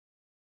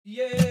Welcome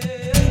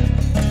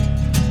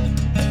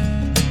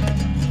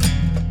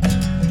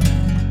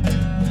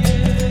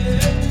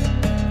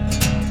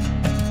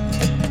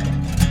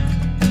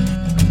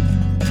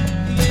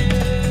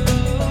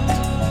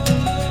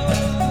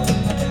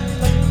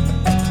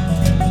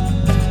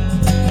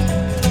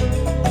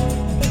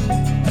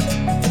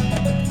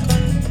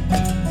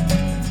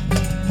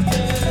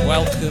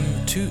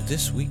to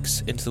this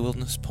week's Into the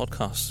Wilderness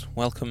podcast.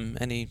 Welcome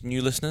any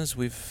new listeners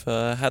we've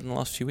had in the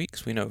last few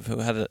weeks. We know we've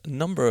had a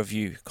number of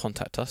you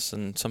contact us,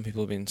 and some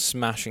people have been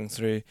smashing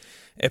through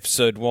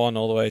episode 1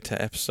 all the way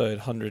to episode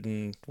 100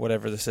 and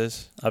whatever this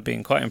is. I've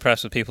been quite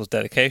impressed with people's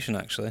dedication,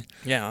 actually.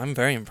 Yeah, I'm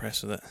very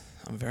impressed with it.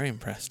 I'm very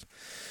impressed.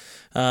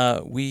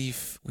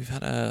 We've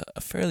had a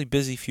fairly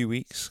busy few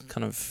weeks,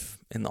 kind of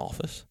in the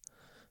office.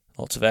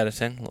 Lots of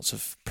editing, lots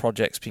of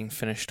projects being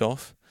finished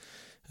off.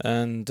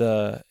 And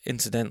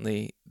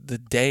incidentally, the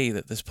day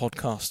that this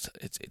podcast,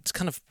 it's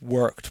kind of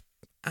worked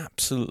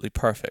absolutely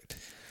perfect.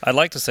 I'd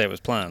like to say it was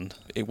planned.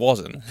 It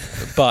wasn't,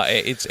 but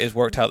it's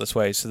worked out this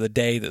way. So the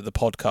day that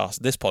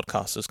this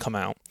podcast has come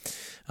out,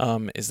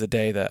 is the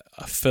day that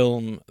a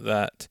film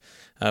that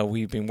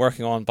we've been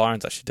working on,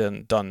 Byron's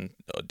actually done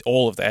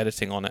all of the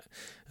editing on it,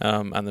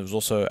 and there was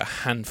also a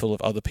handful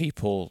of other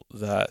people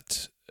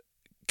that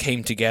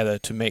came together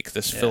to make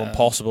this film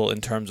possible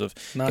in terms of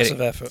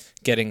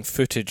getting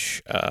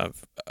footage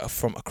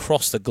from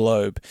across the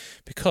globe,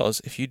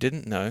 because if you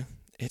didn't know,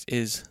 it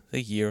is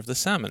the Year of the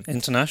Salmon.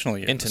 International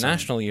Year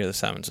of the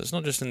Salmon. So it's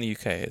not just in the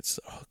UK, it's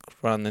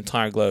around the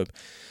entire globe.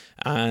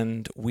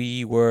 And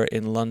we were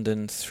in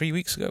London 3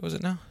 weeks ago, was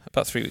it now?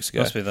 About 3 weeks ago.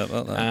 Must be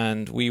about that.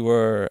 And we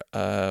were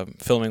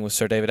filming with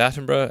Sir David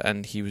Attenborough,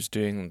 and he was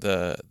doing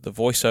the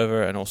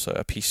voiceover and also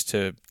a piece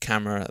to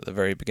camera at the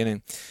very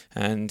beginning.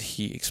 And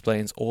he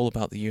explains all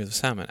about the Year of the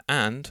Salmon.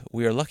 And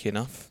we are lucky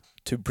enough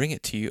to bring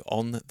it to you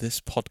on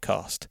this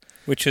podcast.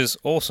 Which is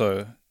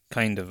also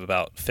kind of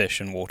about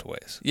fish and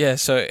waterways. Yeah,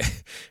 so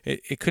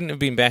it couldn't have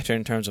been better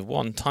in terms of,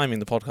 one, timing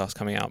the podcast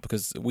coming out,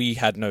 because we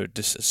had no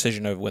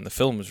decision over when the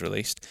film was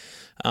released.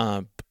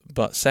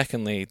 But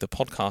secondly, the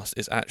podcast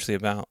is actually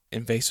about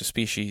invasive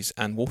species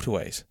and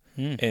waterways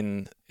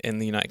in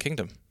the United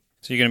Kingdom.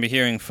 So you're going to be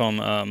hearing from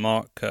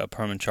Mark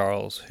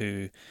Perman-Charles,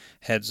 who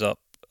heads up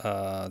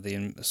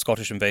the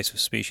Scottish Invasive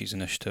Species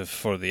Initiative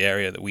for the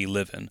area that we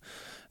live in.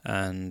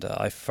 And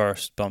I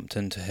first bumped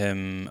into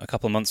him a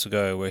couple of months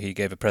ago, where he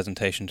gave a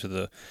presentation to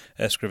the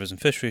Esk Rivers and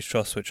Fisheries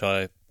Trust, which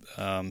I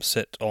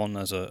sit on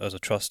as a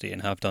trustee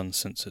and have done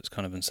since its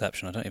kind of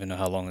inception. I don't even know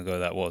how long ago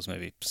that was,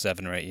 maybe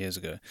 7 or 8 years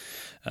ago,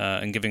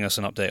 and giving us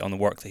an update on the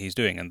work that he's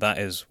doing. And that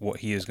is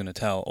what he is going to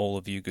tell all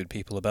of you good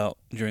people about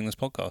during this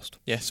podcast.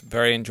 Yes,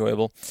 very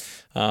enjoyable.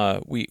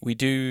 We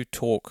do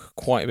talk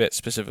quite a bit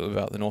specifically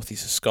about the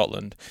northeast of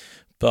Scotland,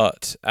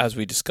 but as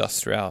we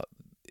discussed throughout,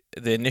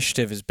 the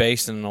initiative is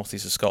based in the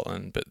northeast of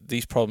Scotland, but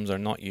these problems are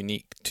not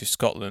unique to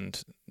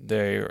Scotland.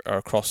 They are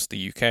across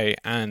the UK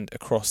and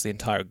across the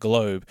entire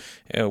globe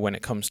when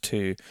it comes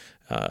to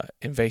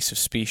invasive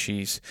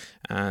species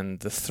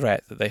and the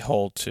threat that they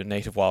hold to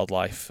native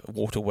wildlife,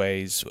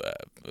 waterways,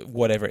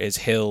 whatever it is,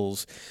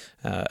 hills,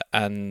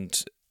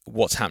 and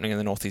what's happening in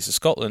the northeast of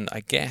Scotland,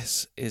 I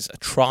guess, is a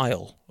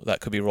trial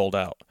that could be rolled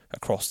out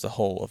across the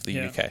whole of the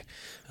UK.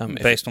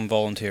 Based on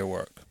volunteer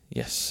work.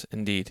 Yes,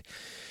 indeed.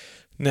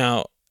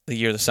 Now, the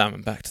Year of the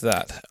Salmon, back to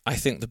that. I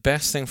think the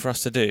best thing for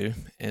us to do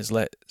is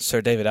let Sir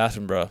David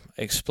Attenborough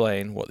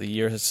explain what the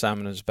Year of the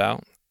Salmon is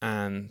about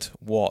and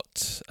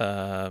what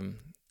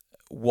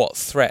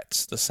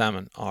threats the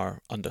salmon are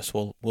under.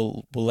 So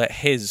we'll let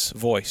his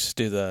voice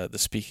do the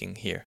speaking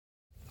here.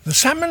 The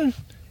salmon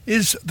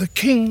is the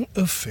king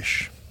of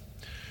fish.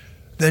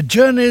 Their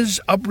journeys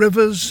up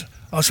rivers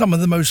are some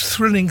of the most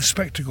thrilling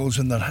spectacles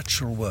in the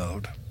natural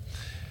world.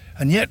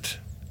 And yet,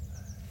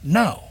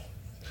 now,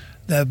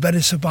 their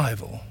very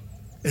survival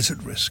is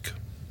at risk.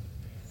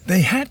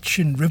 They hatch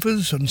in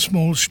rivers and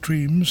small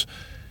streams,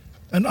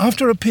 and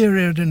after a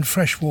period in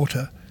fresh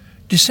water,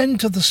 descend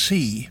to the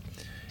sea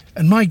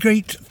and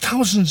migrate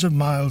thousands of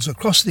miles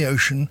across the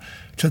ocean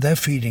to their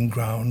feeding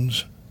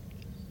grounds.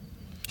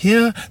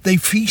 Here they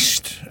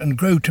feast and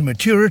grow to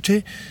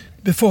maturity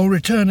before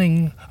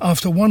returning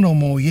after 1 or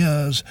more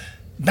years,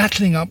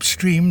 battling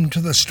upstream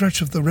to the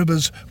stretch of the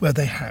rivers where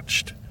they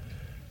hatched.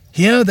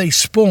 Here they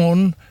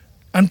spawn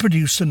and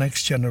produce the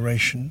next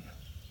generation.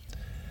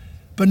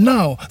 But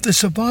now the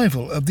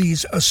survival of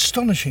these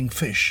astonishing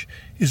fish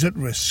is at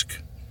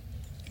risk.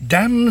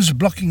 Dams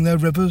blocking their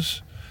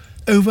rivers,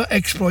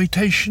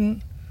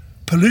 over-exploitation,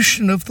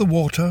 pollution of the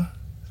water,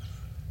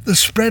 the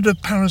spread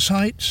of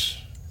parasites,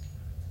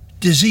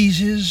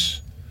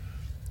 diseases,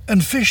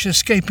 and fish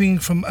escaping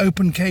from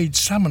open-cage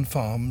salmon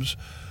farms,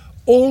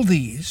 all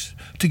these,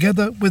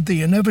 together with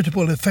the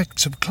inevitable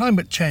effects of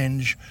climate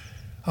change,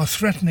 are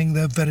threatening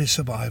their very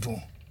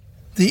survival.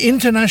 The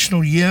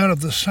International Year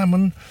of the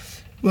Salmon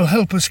will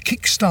help us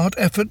kickstart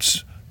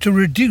efforts to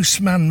reduce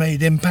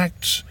man-made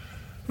impacts,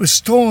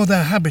 restore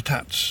their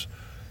habitats,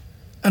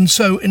 and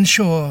so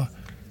ensure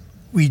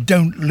we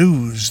don't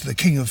lose the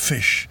king of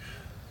fish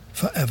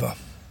forever.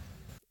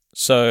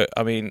 So,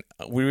 I mean,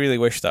 we really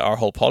wish that our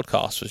whole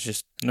podcast was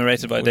just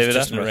Narrated by David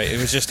Attenborough. It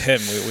was just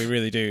him. We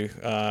really do.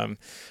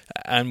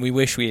 And we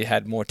wish we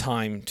had more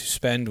time to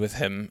spend with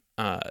him,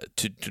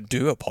 to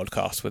do a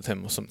podcast with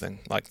him or something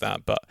like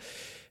that. But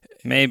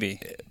maybe.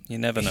 You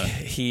never know.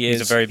 He's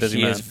a very busy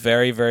man. He is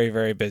very, very,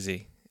 very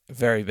busy.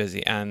 Very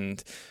busy.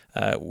 And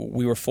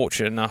we were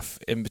fortunate enough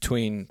in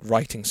between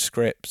writing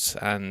scripts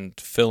and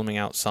filming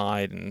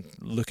outside and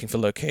looking for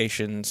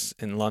locations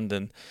in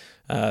London,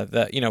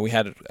 that we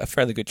had a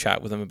fairly good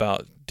chat with him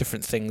about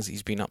different things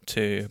he's been up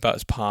to, about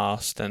his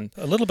past, and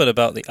a little bit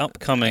about the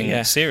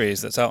upcoming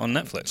series that's out on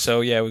Netflix. So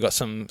we got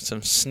some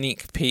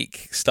sneak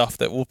peek stuff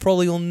that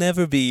will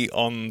never be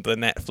on the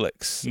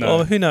Netflix. No.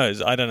 Or who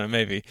knows? I don't know,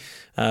 maybe.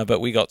 But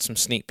we got some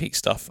sneak peek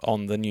stuff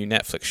on the new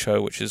Netflix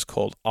show, which is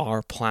called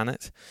Our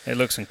Planet. It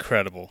looks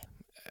incredible.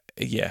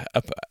 Yeah.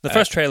 The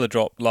first trailer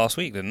dropped last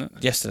week, didn't it?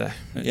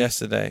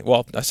 Yesterday.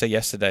 Well, I say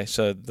yesterday,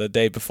 so the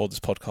day before this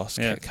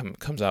podcast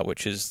comes out,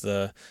 which is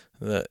the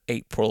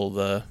April,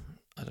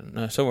 I don't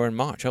know, so we're in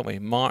March, aren't we?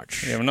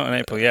 March. Yeah, we're not in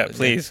April yet,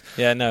 please.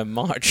 Yeah, no,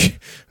 March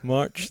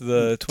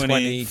the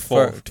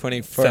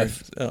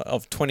 21st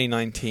of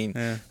 2019.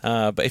 Yeah.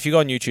 But if you go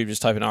on YouTube,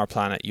 just type in Our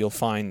Planet, you'll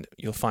find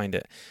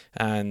it.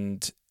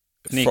 And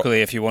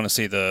equally, if you want to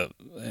see the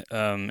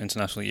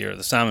International Year of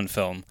the Salmon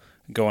film,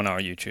 go on our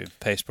YouTube,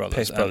 Pace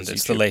Brothers, and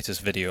it's the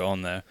latest video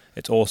on there.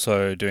 It's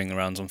also doing the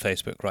rounds on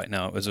Facebook right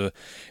now.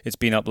 It's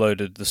been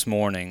uploaded this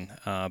morning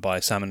by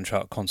Salmon and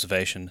Trout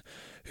Conservation,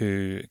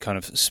 who kind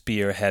of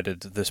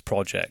spearheaded this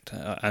project.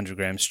 Andrew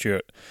Graham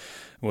Stewart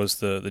was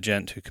the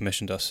gent who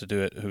commissioned us to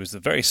do it, who was the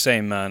very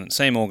same man,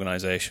 same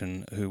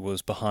organisation who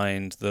was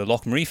behind the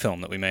Loch Maree film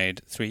that we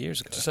made 3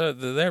 years ago. So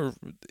they're,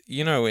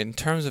 in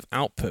terms of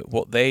output,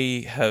 what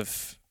they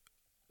have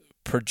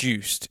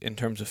produced in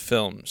terms of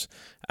films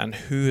and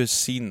who has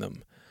seen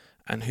them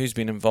and who's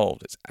been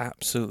involved, it's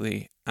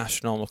absolutely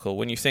astronomical.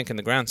 When you think in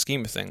the grand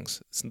scheme of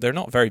things, they're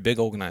not a very big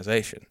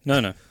organisation.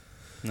 No.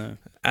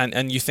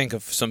 And you think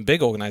of some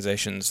big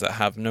organisations that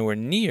have nowhere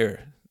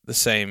near the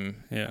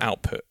same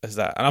output as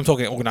that. And I'm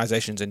talking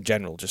organisations in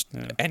general, just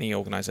any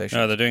organisation.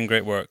 No, they're doing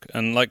great work.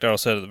 And like Daryl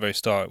said at the very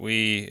start,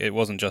 it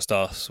wasn't just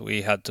us.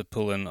 We had to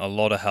pull in a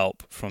lot of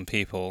help from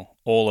people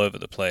all over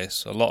the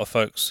place. A lot of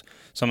folks,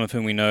 some of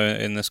whom we know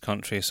in this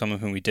country, some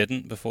of whom we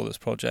didn't before this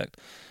project,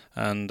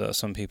 and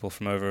some people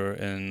from over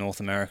in North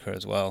America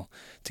as well,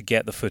 to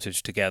get the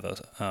footage together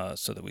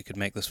so that we could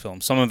make this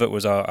film. Some of it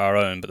was our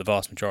own, but the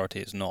vast majority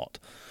is not.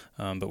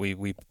 But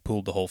we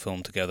pulled the whole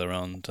film together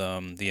around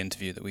the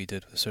interview that we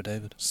did with Sir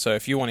David. So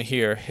if you want to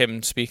hear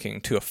him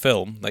speaking to a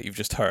film that you've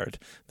just heard,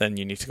 then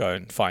you need to go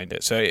and find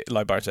it. So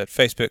like Barry said,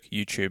 Facebook,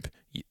 YouTube,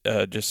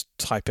 just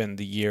type in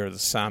the Year of the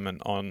Salmon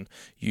on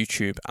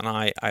YouTube,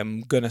 and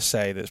I'm going to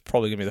say that it's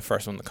probably going to be the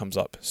first one that comes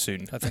up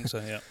soon. I think so,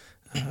 yeah.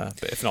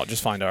 But if not,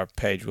 just find our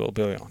page. We'll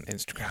be on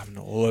Instagram and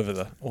all over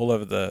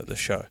the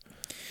show.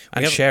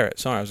 And share it.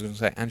 Sorry, I was going to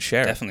say, and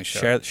share definitely it.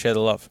 Definitely share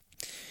the love.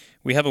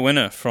 We have a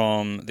winner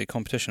from the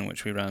competition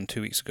which we ran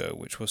 2 weeks ago,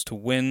 which was to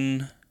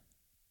win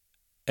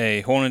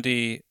a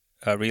Hornady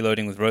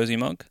Reloading with Rosie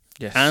mug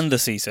and a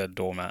Seasaid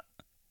doormat.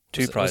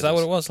 Two prizes. Was that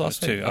what it was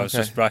last week? Two. I was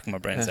just racking my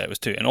brains there. It was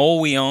two. And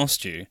all we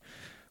asked you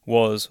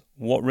was,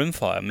 what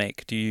rimfire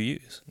make do you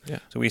use? Yeah.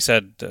 So we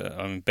said,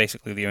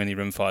 basically the only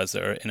rimfires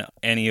that are in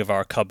any of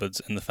our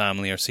cupboards in the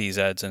family are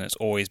CZs, and it's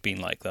always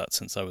been like that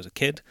since I was a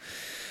kid.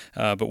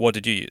 But what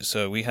did you use?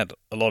 So we had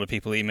a lot of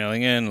people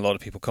emailing in, a lot of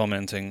people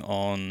commenting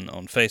on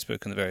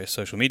Facebook and the various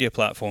social media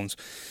platforms,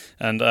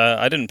 and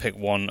I didn't pick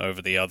one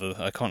over the other.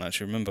 I can't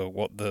actually remember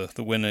what the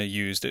winner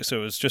used, so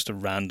it was just a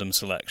random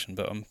selection,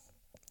 but I'm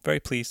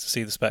very pleased to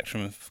see the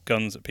spectrum of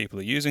guns that people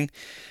are using.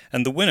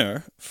 And the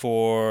winner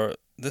for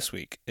this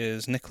week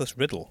is Nicholas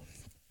Riddle.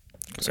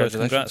 So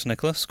congrats,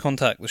 Nicholas.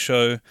 Contact the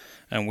show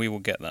and we will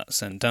get that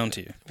sent down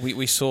to you.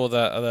 We saw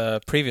that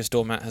the previous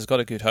doormat has got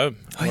a good home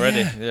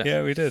already.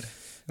 Yeah, we did.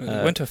 It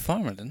went to a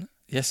farmer, didn't it?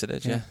 Yes, it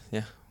did,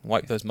 yeah.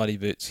 Wipe those muddy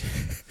boots.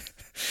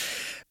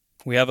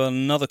 We have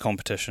another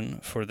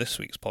competition for this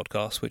week's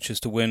podcast, which is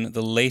to win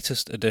the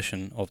latest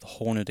edition of the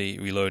Hornady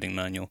Reloading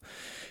Manual.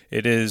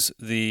 It is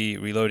the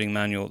reloading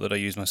manual that I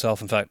use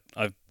myself. In fact,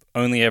 I've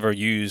only ever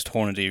used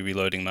Hornady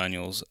reloading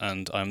manuals,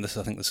 and I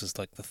think this is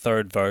like the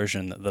third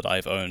version that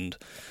I've owned,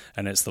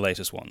 and it's the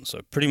latest one.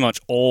 So pretty much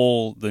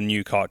all the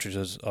new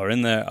cartridges are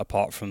in there,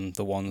 apart from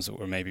the ones that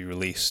were maybe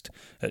released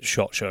at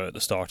SHOT Show at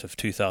the start of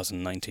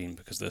 2019,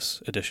 because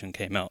this edition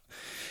came out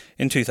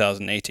in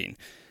 2018.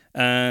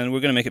 And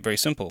we're going to make it very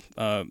simple.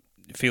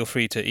 Feel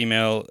free to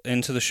email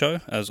into the show,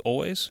 as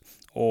always,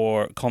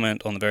 or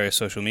comment on the various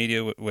social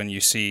media when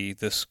you see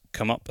this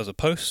come up as a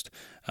post.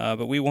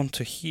 But we want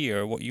to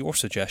hear what your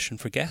suggestion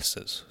for guests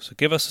is. So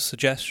give us a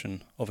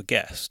suggestion of a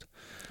guest.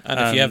 And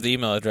if you have the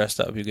email address,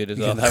 that would be good as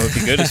well. Yeah, that would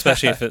be good,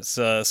 especially if it's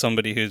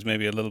somebody who's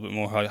maybe a little bit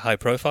more high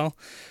profile.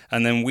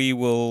 And then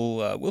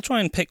we'll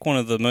try and pick one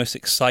of the most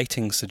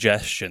exciting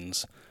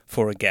suggestions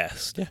for a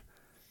guest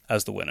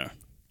as the winner.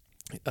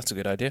 That's a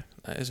good idea.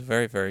 That is a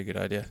very, very good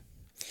idea.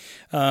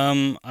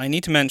 I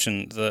need to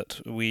mention that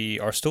we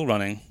are still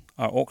running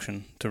our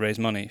auction to raise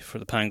money for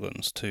the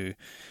pangolins to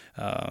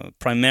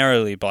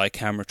primarily buy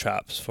camera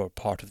traps for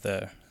part of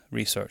their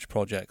research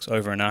projects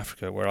over in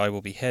Africa, where I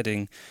will be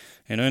heading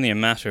in only a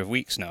matter of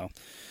weeks now.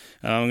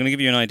 I'm going to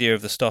give you an idea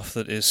of the stuff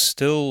that is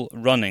still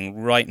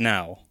running right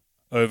now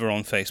over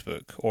on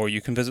Facebook, or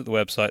you can visit the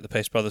website,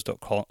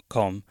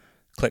 thepacebrothers.com,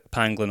 click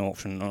Pangolin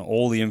Auction, and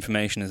all the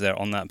information is there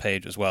on that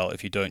page as well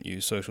if you don't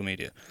use social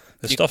media.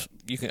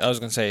 I was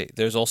going to say,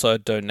 there's also a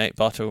donate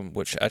button,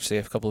 which actually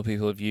a couple of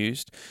people have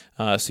used,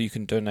 so you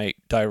can donate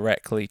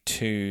directly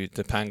to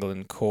the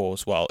pangolin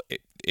cause. Well,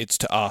 it's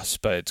to us,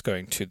 but it's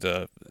going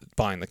to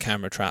buying the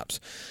camera traps,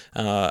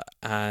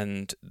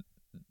 and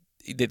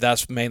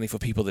that's mainly for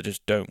people that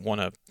just don't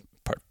want to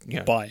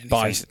buy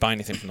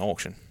anything from the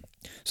auction.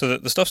 So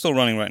the stuff still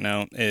running right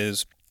now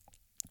is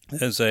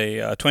there's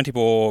a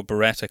 20-bore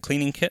Beretta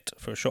cleaning kit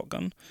for a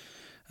shotgun.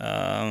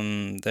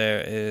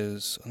 There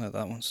is,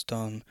 that one's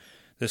done.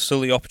 There's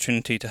still the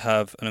opportunity to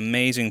have an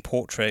amazing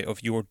portrait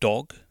of your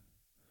dog.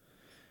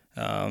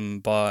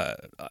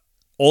 But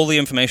all the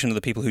information of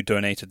the people who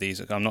donated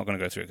these, I'm not going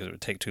to go through it because it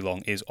would take too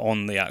long, is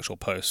on the actual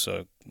post.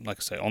 So, like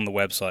I say, on the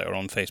website or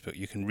on Facebook,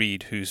 you can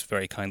read who's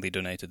very kindly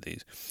donated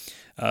these.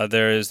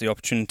 There is the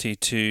opportunity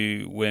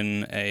to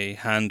win a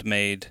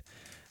handmade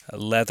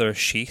leather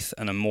sheath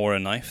and a Mora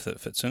knife that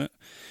fits in it.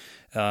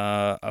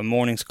 A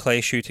morning's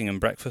clay shooting and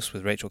breakfast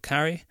with Rachel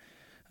Carey.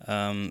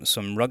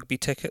 Some rugby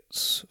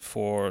tickets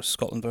for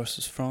Scotland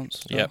versus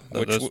France. Yep,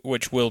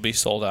 which will be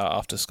sold out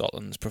after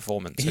Scotland's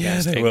performance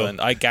against they England.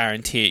 will. I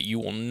guarantee it, you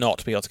will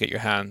not be able to get your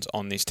hands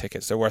on these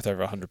tickets. They're worth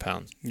over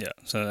 £100. Yeah,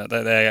 so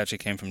they actually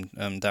came from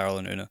Daryl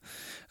and Una.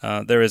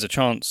 There is a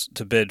chance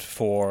to bid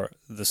for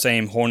the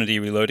same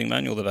Hornady reloading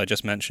manual that I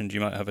just mentioned.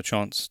 You might have a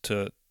chance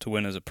to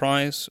win as a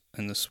prize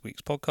in this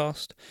week's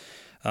podcast.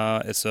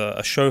 It's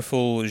a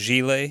Schofel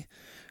gilet,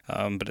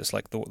 but it's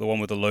like the one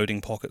with the loading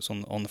pockets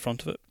on the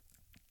front of it.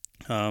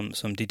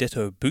 Some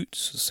Diditto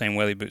boots, the same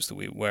welly boots that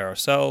we wear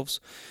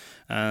ourselves.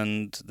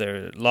 And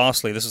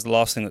lastly, this is the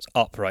last thing that's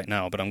up right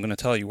now, but I'm going to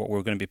tell you what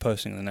we're going to be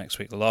posting in the next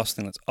week. The last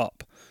thing that's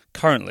up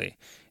currently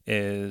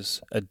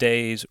is a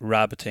day's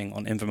rabbiting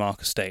on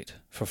Invermark Estate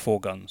for 4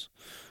 guns.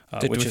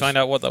 Did we find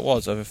out what that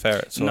was over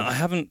ferrets? No, I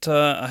haven't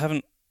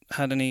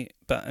had any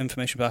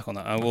information back on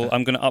that.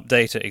 I'm going to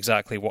update it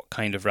exactly what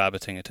kind of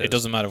rabbiting it is. It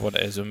doesn't matter what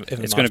it is.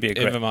 It's going to be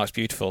Invermark's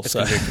beautiful. It's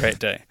going to be a great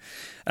day.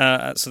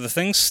 So the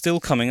thing's still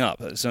coming up.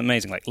 It's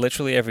amazing. Like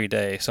literally every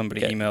day,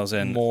 somebody emails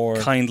in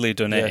kindly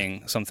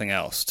donating something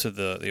else to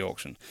the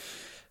auction.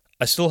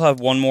 I still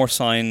have one more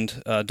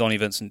signed Donnie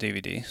Vincent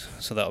DVD,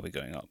 so that'll be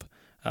going up.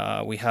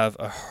 We have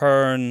a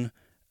Hearn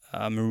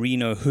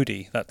merino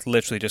hoodie that's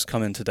literally just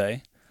come in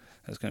today.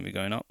 That's going to be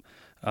going up.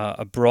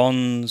 A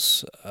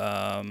bronze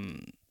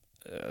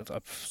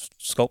a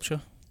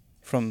sculpture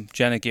from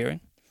Jenna Gearing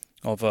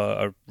of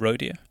a roe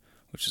deer,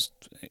 which is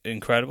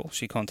incredible.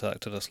 She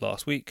contacted us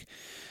last week.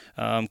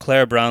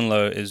 Claire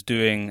Brownlow is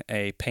doing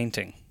a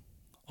painting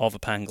of a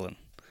pangolin,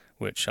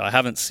 which I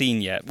haven't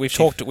seen yet. We've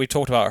talked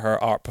about her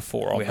art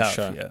before on the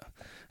show. Yeah.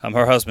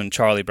 Her husband,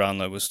 Charlie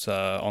Brownlow, was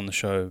on the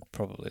show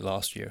probably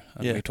last year,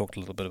 and we talked a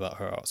little bit about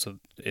her art. So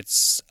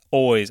it's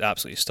always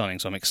absolutely stunning,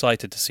 so I'm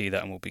excited to see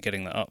that, and we'll be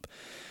getting that up.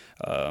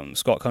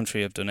 Scott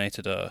Country have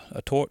donated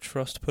a torch for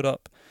us to put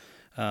up.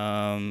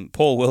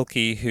 Paul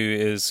Wilkie, who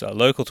is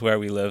local to where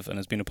we live and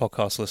has been a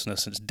podcast listener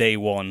since day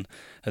one,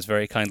 has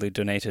very kindly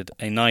donated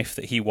a knife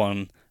that he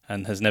won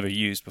and has never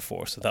used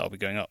before, so that'll be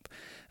going up.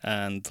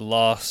 And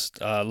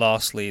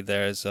lastly,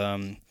 there's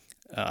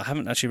I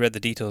haven't actually read the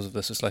details of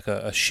this. It's like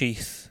a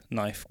sheath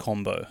knife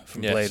combo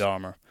from Blade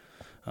Armor.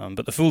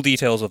 But the full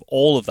details of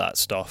all of that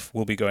stuff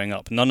will be going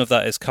up. None of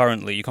that is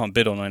currently, you can't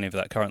bid on any of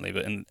that currently,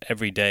 but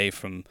every day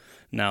from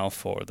now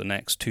for the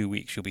next 2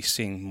 weeks, you'll be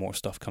seeing more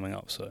stuff coming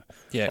up. So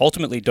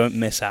ultimately, don't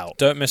miss out.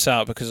 Don't miss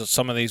out, because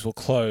some of these will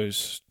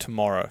close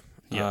tomorrow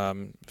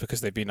because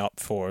they've been up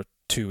for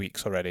 2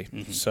 weeks already.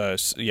 Mm-hmm. So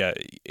as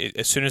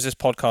soon as this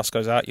podcast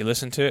goes out, you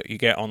listen to it, you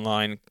get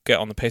online, get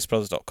on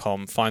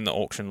thepacebrothers.com, find the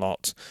auction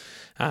lots,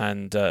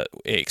 and it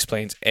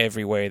explains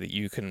every way that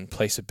you can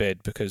place a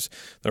bid, because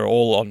they're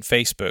all on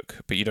Facebook,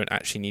 but you don't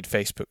actually need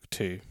Facebook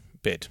to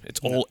bid.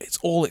 It's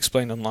all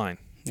explained online.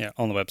 Yeah,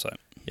 on the website.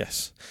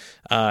 Yes.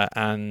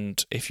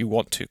 And if you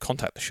want to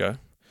contact the show,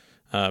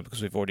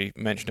 because we've already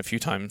mentioned a few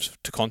times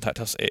to contact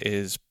us, it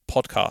is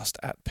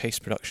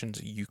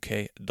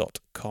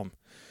podcast@paceproductionsuk.com.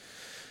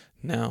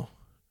 Now,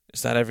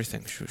 is that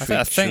everything? Should we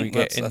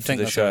get into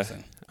the show?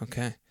 Everything.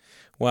 Okay.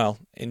 Well,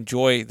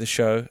 enjoy the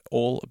show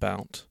all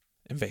about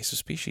invasive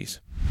species.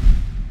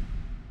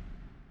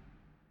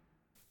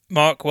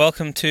 Mark,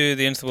 welcome to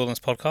the Into the Wilderness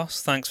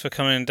podcast. Thanks for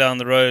coming down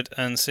the road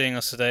and seeing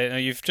us today. Now,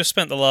 you've just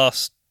spent the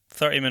last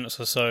 30 minutes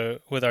or so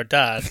with our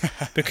dad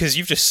because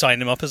you've just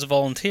signed him up as a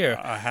volunteer.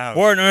 I have.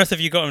 What on earth have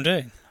you got him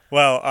doing?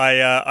 Well,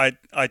 I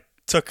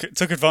took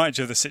advantage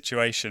of the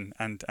situation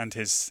and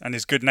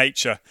his good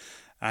nature,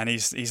 and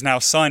he's now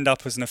signed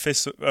up as an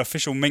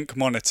official mink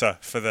monitor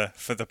for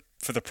the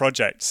for the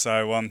project.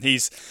 So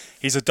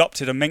he's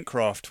adopted a mink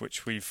raft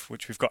which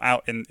we've got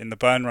out in the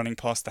burn running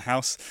past the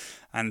house.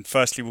 And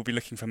firstly, we'll be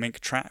looking for mink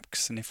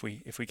tracks, and if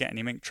we get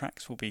any mink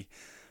tracks, we'll be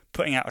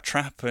putting out a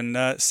trap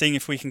and seeing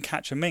if we can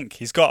catch a mink.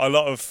 He's got a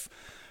lot of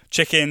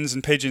chickens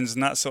and pigeons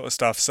and that sort of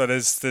stuff. So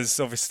there's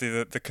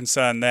obviously the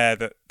concern there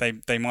that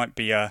they might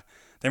be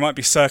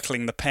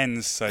circling the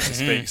pens, so to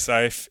speak.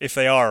 So if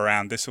they are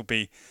around, this will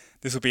be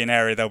an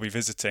area they'll be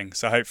visiting.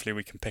 So hopefully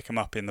we can pick them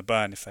up in the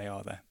burn if they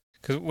are there.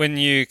 Because when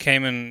you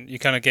came in, you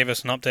kind of gave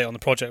us an update on the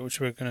project, which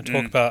we're going to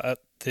talk about at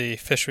the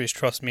Fisheries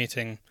Trust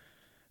meeting.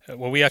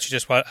 Well, we actually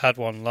just had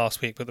one last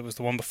week, but there was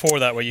the one before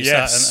that where you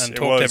sat and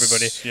talked to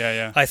everybody.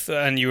 Yeah.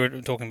 And you were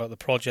talking about the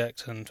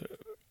project and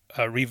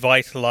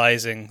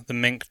revitalising the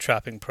mink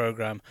trapping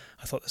program.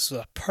 I thought this was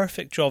a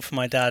perfect job for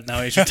my dad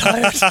now he's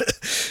retired.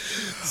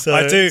 So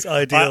I do. It's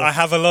ideal. I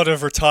have a lot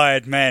of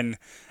retired men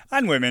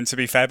and women, to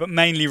be fair, but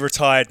mainly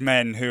retired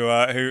men who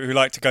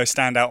like to go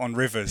stand out on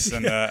rivers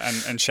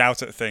and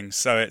shout at things.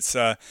 So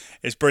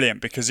it's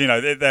brilliant because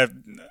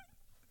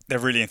they're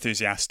really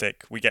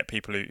enthusiastic. We get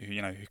people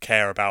who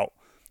care about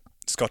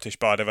Scottish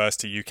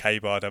biodiversity,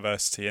 UK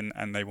biodiversity,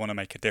 and they want to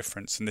make a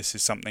difference. And this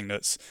is something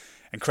that's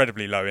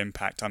incredibly low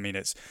impact. I mean,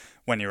 it's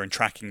when you're in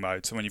tracking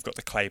mode. So when you've got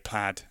the clay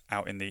plaid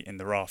out in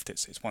the raft,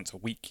 it's once a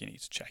week you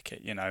need to check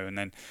it, and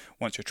then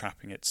once you're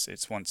trapping,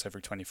 it's once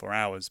every 24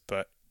 hours.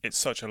 But it's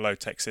such a low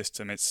tech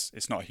system.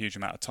 It's not a huge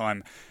amount of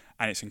time.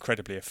 And it's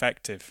incredibly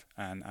effective,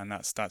 and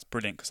that's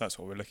brilliant because that's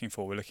what we're looking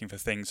for. We're looking for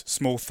things,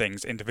 small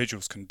things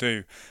individuals can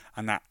do,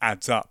 and that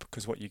adds up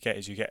because what you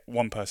get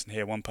one person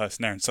here, one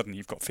person there, and suddenly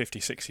you've got 50,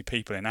 60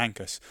 people in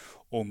Angus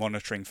all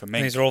monitoring for mink.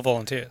 And these are all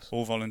volunteers.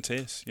 All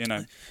volunteers,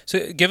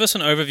 So give us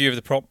an overview of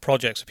the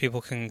project so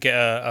people can get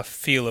a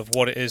feel of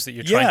what it is that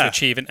you're trying to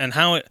achieve and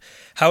how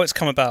it's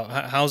come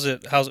about. How's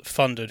it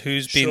funded?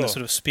 Who's been the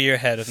sort of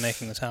spearhead of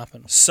making this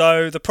happen?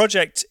 So the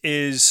project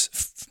has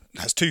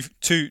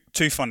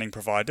two funding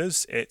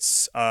providers.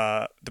 It's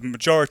the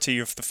majority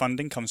of the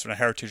funding comes from a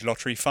Heritage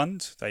Lottery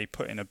fund. They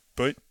put in a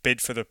bid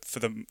for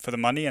the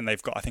money, and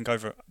they've got, I think,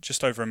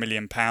 just over £1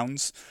 million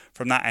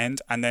from that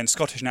end. And then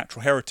Scottish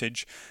Natural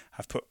Heritage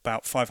have put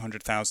about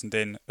 500,000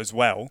 in as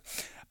well.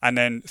 And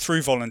then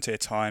through volunteer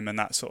time and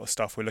that sort of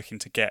stuff, we're looking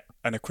to get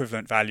an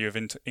equivalent value of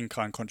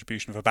in-kind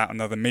contribution of about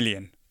another £1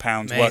 million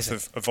worth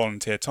of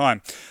volunteer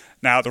time.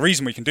 Now, the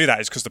reason we can do that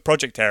is because the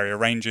project area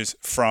ranges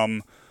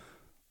from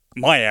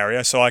my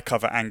area, so I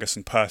cover Angus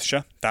and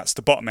Perthshire. That's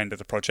the bottom end of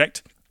the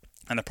project,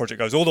 and the project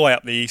goes all the way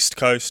up the east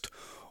coast,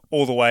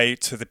 all the way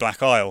to the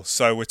Black Isle.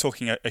 So we're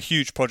talking a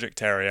huge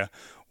project area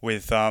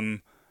with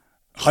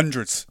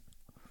hundreds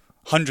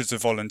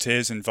of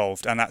volunteers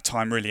involved, and that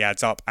time really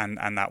adds up, and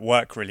that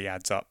work really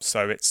adds up.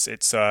 So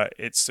it's a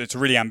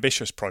really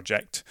ambitious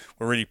project.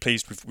 We're really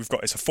pleased.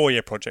 It's a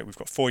 4-year project. We've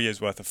got 4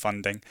 years worth of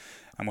funding,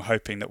 and we're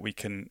hoping that we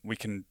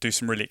can do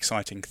some really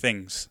exciting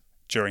things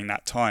during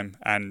that time,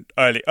 and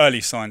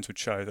early signs would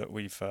show that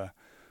we're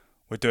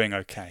doing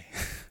okay.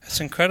 It's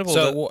incredible.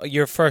 So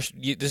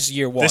this is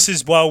year one.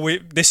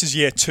 This is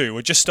year 2.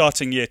 We're just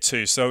starting year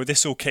 2. So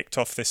this all kicked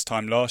off this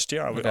time last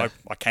year.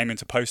 I came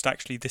into post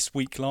actually this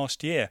week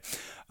last year,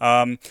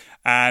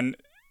 and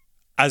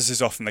as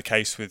is often the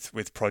case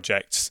with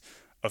projects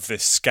of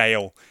this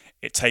scale,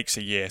 it takes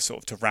a year sort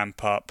of to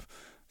ramp up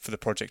for the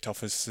project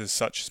officers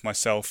such as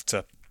myself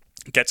to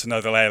get to know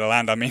the lay of the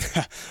land. I mean,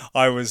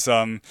 I was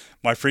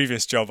my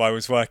previous job. I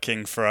was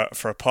working for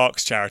a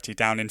parks charity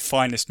down in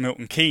finest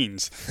Milton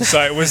Keynes,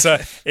 so it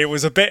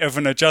was a bit of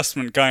an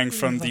adjustment going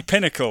from the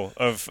pinnacle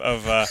of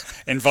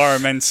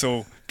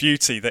environmental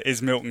beauty that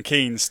is Milton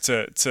Keynes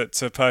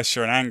to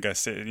Perthshire and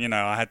Angus.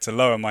 I had to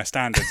lower my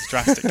standards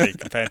drastically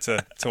compared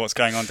to what's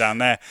going on down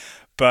there.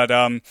 But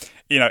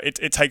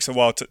it takes a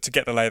while to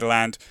get the lay of the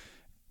land,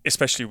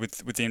 especially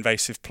with the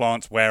invasive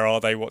plants. Where are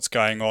they? What's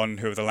going on?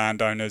 Who are the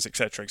landowners?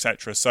 Etc.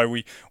 Etc. So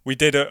we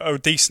did a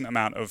decent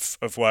amount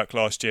of work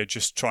last year,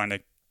 just trying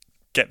to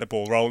get the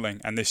ball rolling.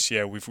 And this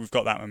year we've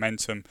got that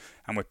momentum,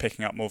 and we're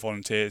picking up more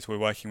volunteers. We're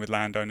working with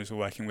landowners. We're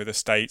working with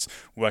estates.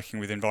 We're working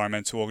with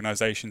environmental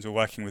organisations. We're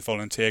working with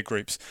volunteer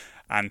groups,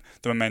 and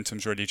the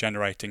momentum's really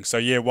generating. So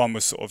year 1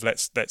 was sort of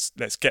let's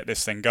get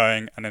this thing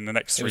going, and then the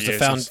next 3 years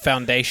the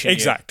foundation.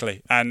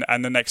 Exactly, and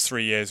the next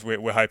 3 years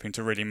we're hoping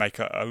to really make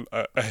a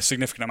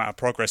significant amount of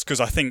progress, because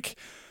I think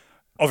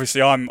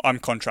obviously I'm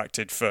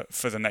contracted for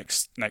the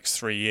next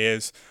 3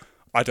 years.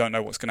 I don't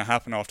know what's going to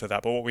happen after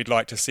that, but what we'd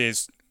like to see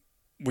is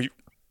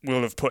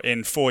we'll have put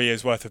in 4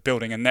 years worth of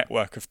building a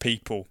network of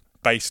people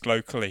based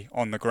locally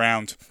on the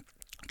ground,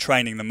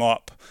 training them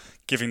up,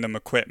 giving them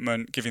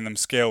equipment, giving them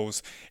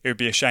skills. It would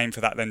be a shame for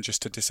that then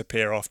just to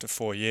disappear after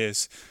 4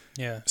 years.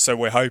 Yeah. So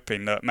we're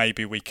hoping that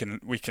maybe we can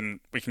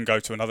go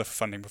to another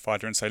funding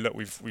provider and say, look,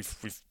 we've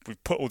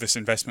put all this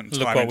investment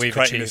and time into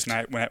creating this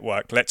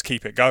network. Let's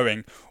keep it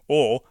going.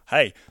 Or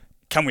hey,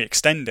 can we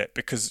extend it?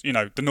 Because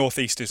the North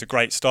East is a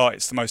great start.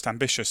 It's the most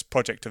ambitious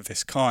project of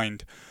this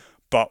kind,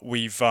 but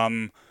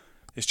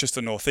it's just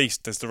the North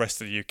East. There's the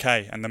rest of the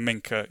UK, and the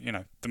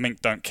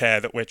mink don't care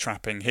that we're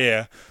trapping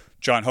here.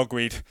 giant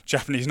hogweed,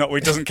 Japanese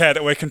knotweed doesn't care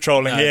that we're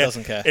controlling No, it here.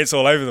 doesn't care. It's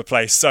all over the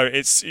place. So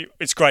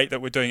it's great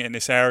that we're doing it in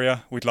this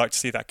area. We'd like to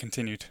see that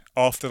continued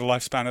after the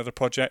lifespan of the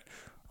project.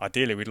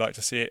 Ideally, we'd like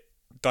to see it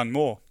done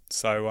more.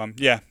 So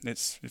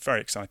it's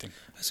very exciting.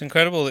 It's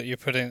incredible that you're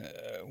putting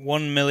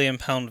 £1 million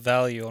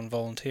value on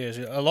volunteers.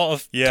 A lot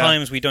of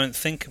times we don't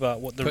think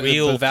about what the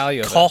real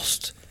value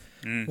cost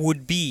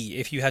would be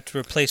if you had to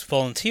replace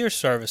volunteer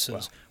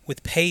services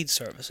with paid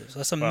services.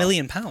 That's £1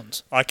 million.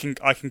 I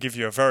can give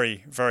you a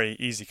very, very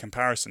easy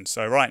comparison.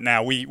 So right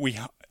now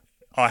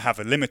I have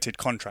a limited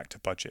contractor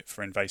budget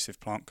for invasive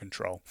plant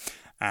control,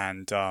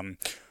 and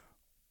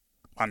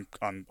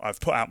I've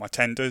put out my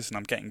tenders and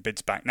I'm getting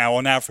bids back. Now,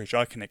 on average,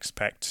 I can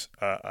expect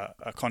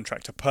a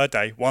contractor per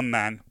day, one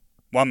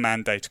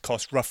man day, to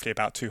cost roughly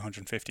about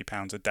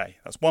 £250 a day.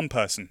 That's one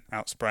person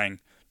out spraying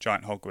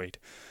giant hogweed.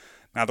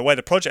 Now, the way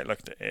the project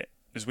looked at it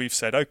is we've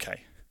said,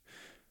 okay,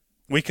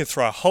 we could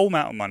throw a whole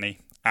amount of money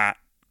at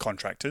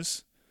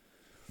contractors,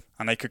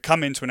 and they could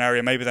come into an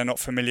area maybe they're not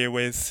familiar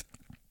with.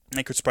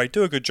 They could spray,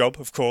 do a good job,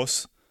 of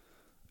course.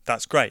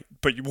 That's great,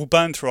 but we'll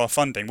burn through our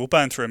funding. We'll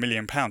burn through £1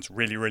 million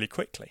really, really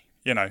quickly.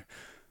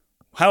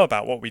 How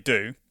about what we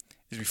do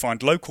is we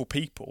find local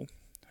people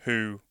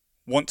who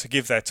want to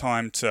give their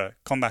time to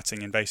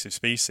combating invasive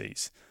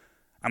species,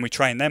 and we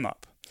train them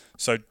up.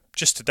 So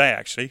just today,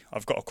 actually,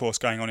 I've got a course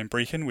going on in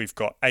Brecon. We've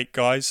got 8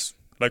 guys,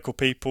 local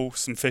people,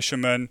 some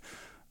fishermen,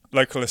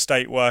 local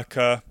estate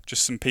worker,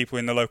 just some people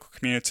in the local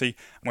community,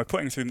 and we're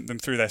putting them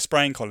through their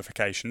spraying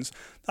qualifications.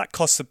 That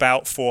costs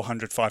about £400,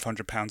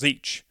 £500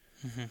 each.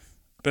 Mm-hmm.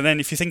 But then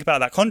if you think about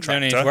that contractor,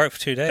 they only need to work for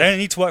 2 days. They only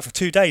need to work for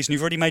 2 days, and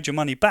you've already made your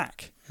money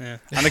back. Yeah.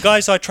 And the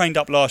guys I trained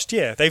up last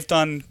year, they've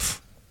done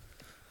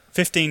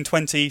 15,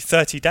 20,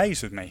 30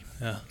 days with me.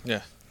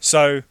 Yeah.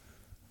 So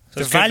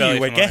the value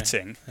we're for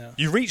getting, yeah.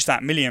 you reach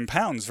that £1 million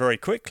very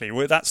quickly.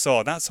 That's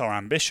our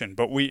ambition.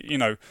 But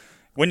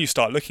when you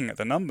start looking at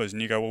the numbers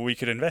and you go, well, we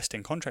could invest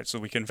in contractors or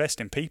we could invest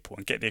in people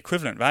and get the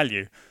equivalent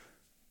value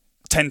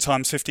 10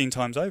 times, 15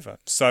 times over.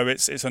 So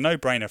it's a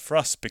no-brainer for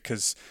us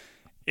because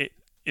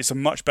it's a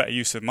much better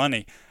use of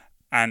money.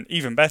 And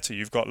even better,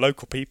 you've got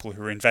local people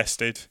who are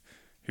invested,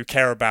 who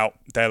care about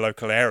their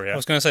local area. I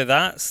was going to say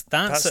that's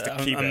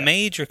a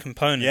major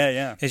component.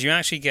 Yeah. Is you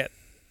actually get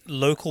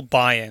local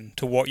buy-in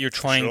to what you're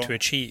trying to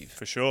achieve.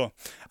 For sure.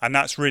 And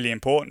that's really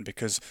important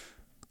because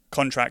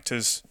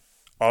contractors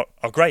are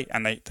great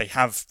and they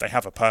have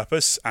a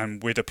purpose,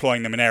 and we're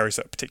deploying them in areas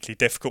that are particularly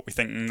difficult. We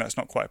think that's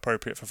not quite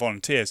appropriate for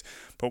volunteers.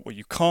 But what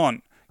you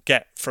can't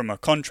get from a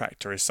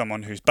contractor is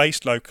someone who's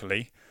based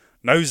locally,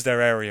 knows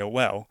their area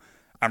well,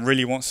 and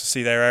really wants to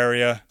see their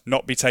area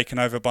not be taken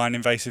over by an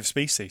invasive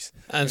species.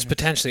 And it's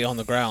potentially on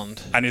the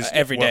ground and is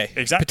every day.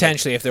 Exactly.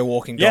 Potentially if they're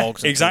walking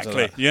dogs. Yeah,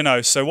 exactly.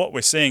 So what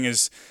we're seeing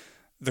is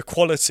the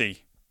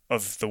quality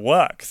of the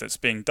work that's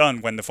being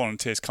done when the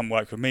volunteers come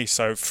work with me.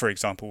 So, for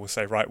example, we'll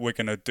say, right, we're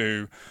going to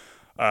do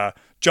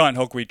giant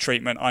hogweed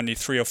treatment. I need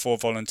 3 or 4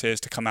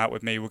 volunteers to come out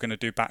with me. We're going to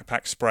do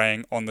backpack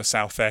spraying on the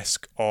South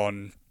Esk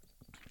on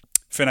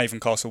Finhaven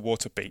Castle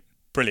Waterbeat.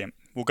 Brilliant.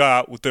 We'll go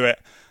out, we'll do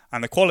it.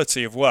 And the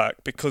quality of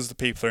work, because the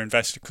people are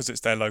invested, because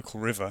it's their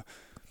local river,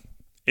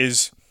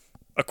 is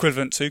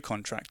equivalent to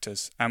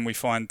contractors. And we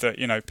find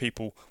that,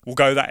 people will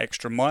go that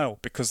extra mile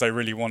because they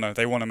really want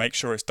to make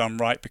sure it's done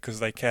right because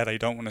they care. They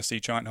don't want to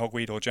see giant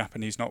hogweed or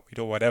Japanese knotweed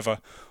or whatever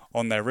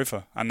on their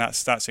river. And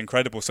that's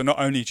incredible. So not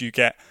only do you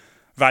get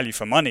value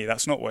for money,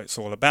 that's not what it's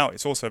all about.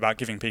 It's also about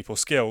giving people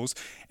skills.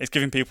 It's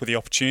giving people the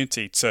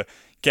opportunity to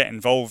get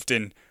involved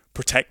in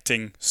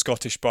protecting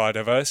Scottish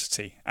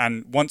biodiversity.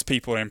 And once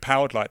people are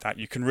empowered like that,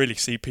 you can really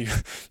see people.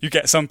 You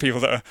get some people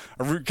that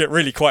get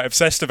really quite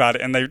obsessed about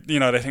it, and they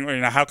think,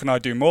 well, how can I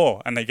do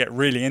more? And they get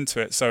really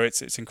into it. So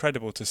it's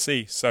incredible to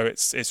see. So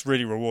it's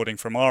really rewarding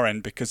from our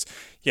end because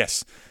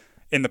yes,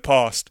 in the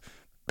past,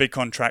 big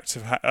contracts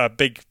have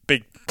big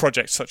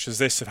projects such as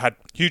this have had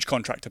huge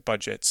contractor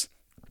budgets.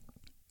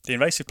 The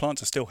invasive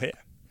plants are still here.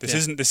 This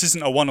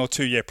isn't a 1 or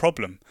 2 year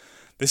problem.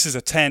 This is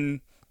a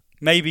 10,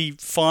 maybe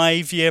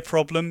 5-year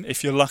problem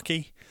if you're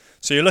lucky.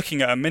 So you're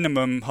looking at a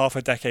minimum half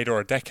a decade or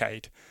a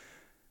decade.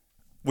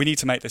 We need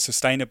to make this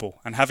sustainable,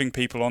 and having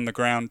people on the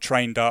ground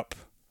trained up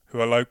who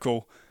are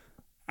local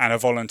and are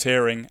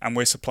volunteering, and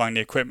we're supplying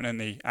the equipment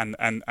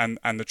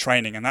and the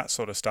training and that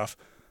sort of stuff,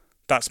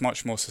 that's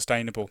much more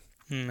sustainable.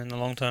 In the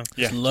long term.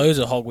 There's loads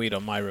of hogweed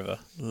on my river.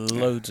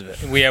 Loads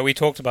of it. We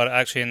talked about it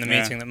actually in the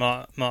meeting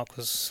that Mark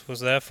was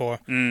there for,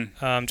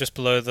 just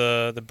below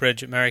the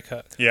bridge at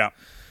Merrykirk. Yeah.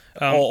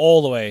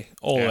 All the way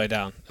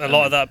down. A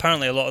lot of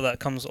that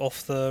comes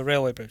off the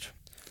railway bridge.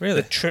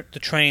 Really? The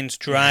trains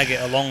drag it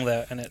along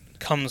there, and it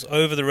comes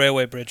over the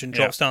railway bridge and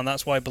drops down.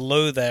 That's why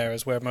below there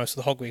is where most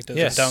of the hogweed is,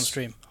 and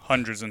downstream.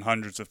 Hundreds and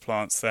hundreds of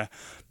plants there.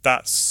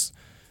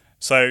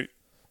 So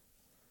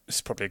this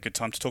is probably a good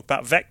time to talk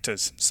about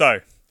vectors.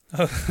 So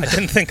I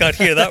didn't think I'd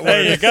hear that word.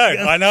 There you go.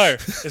 I know.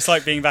 It's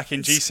like being back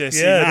in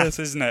GCSE maths,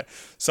 isn't it?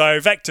 So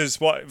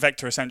vectors, what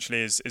vector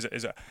essentially is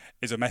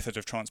a method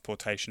of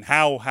transportation.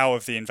 How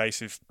have the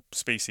invasive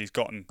species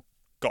gotten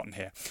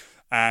here?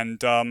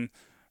 And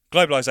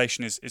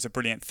globalization is a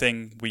brilliant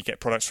thing. We get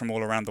products from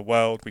all around the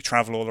world. We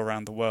travel all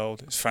around the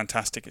world. It's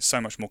fantastic. It's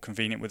so much more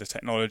convenient with the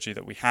technology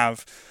that we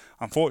have.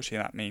 Unfortunately,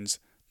 that means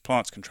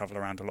plants can travel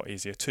around a lot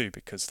easier too,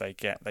 because they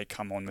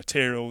come on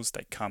materials,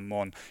 they come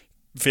on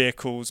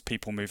vehicles,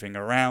 people moving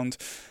around.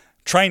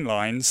 Train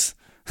lines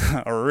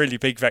are a really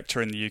big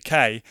vector in the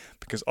UK,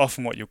 because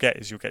often what you'll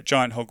get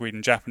giant hogweed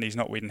and Japanese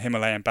knotweed and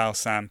Himalayan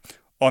balsam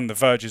on the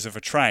verges of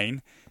a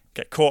train,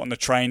 get caught on the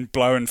train,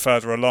 blown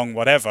further along,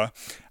 whatever,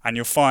 and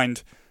you'll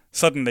find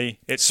suddenly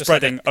it's just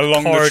spreading like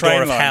along the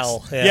train lines.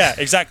 Hell. Yeah,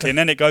 exactly. And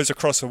then it goes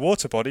across a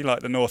water body like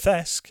the North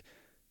Esk,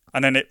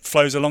 and then it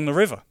flows along the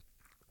river,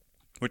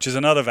 which is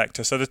another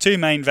vector. So the two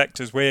main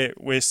vectors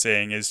we're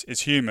seeing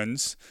is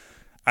humans,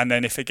 and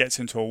then if it gets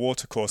into a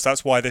watercourse.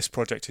 That's why this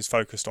project is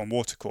focused on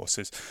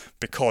watercourses,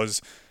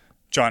 because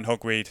giant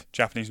hogweed,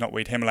 Japanese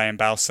knotweed, Himalayan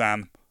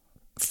balsam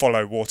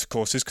follow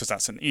watercourses, because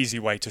that's an easy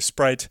way to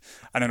spread.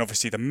 And then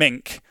obviously the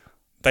mink,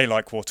 they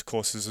like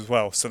watercourses as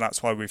well, so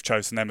that's why we've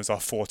chosen them as our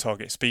 4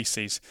 target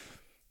species,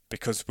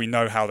 because we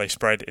know how they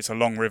spread. It's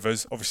along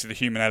rivers. Obviously the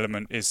human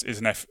element is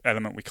an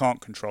element we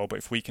can't control, but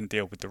if we can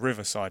deal with the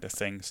river side of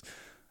things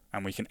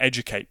and we can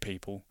educate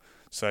people.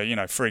 So,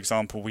 for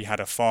example, we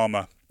had a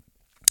farmer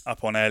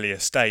up on Airlie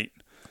Estate,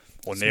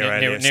 or near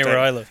Airlie Estate. Near where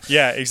I live.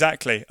 Yeah,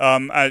 exactly.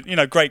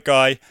 Great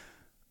guy,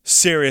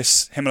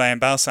 serious Himalayan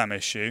balsam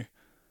issue.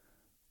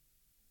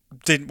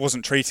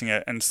 Wasn't treating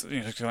it, and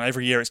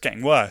every year it's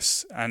getting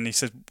worse. And I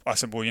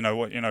said, well,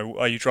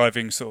 are you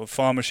driving sort of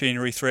farm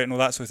machinery through it and all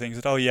that sort of thing? He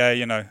said, oh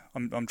yeah,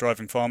 I'm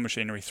driving farm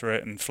machinery through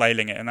it and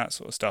flailing it and that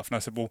sort of stuff. And I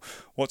said, well,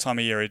 what time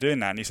of year are you doing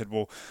that? And he said,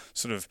 well,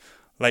 sort of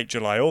late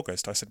July,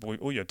 August. I said, well,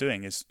 all you're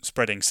doing is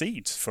spreading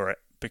seeds for it,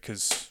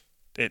 because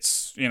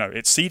it's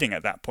seeding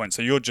at that point.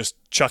 So you're just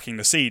chucking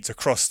the seeds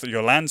across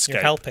your landscape.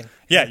 You're helping.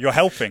 Yeah, you're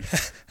helping.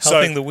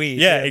 Helping the weed.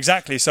 Yeah,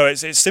 exactly. So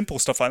it's simple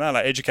stuff like that,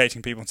 like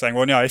educating people and saying,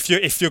 well, no, if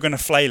you're going to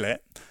flail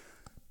it,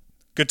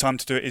 good time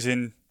to do it is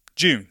in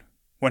June,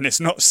 when it's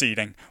not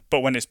seeding,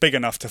 but when it's big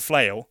enough to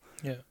flail.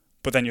 Yeah.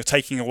 But then you're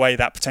taking away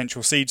that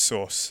potential seed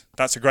source.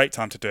 That's a great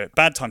time to do it.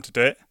 Bad time to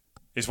do it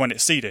is when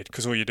it's seeded,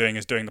 because all you're doing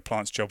is doing the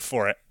plant's job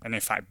for it, and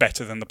in fact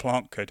better than the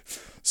plant could.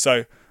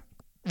 So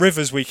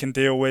rivers we can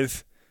deal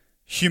with,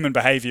 human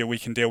behaviour we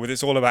can deal with.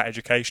 It's all about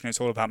education.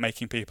 It's all about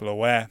making people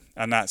aware,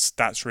 and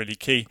that's really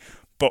key.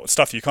 But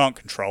stuff you can't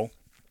control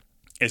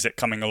is it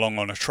coming along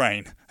on a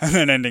train and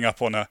then ending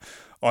up on a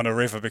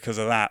river because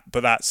of that.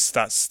 But that's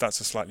a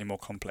slightly more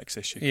complex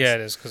issue. Yeah,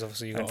 it is, because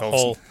obviously you've got a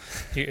whole.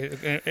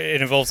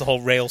 It involves the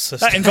whole rail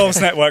system. That involves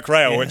Network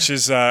Rail, which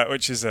is But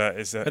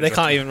they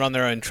can't even run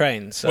their own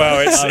trains. So.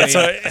 Well,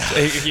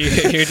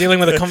 if you're dealing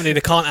with a company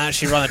that can't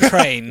actually run a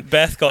train.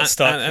 Beth got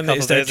stuck, and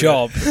it's their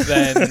job.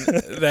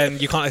 Then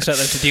you can't expect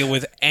them to deal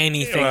with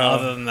anything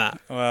other than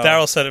that. Well,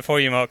 Daryl said it for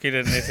you, Mark. You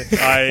didn't need to.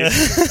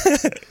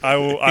 I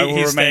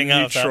will remain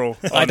neutral.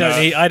 I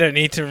don't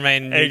need to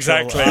remain neutral.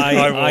 Exactly.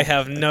 I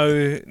have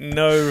no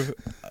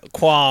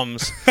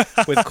qualms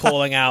with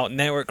calling out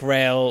Network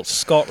Rail,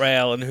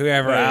 ScotRail, and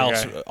whoever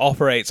else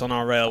operates on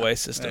our railway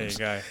systems.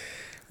 There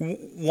you go.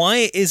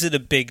 Why is it a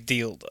big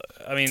deal,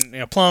 though? I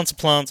mean, plants are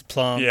plants,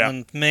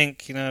 and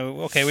mink,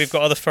 okay, we've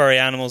got other furry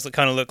animals that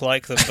kind of look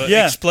like them, but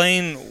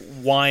explain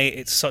why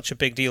it's such a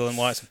big deal and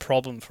why it's a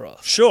problem for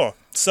us. Sure.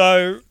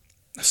 So,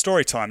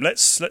 story time.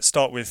 Let's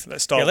start with.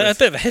 Let a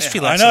bit of a history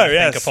lesson. I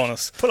know. Upon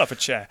us. Pull up a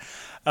chair.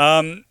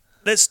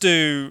 Let's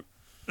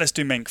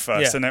do mink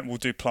first, and then we'll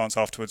do plants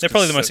afterwards. They're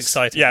probably the most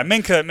exciting. Yeah,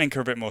 mink are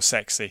a bit more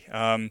sexy.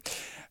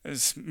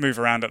 Let's move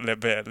around a little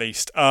bit at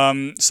least.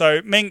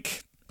 So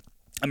mink,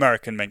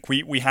 American mink.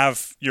 We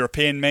have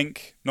European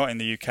mink, not in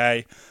the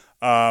UK,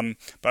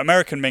 but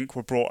American mink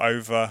were brought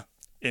over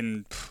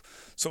in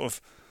sort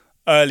of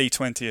early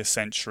 20th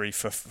century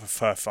for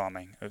fur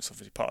farming. It's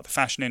obviously part of the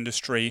fashion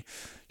industry,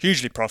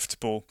 hugely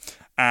profitable,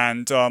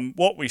 and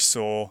what we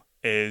saw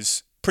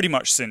is, pretty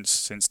much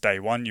since day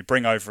one, you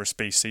bring over a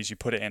species, you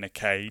put it in a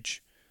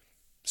cage,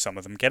 some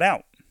of them get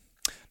out.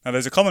 Now,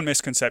 there's a common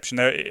misconception.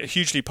 There are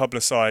hugely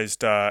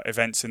publicised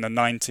events in the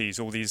 90s,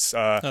 all these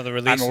all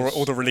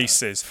the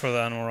releases for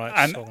the animal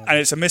rights. And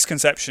it's a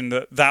misconception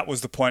that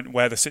was the point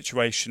where the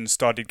situation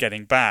started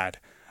getting bad.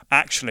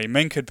 Actually,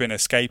 mink had been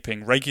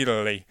escaping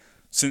regularly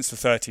since the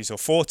 30s or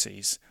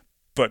 40s,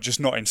 but just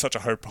not in such a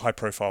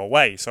high-profile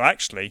way. So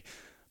actually,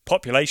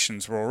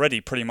 populations were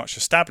already pretty much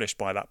established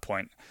by that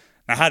point.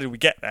 Now, how did we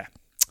get there?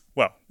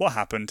 Well, what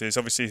happened is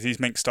obviously these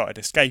mink started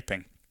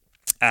escaping,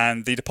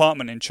 and the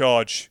department in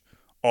charge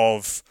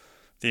of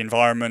the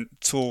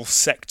environmental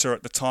sector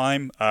at the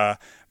time,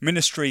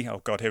 Ministry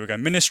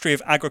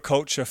of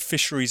Agriculture,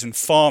 Fisheries and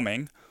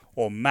Farming,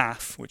 or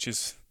MAF, which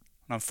is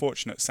an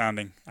unfortunate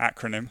sounding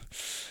acronym.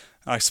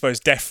 I suppose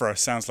DEFRA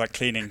sounds like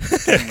cleaning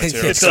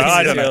materials. So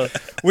I don't know.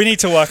 We need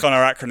to work on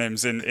our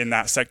acronyms in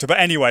that sector. But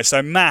anyway,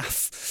 so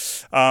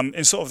MAF,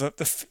 in sort of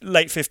the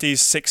late 50s,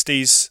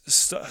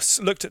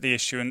 60s, looked at the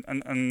issue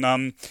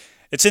and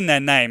it's in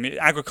their name,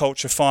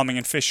 agriculture, farming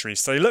and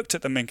fisheries. So they looked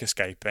at the mink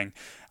escaping.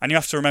 And you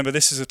have to remember,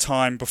 this is a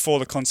time before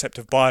the concept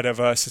of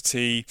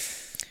biodiversity.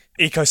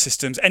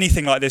 ecosystems,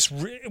 anything like this,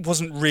 it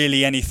wasn't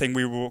really anything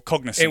we were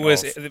cognizant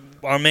of.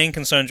 Our main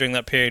concern during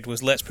that period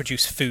was let's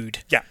produce food.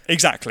 Yeah,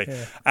 exactly.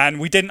 Yeah. And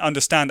we didn't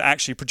understand that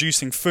actually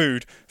producing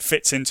food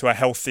fits into a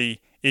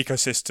healthy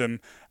ecosystem,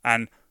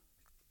 and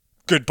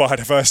good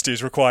biodiversity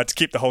is required to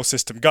keep the whole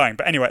system going.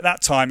 But anyway, at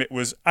that time it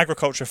was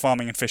agriculture,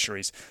 farming and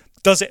fisheries.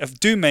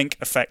 Do mink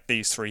affect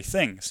these three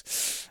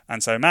things?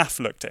 And so MAF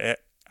looked at it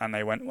and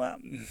they went, well,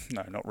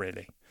 no, not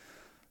really.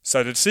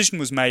 So the decision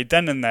was made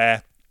then and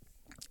there.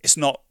 It's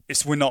not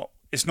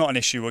an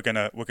issue.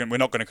 We're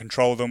not gonna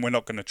control them. We're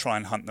not gonna try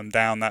and hunt them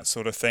down, that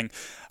sort of thing.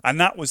 And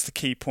that was the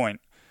key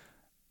point.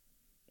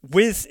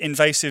 With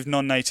invasive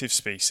non-native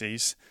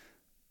species,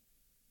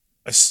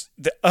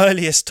 the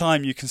earliest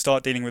time you can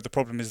start dealing with the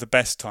problem is the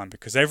best time,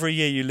 because every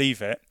year you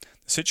leave it,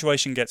 the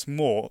situation gets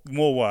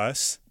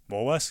gets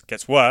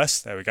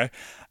worse. There we go.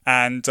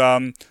 And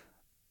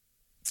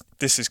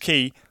this is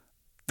key.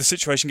 The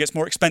situation gets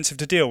more expensive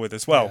to deal with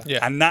as well.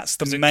 Yeah. And that's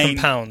the It main...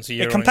 compounds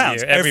year It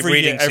compounds on year. every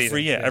breeding year. season.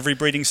 Every year. Yeah. Every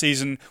breeding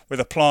season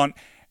with a plant,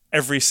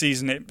 every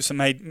season it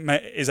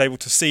is able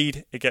to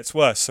seed, it gets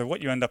worse. So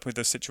what you end up with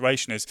the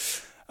situation is,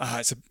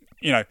 it's a,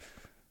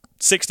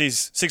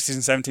 60s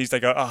and 70s, they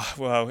go,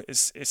 well,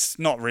 it's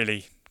not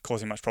really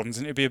causing much problems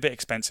and it'd be a bit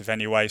expensive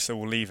anyway, so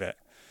we'll leave it.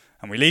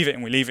 And we leave it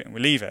and we leave it and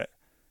we leave it.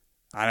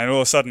 And then all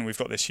of a sudden we've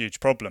got this huge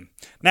problem.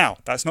 Now,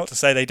 that's not to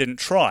say they didn't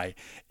try.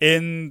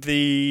 In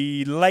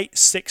the late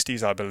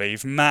 60s, I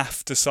believe,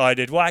 MAF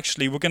decided, well,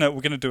 actually, we're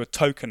gonna do a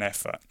token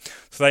effort.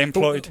 So they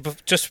employed...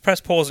 Just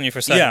press pause on you for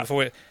a second. Yeah.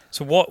 Before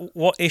so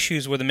what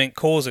issues were the mink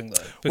causing,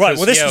 though? Because, right,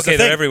 well, this was the thing.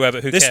 They're everywhere,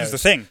 but who cares? This was the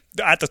thing.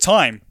 At the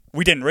time,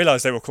 we didn't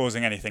realise they were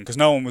causing anything because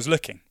no one was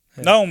looking.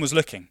 Yeah. No one was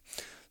looking.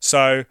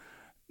 So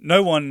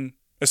no one,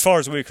 as far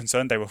as we were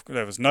concerned,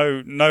 there was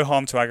no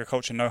harm to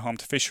agriculture, no harm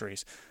to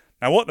fisheries.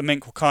 Now, what the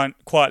mink were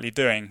quietly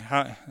doing,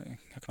 how can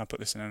I put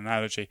this in an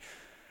analogy?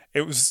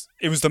 It was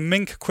the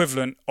mink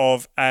equivalent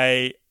of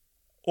a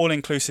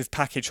all-inclusive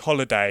package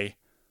holiday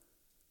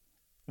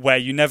where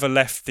you never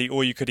left the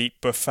all-you-could-eat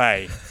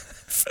buffet,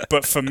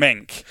 but for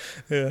mink.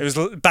 Yeah. It was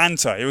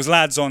banter. It was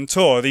lads on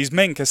tour. These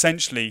mink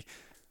essentially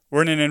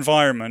were in an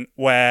environment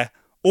where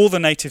all the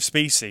native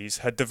species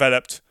had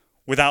developed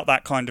without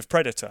that kind of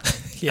predator.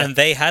 Yeah. And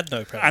they had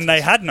no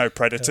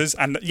predators.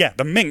 Yeah. And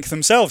the mink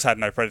themselves had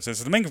no predators.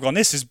 So the mink have gone,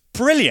 this is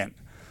brilliant.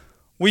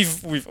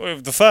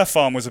 The fur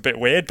farm was a bit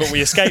weird, but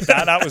we escaped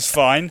that. That was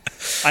fine.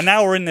 And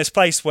now we're in this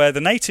place where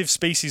the native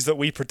species that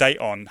we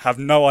predate on have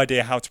no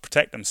idea how to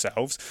protect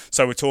themselves.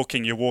 So we're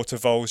talking your water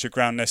voles, your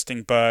ground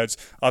nesting birds,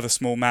 other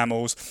small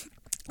mammals,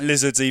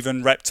 lizards,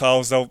 even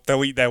reptiles.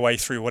 They'll eat their way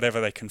through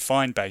whatever they can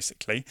find,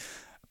 basically.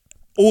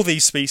 All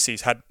these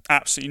species had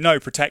absolutely no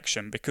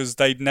protection because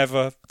they'd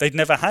never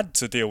had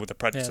to deal with a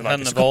predator like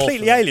this. It's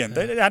completely alien.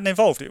 Yeah. They hadn't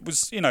evolved. It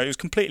was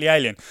completely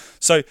alien.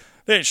 So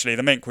literally,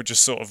 the mink were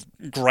just sort of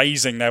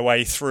grazing their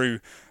way through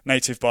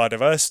native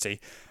biodiversity,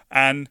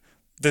 and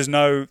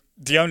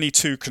the only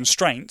two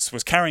constraints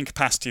was carrying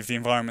capacity of the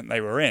environment they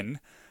were in,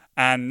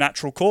 and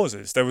natural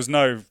causes. There was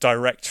no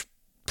direct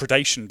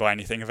predation by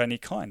anything of any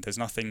kind. There's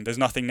nothing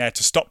there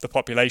to stop the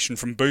population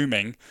from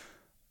booming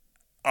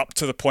up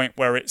to the point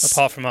where it's...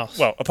 Apart from us.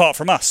 Well, apart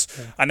from us.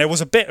 Yeah. And there was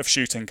a bit of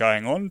shooting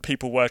going on.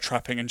 People were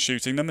trapping and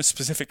shooting them,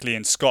 specifically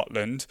in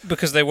Scotland.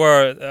 Because they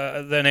were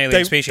an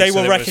alien species. They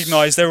were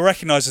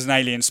recognised as an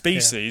alien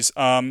species,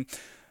 yeah.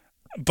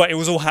 But it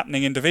was all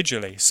happening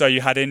individually. So you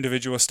had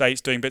individual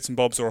states doing bits and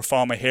bobs, or a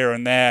farmer here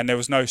and there, and there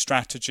was no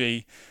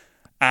strategy.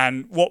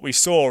 And what we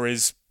saw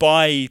is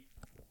by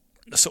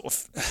the sort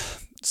of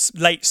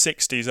late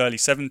 60s, early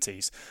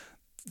 70s,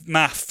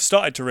 MAF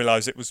started to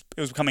realise it was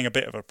becoming a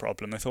bit of a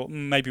problem. They thought,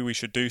 maybe we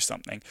should do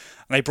something.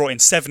 And they brought in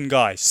 7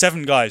 guys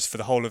for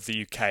the whole of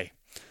the UK.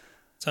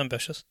 It's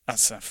ambitious.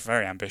 That's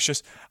very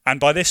ambitious. And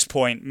by this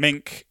point,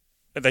 mink,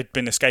 they'd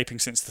been escaping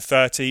since the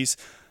 30s.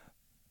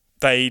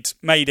 They'd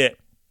made it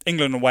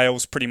England and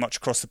Wales pretty much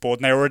across the board,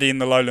 and they were already in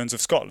the lowlands of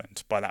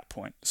Scotland by that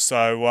point.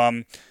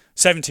 So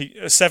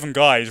 7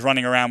 guys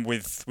running around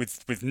with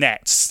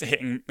nets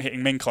hitting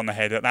mink on the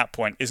head at that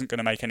point isn't going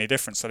to make any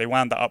difference. So they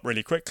wound that up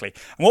really quickly.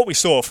 And what we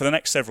saw for the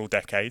next several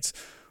decades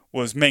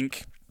was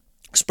mink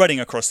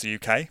spreading across the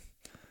UK,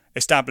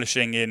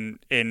 establishing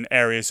in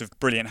areas of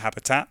brilliant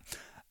habitat,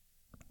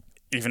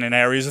 even in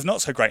areas of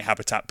not so great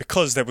habitat,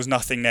 because there was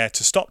nothing there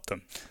to stop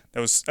them.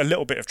 There was a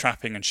little bit of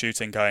trapping and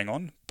shooting going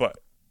on, but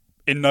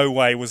in no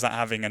way was that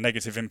having a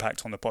negative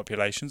impact on the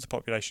populations. The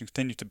population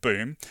continued to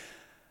boom.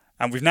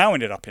 And we've now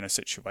ended up in a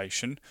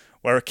situation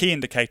where a key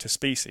indicator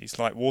species,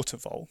 like water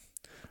vole,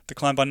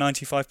 declined by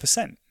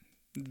 95%.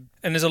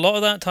 And is a lot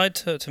of that tied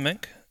to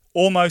mink?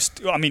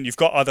 Almost. I mean, you've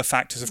got other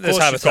factors. Of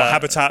course, you've got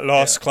habitat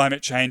loss,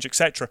 climate change,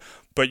 etc.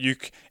 But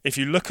if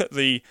you look at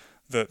the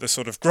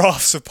sort of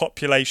graphs of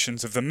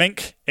populations of the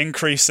mink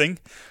increasing,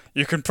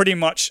 you can pretty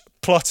much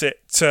plot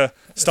it to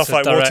stuff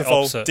like water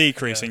vole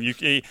decreasing.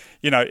 Yeah.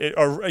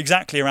 Are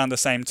exactly around the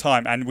same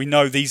time. And we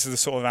know these are the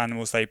sort of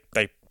animals they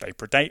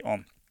predate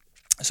on.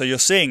 So you're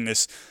seeing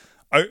this,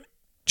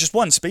 just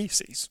one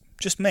species,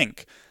 just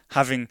mink,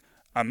 having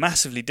a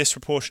massively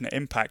disproportionate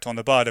impact on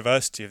the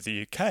biodiversity of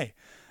the UK.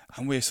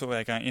 And we're sort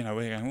of there going,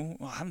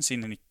 well, I haven't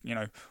seen any,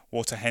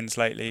 water hens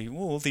lately.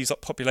 All these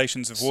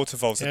populations of water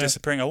voles are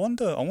disappearing. I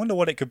wonder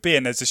what it could be.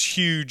 And there's this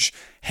huge,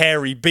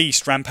 hairy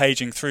beast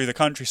rampaging through the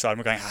countryside. And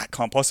we're going, it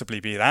can't possibly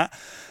be that,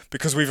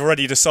 because we've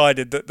already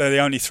decided that they're the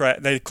only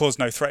threat. They cause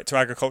no threat to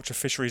agriculture,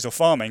 fisheries, or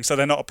farming, so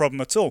they're not a problem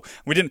at all.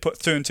 We didn't put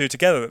two and two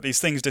together that these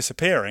things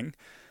disappearing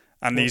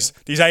and these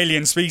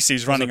alien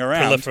species running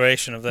around,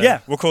 proliferation of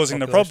them, were causing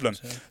the problem.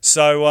 Yeah.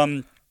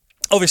 So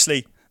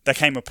obviously there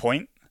came a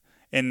point.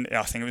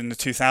 I think in the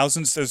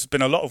 2000s, there's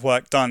been a lot of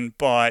work done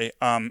by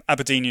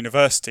Aberdeen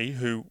University,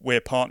 who we're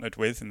partnered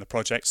with in the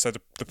project. So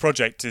the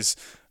project is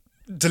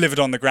delivered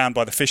on the ground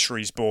by the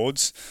fisheries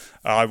boards.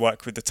 I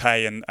work with the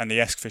Tay and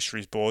the Esk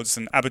fisheries boards,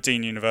 and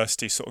Aberdeen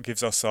University sort of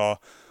gives us our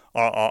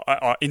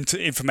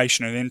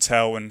information and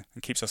intel and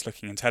keeps us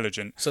looking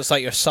intelligent. So it's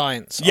like your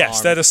science arm. Yes,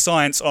 they're the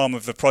science arm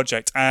of the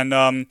project,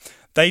 and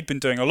they'd been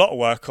doing a lot of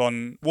work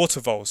on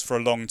water voles for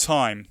a long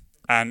time.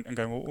 And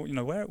going,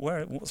 well,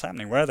 where, what's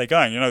happening? Where are they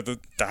going? The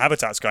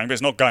habitat's going, but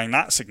it's not going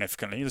that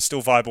significantly. There's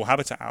still viable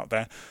habitat out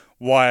there.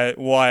 Why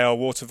are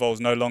water voles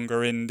no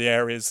longer in the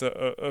areas that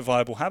are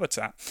viable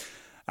habitat?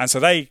 And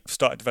so they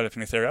started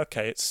developing a theory.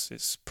 Okay,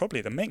 it's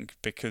probably the mink,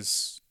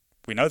 because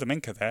we know the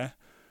mink are there.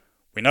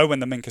 We know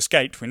when the mink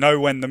escaped. We know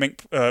when the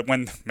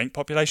mink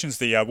populations,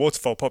 the water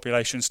vole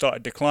population,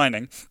 started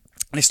declining,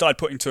 and they started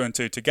putting two and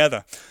two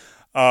together.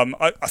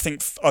 I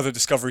think other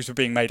discoveries were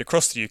being made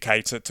across the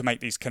UK to make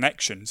these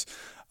connections.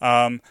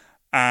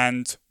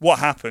 And what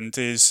happened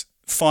is,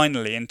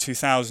 finally, in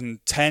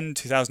 2010,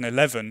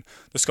 2011,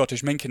 the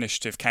Scottish Mink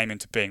Initiative came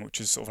into being,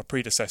 which is sort of a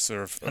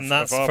predecessor of our project. And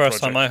that's the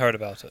first time I heard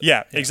about it.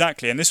 Yeah,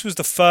 exactly. And this was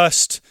the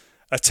first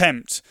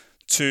attempt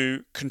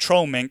to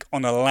control mink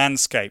on a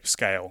landscape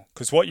scale.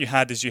 Because what you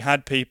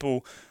had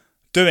people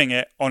doing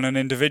it on an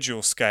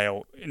individual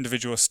scale,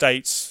 individual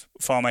estates,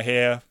 farmer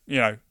here,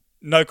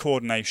 no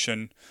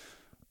coordination,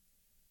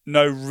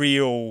 no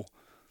real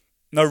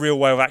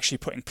way of actually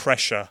putting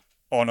pressure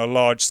on a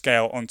large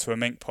scale onto a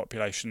mink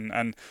population.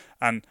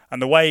 And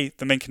the way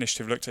the Mink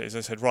Initiative looked at it is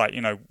they said, right,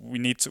 we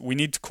need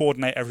to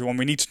coordinate everyone.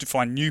 We need to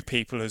find new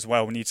people as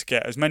well. We need to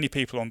get as many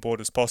people on board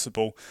as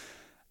possible.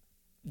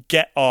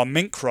 Get our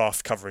mink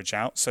raft coverage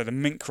out. So the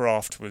mink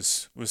raft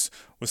was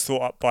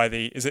thought up by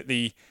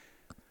the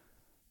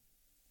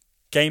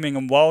Gaming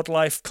and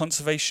Wildlife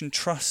Conservation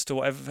Trust or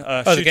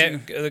whatever.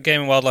 The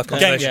Game and Wildlife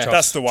Conservation Trust.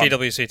 That's the one.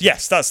 GWCT.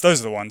 Yes,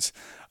 those are the ones.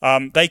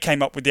 They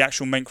came up with the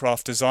actual mink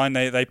raft design.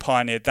 They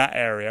pioneered that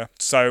area.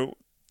 So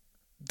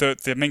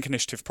the Mink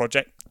Initiative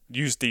project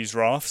used these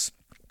rafts,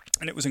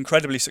 and it was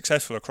incredibly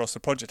successful across the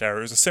project area.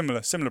 It was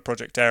a similar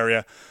project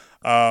area,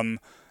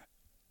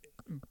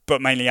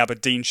 but mainly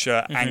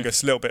Aberdeenshire,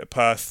 Angus, a little bit of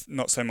Perth,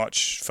 not so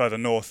much further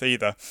north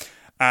either.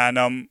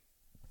 And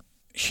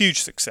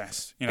huge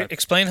success.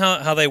 Explain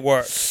how they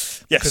work.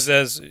 Yes,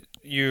 because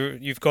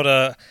you've got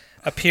a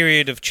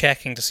period of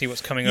checking to see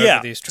what's coming over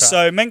these traps.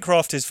 So mink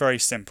raft is very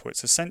simple.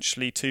 It's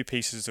essentially two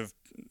pieces of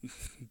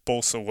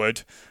balsa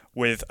wood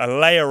with a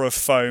layer of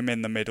foam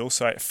in the middle,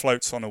 so it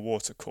floats on a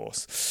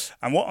watercourse.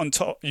 And what on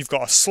top, you've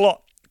got a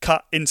slot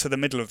cut into the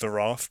middle of the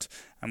raft,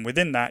 and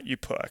within that you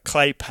put a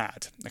clay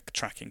pad, a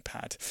tracking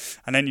pad,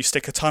 and then you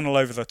stick a tunnel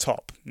over the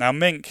top. Now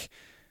mink,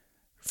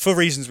 for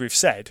reasons we've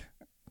said,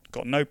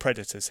 got no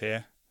predators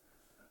here,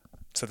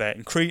 so they're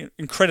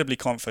incredibly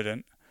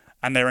confident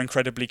and they're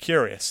incredibly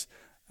curious,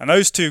 and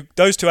those two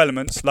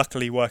elements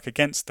luckily work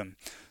against them.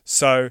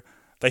 So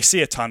they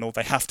see a tunnel,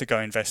 they have to go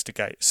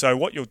investigate. So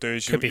what you'll do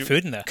is could be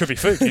food in there. Could be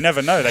food. You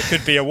never know. There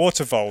could be a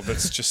water vole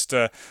that's just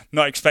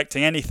not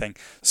expecting anything.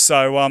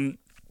 So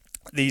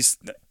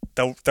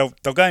they'll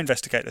go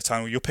investigate the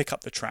tunnel. You'll pick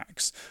up the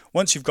tracks.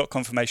 Once you've got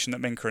confirmation that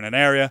mink are in an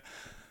area,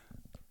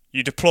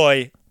 you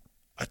deploy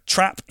a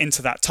trap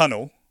into that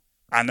tunnel,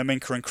 and the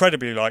mink are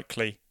incredibly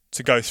likely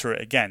to go through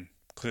it again,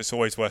 because it's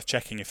always worth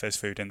checking if there's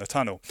food in the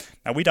tunnel.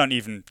 Now, we don't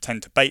even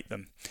tend to bait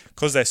them.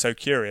 Because they're so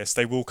curious,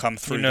 they will come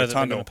through the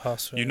tunnel.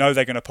 You know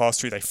they're going to pass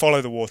through. They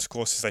follow the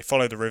watercourses, they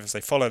follow the rivers,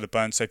 they follow the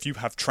burns. So if you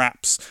have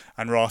traps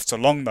and rafts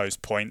along those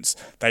points,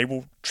 they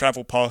will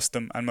travel past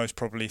them and most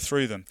probably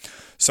through them.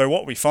 So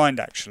what we find,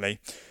 actually,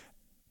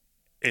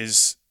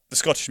 is the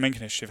Scottish Mink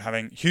Initiative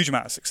having a huge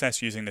amount of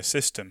success using this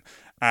system.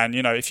 And,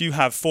 if you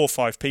have 4 or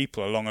 5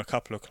 people along a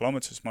couple of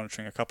kilometres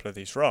monitoring a couple of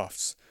these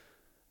rafts,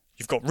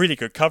 you've got really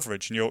good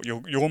coverage, and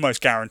you're almost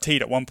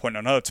guaranteed at one point or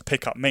another to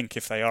pick up mink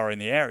if they are in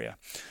the area.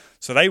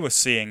 So they were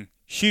seeing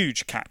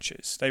huge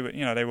catches. They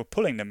were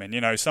pulling them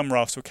in. Some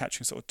rafts were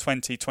catching sort of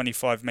 20,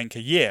 25 mink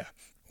a year.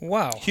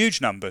 Wow.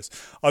 Huge numbers.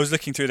 I was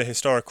looking through the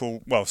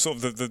historical,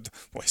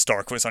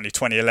 historical, it's only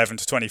 2011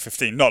 to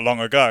 2015, not long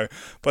ago,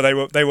 but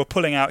they were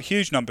pulling out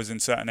huge numbers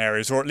in certain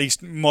areas, or at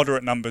least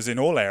moderate numbers in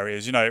all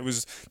areas. There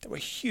were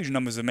huge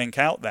numbers of mink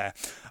out there.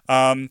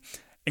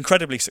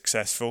 Incredibly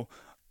successful.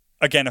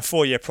 Again, a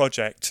 4-year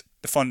project.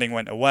 The funding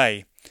went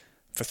away.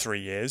 for 3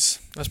 years.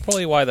 That's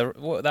probably why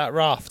that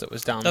raft that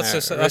was down there.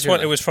 That's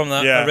what it was from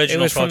that Yeah.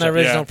 original It was project. from the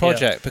original Yeah.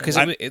 project because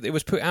And- it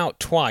was put out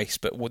twice,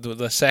 but with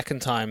the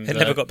second time It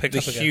never got picked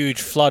up the again.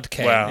 huge flood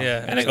came, Wow.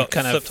 Yeah, and it got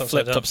kind of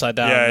flipped upside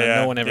down, Yeah, and yeah,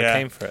 no one ever yeah.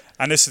 came for it.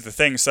 And this is the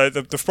thing. So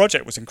the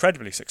project was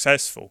incredibly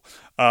successful,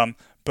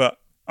 but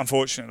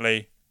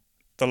unfortunately,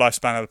 the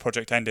lifespan of the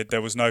project ended.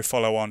 There was no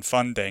follow-on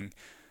funding.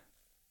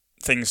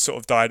 Things sort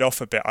of died off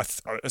a bit.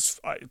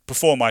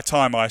 Before my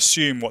time, I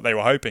assume what they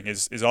were hoping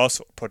is our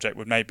sort of project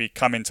would maybe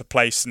come into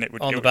place and it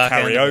would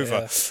carry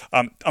over.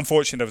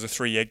 Unfortunately, there was a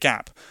 3-year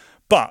gap.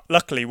 But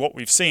luckily, what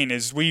we've seen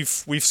is we've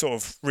sort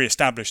of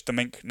re-established the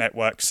Mink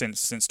network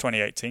since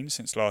 2018,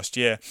 since last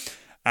year,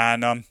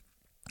 and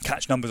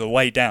catch numbers are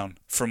way down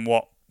from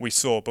what we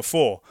saw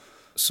before.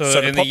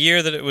 So in the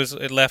year that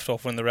it left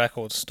off when the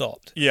record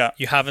stopped, yeah,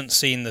 you haven't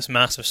seen this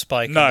massive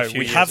spike. No, in the few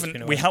we years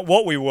haven't.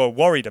 What we were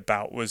worried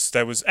about was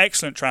there was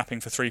excellent trapping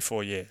for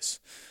 3-4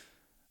 years.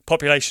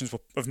 Populations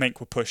of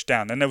mink were pushed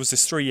down, and there was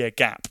this 3-year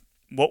gap.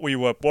 What we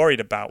were worried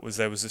about was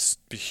there was this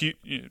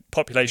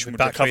population would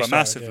recover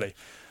massively. Yeah.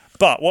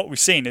 But what we've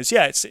seen is,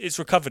 it's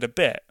recovered a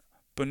bit,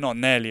 but not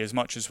nearly as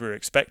much as we were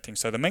expecting.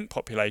 So the mink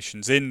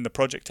populations in the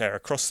project area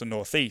across the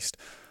northeast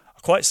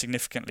are quite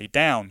significantly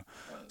down.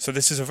 So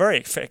this is a very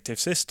effective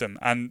system,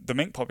 and the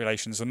mink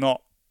populations are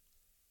not.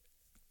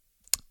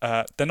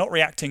 They're not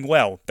reacting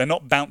well. They're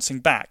not bouncing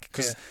back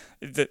because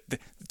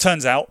it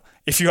turns out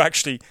if you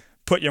actually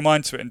put your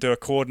mind to it and do a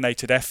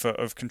coordinated effort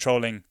of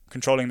controlling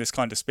this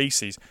kind of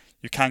species,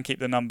 you can keep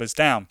the numbers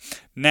down.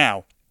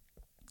 Now,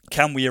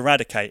 can we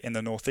eradicate in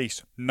the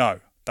northeast?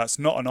 No, that's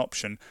not an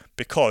option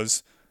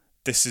because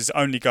this is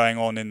only going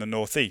on in the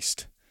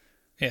northeast.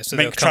 Yeah, so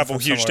mink travel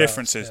huge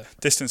distances,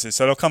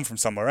 so they'll come from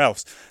somewhere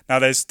else. Now,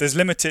 there's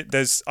limited.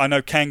 I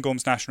know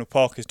Cairngorms National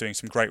Park is doing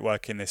some great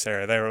work in this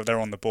area. They're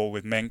on the ball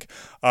with mink.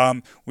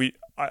 I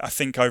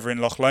think over in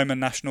Loch Lomond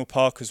National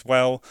Park as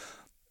well,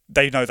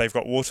 they know they've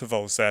got water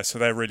voles there, so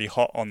they're really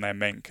hot on their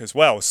mink as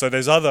well. So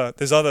there's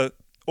other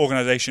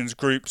organisations,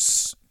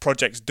 groups,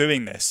 projects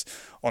doing this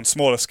on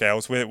smaller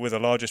scales. We're the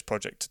largest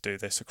project to do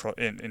this across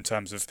in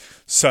terms of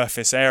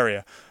surface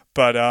area,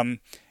 but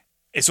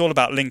it's all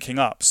about linking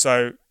up.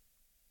 So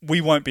we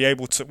won't be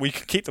able to. We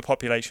can keep the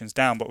populations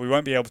down, but we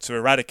won't be able to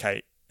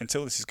eradicate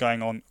until this is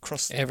going on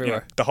across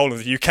everywhere, the whole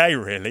of the UK,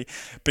 really,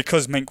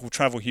 because mink will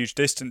travel huge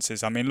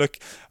distances. I mean, look,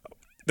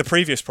 the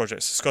previous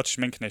projects, the Scottish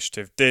Mink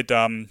Initiative, did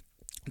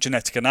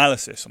genetic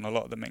analysis on a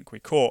lot of the mink we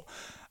caught,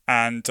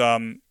 and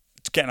to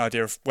get an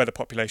idea of where the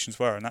populations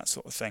were and that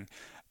sort of thing.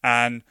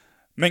 And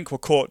mink were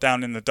caught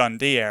down in the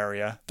Dundee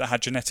area that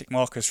had genetic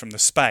markers from the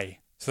Spey,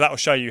 so that will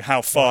show you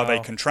how far they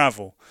can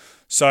travel.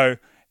 So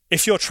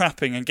if you're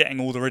trapping and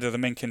getting all rid of the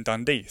mink in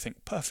Dundee, you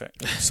think,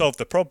 perfect, solve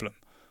the problem.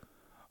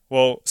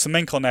 Well, some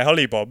mink on their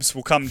hollybobs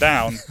will come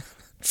down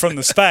from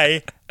the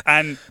Spey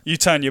and you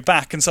turn your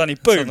back and suddenly,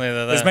 boom,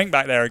 there's mink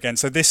back there again.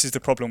 So this is the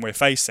problem we're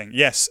facing.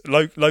 Yes,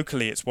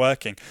 locally it's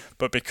working,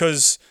 but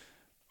because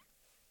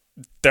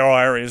there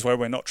are areas where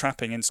we're not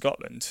trapping in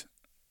Scotland,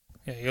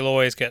 you'll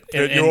always get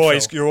you're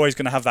always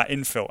going to have that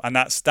infill, and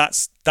that's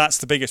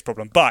the biggest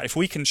problem. But if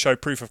we can show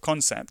proof of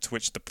concept,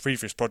 which the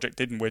previous project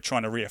did, and we're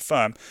trying to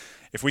reaffirm,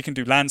 if we can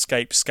do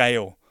landscape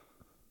scale,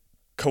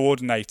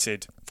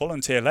 coordinated,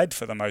 volunteer-led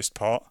for the most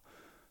part,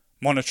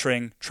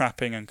 monitoring,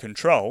 trapping and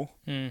control,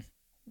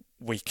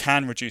 we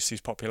can reduce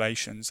these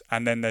populations.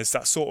 And then there's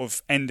that sort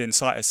of end in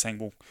sight as saying,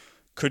 well,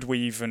 could we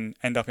even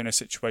end up in a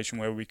situation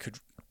where we could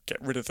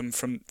get rid of them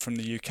from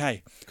the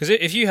UK? Because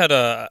if you had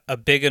a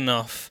big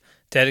enough,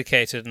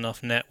 dedicated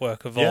enough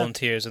network of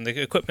volunteers and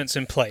the equipment's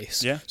in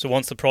place, so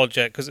once the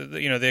project, because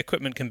the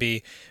equipment can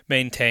be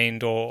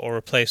maintained or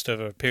replaced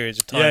over periods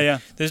of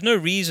time, there's no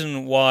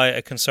reason why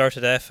a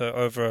concerted effort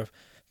over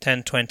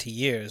 10-20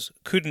 years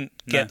couldn't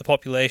get the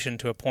population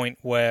to a point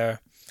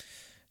where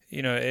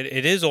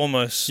it is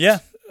almost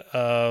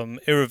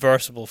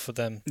irreversible for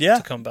them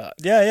to come back.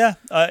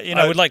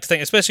 I would like to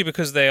think, especially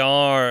because they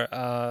are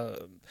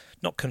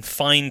not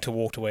confined to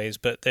waterways,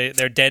 but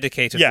they're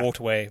dedicated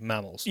waterway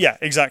mammals. Yeah,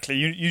 exactly.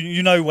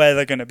 You know where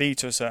they're going to be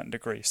to a certain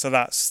degree, so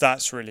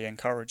that's really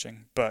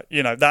encouraging. But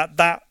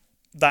that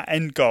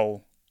end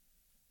goal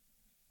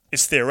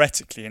is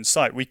theoretically in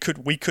sight. We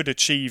could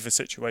achieve a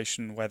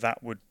situation where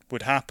that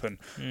would happen.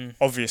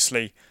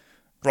 Obviously,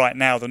 right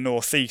now the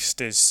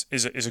northeast is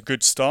a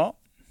good start.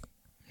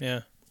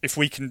 Yeah. If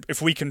we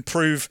can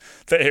prove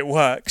that it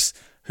works,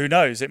 who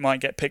knows? It might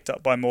get picked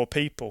up by more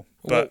people.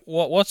 But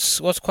what's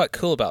quite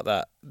cool about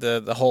that,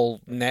 the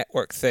whole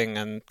network thing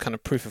and kind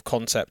of proof of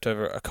concept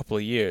over a couple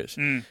of years,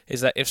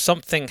 is that if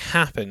something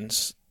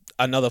happens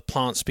another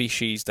plant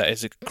species that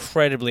is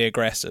incredibly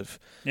aggressive.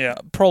 Yeah.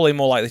 Probably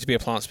more likely to be a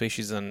plant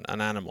species than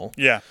an animal.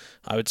 Yeah.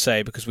 I would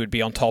say, because we'd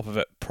be on top of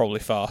it probably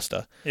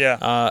faster.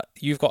 Yeah.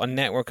 You've got a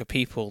network of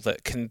people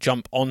that can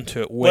jump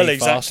onto it way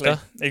faster.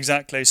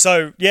 Exactly.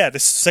 So, yeah,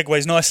 this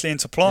segues nicely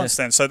into plants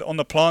then. So on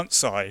the plant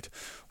side,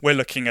 we're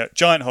looking at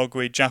giant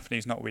hogweed,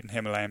 Japanese knotweed, and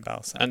Himalayan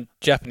balsam. And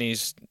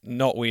Japanese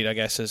knotweed, I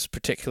guess, is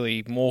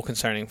particularly more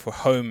concerning for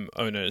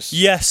homeowners.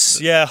 Yes,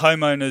 yeah,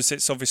 homeowners.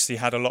 It's obviously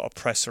had a lot of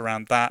press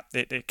around that.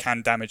 It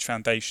can damage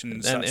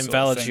foundations. And that invalids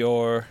sort of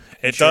your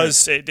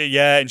insurance. It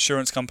does.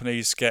 Insurance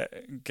companies get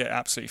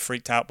absolutely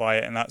freaked out by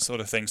it and that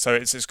sort of thing. So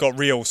it's got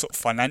real sort of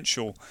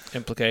financial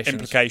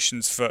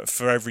implications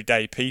for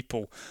everyday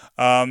people.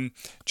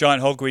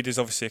 Giant hogweed is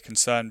obviously a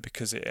concern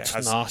because it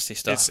has nasty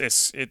stuff.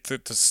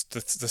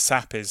 The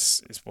sap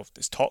is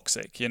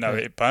toxic.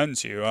 It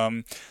burns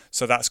you.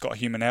 So that's got a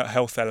human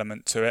health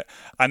element to it.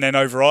 And then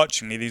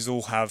overarchingly, these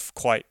all have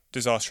quite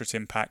disastrous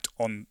impact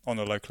on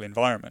the local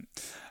environment.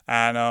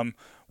 And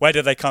where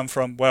did they come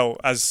from? Well,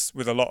 as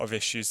with a lot of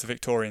issues, the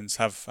Victorians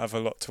have a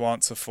lot to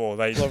answer for.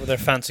 They all over their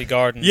fancy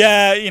gardens.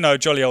 Yeah,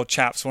 jolly old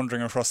chaps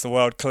wandering across the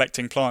world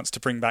collecting plants to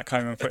bring back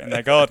home and put in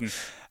their garden.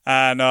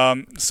 And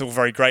it's all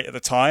very great at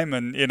the time.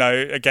 And,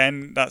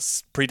 again,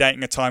 that's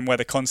predating a time where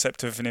the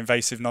concept of an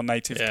invasive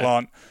non-native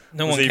plant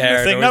was even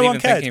a thing. No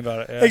one cared. Thinking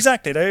about it, yeah.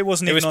 Exactly. It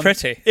wasn't it even was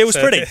pretty. It was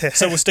pretty.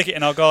 So we'll stick it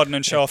in our garden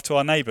and show off to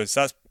our neighbours.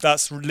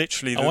 That's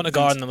literally... I want a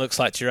garden that looks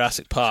like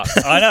Jurassic Park.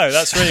 I know,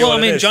 that's really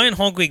what it is. Giant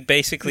hogweed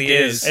basically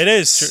is. It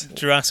is.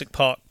 Jurassic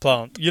Park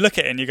plant. You look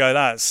at it and you go,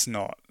 that's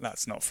not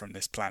from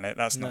this planet.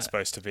 That's not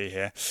supposed to be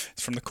here.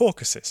 It's from the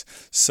Caucasus.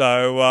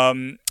 So,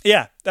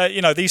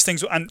 these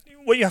things... And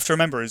what you have to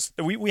remember is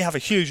we have a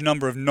huge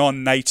number of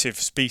non-native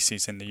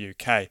species in the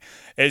UK.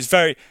 It's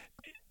very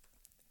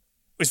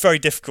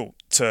difficult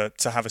to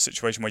have a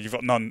situation where you've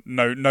got no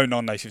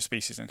non-native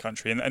species in the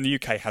country, and the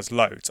UK has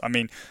loads. I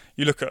mean,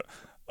 you look at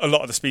a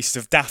lot of the species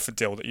of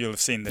daffodil that you'll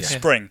have seen this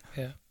spring.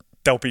 Yeah.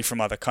 They'll be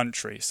from other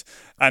countries,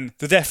 and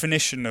the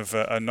definition of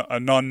a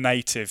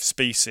non-native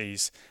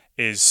species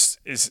is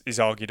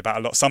argued about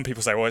a lot. Some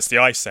people say, well, it's the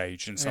Ice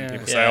Age, and some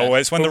people say, oh,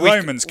 it's when the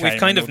Romans came. We've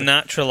kind of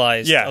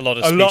naturalised a lot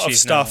of species. A lot of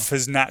stuff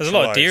has naturalised. There's a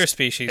lot of deer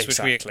species which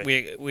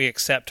we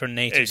accept are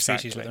native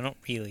species, but they're not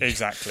really.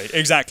 Exactly.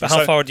 But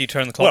how far do you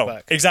turn the clock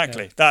back?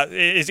 Exactly. Yeah. That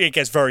it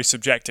gets very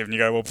subjective, and you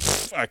go,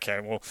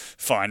 well,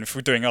 fine. If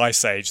we're doing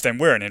Ice Age, then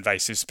we're an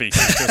invasive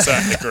species to a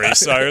certain degree.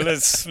 So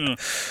let's,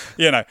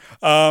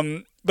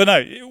 but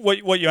no,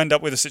 what you end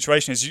up with a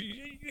situation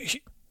is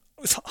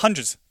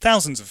hundreds,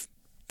 thousands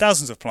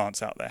of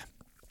plants out there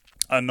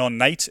are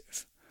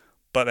non-native,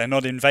 but they're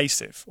not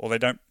invasive, or they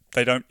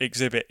don't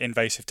exhibit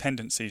invasive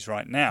tendencies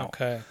right now.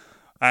 Okay.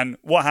 And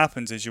what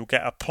happens is you'll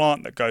get a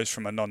plant that goes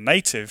from a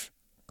non-native,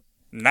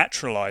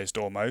 naturalised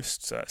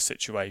almost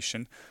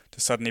situation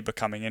to suddenly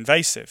becoming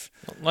invasive.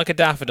 Like a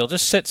daffodil,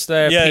 just sits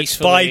there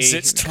peacefully, bides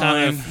its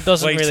time,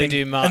 doesn't waiting, really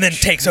do much, and then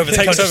takes over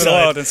the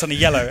world and suddenly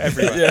yellow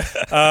everywhere.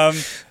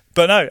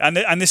 But no,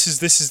 and this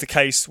is the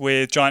case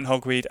with giant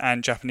hogweed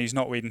and Japanese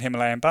knotweed and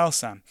Himalayan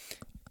balsam.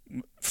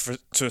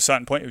 To a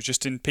certain point, it was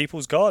just in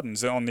people's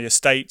gardens, on the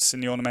estates, in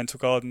the ornamental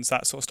gardens,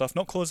 that sort of stuff,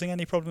 not causing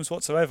any problems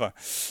whatsoever.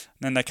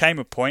 And then there came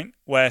a point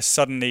where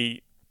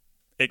suddenly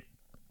it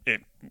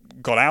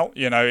got out,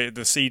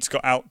 the seeds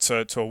got out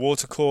to a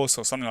watercourse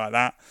or something like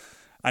that,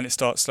 and it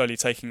starts slowly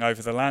taking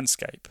over the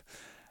landscape.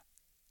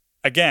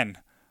 Again,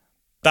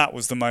 that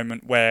was the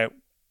moment where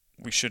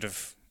we should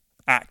have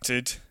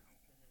acted.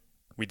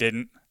 We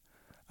didn't,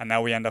 and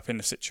now we end up in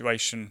a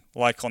situation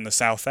like on the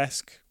South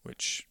Esk,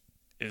 which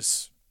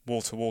is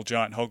wall-to-wall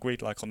giant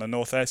hogweed, like on the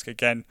North Esk,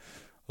 again,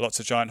 lots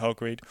of giant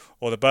hogweed,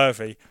 or the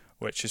Burvey,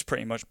 which is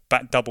pretty much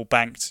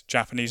double-banked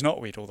Japanese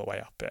knotweed all the way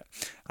up it.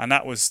 And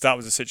that was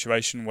a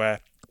situation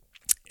where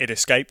it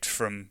escaped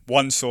from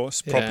one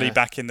source, probably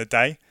back in the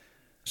day.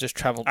 Just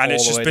travelled all the way down.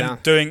 And it's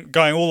just been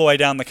going all the way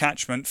down the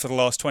catchment for the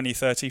last 20,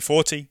 30,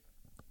 40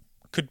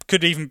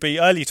 could even be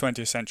early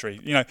 20th century.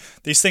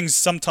 These things,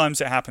 sometimes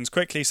it happens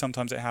quickly,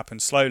 sometimes it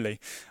happens slowly.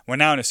 We're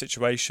now in a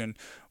situation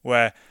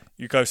where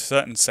you go to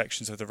certain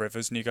sections of the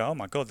rivers and you go, oh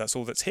my God, that's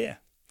all that's here.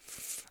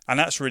 And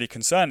that's really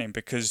concerning,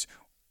 because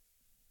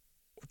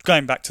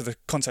going back to the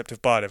concept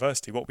of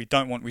biodiversity, what we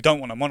don't want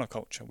a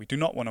monoculture. We do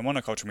not want a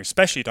monoculture, and we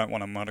especially don't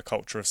want a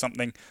monoculture of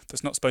something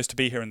that's not supposed to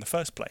be here in the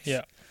first place.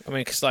 Yeah. I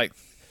mean, because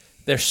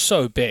they're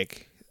so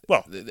big.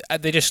 Well,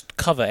 they just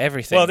cover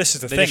everything. Well, this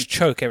is the thing. They just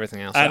choke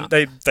everything else out.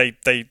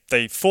 And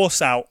they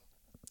force out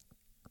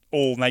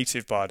all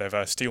native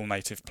biodiversity, all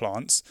native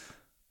plants.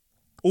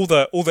 All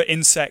the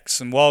insects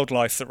and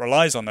wildlife that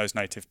relies on those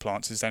native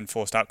plants is then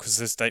forced out, because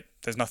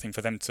there's nothing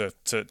for them to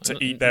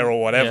eat there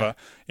or whatever.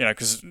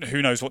 Because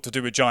who knows what to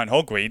do with giant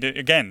hogweed?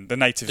 Again, the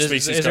native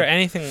species. Is there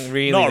anything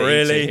really? Not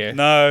really. Here?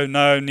 No.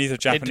 Neither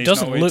Japanese. It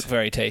doesn't knotweed. look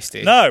very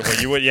tasty. No, well,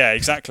 you would, yeah,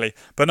 exactly.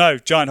 But no,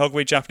 giant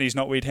hogweed, Japanese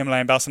knotweed,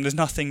 Himalayan balsam. There's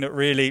nothing that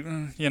really,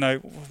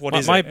 what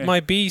is it? My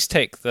bees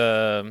take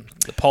the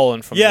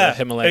pollen from the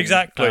Himalayan.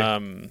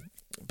 Exactly.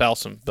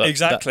 Balsam, but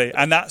exactly,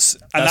 and that's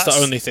the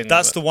only thing.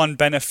 That's the one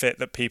benefit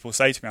that people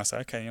say to me. I say,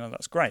 okay,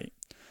 that's great.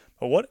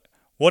 Well,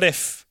 what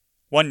if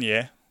one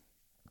year,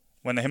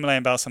 when the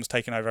Himalayan balsam's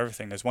taken over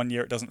everything, there's 1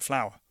 year it doesn't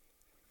flower?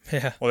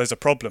 Yeah. Well, there's a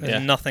problem.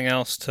 There's nothing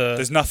else to.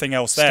 There's nothing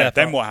else there. step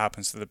Then up. what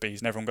happens to the bees?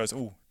 And everyone goes,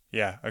 "Oh,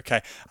 yeah,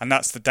 okay." And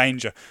that's the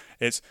danger.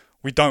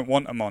 We don't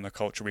want a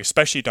monoculture. We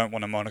especially don't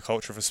want a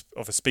monoculture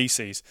of a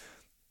species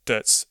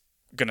that's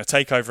going to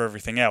take over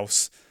everything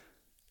else.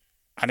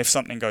 And if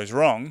something goes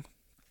wrong,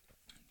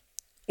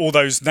 all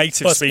those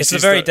native Well, species.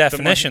 it's the very that might-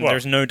 definition. well,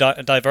 There's no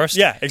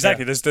diversity. yeah,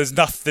 exactly. There's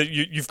nothing.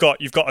 You've got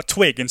a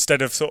twig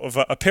instead of sort of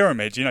a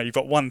pyramid. You've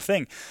got one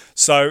thing.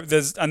 So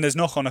there's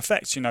knock-on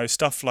effects.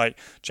 Stuff like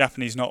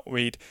Japanese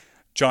knotweed,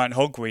 giant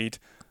hogweed.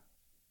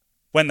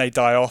 When they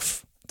die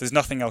off, there's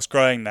nothing else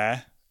growing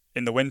there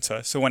in the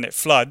winter. So when it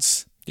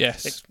floods,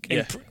 Yes.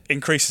 it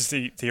increases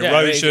the Yeah,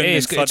 erosion, it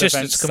is. and flood It's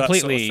events,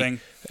 completely. that sort of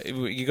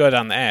thing. You go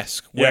down the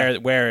Esk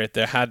where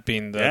there had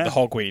been the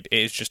hogweed. It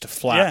is just a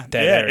flat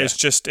dead area. It's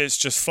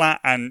just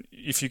flat, and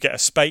if you get a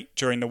spate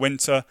during the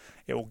winter,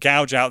 it will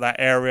gouge out that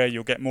area.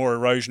 You'll get more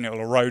erosion. It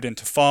will erode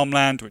into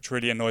farmland, which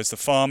really annoys the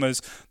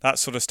farmers. That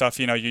sort of stuff.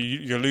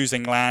 You're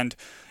losing land.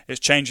 It's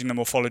changing the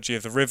morphology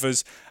of the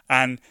rivers,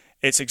 and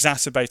it's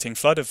exacerbating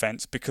flood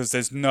events because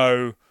there's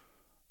no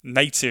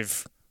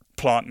native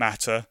plant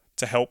matter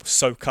to help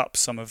soak up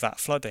some of that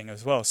flooding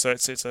as well. So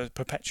it's a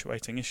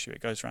perpetuating issue.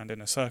 It goes round in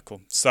a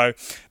circle. So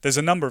there's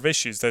a number of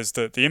issues. There's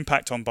the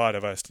impact on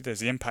biodiversity. There's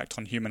the impact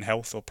on human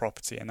health or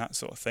property and that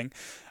sort of thing.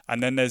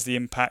 And then there's the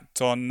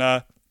impact on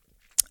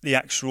the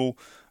actual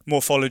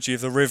morphology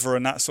of the river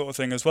and that sort of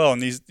thing as well.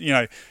 And these,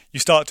 you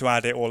start to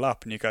add it all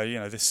up and you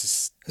go,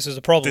 this is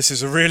a problem. This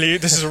is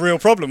a real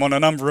problem on a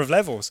number of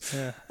levels.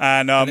 Yeah.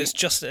 And it's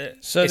just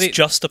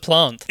just a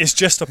plant. It's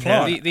just a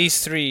plant. Yeah.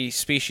 These three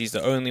species,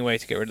 the only way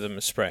to get rid of them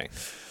is spraying.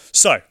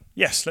 So,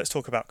 yes, let's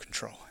talk about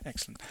control.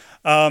 Excellent.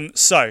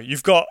 So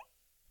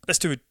let's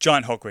do a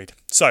giant hogweed.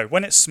 So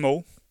when it's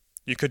small,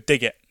 you could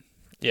dig it.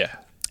 Yeah.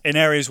 In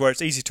areas where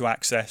it's easy to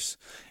access,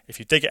 if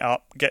you dig it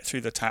up, get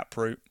through the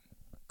taproot,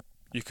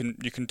 you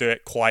can do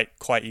it quite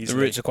easily. The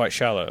roots are quite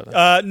shallow.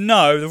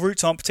 No, the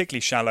roots aren't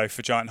particularly shallow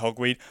for giant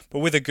hogweed, but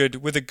with a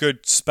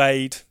good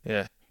spade,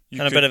 yeah,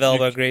 and a bit of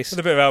elbow grease. With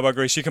a bit of elbow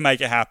grease, you can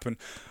make it happen.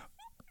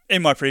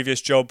 In my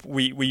previous job,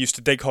 we used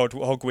to dig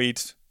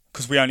hogweed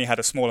because we only had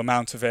a small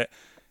amount of it.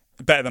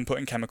 Better than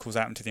putting chemicals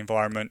out into the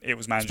environment. It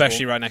was manageable.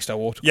 Especially right next to our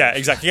water. Yeah,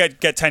 exactly.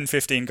 Get 10,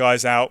 15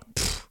 guys out.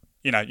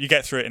 You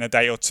get through it in a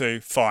day or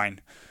two. Fine.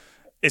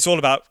 It's all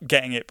about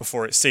getting it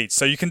before it seeds.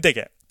 So you can dig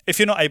it. If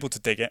you're not able to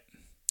dig it,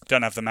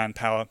 don't have the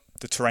manpower,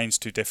 the terrain's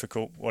too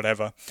difficult,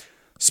 whatever,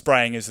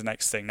 spraying is the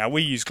next thing. Now,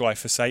 we use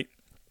glyphosate,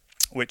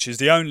 which is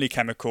the only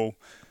chemical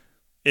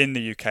in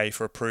the UK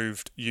for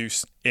approved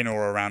use in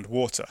or around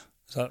water.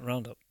 Is that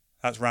Roundup?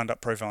 That's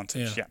Roundup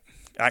Provantage, yeah.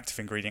 Active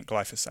ingredient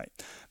glyphosate.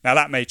 Now,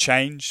 that may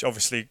change.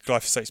 Obviously,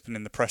 glyphosate's been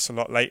in the press a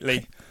lot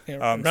lately.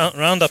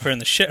 Roundup are in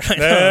the shit right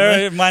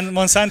now.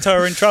 Monsanto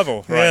are in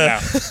trouble right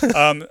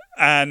now.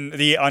 And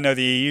I know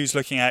the EU's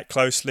looking at it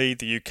closely.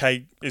 The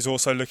UK is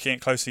also looking at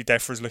it closely.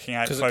 DEFRA's looking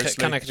at it closely. Because it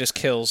kind of just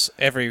kills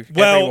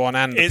everyone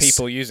and the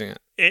people using it.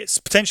 It's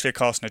potentially a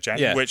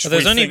carcinogen. Which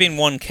there's only been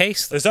one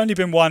case. There's only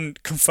been one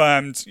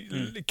confirmed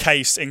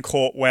case in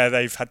court where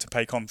they've had to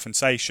pay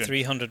compensation.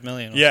 300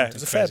 million.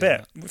 It's a fair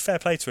bit. Fair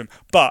play to him.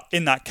 But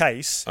in that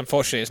case,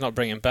 unfortunately, it's not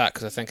bringing back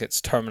because I think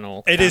it's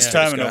terminal. It is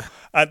terminal.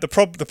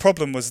 The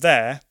problem was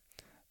there.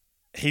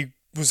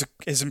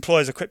 His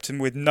employers equipped him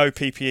with no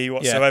PPE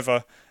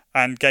whatsoever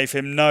and gave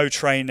him no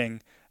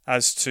training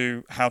as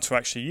to how to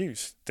actually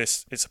use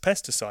this. It's a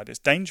pesticide. It's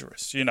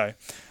dangerous. He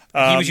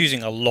was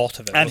using a lot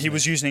of it, and he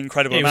was using an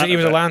incredible amount. He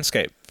was of a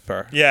landscaper.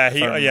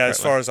 As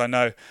far as I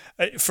know.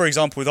 For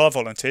example, with our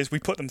volunteers, we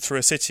put them through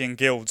a City and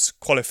Guilds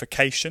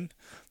qualification.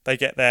 They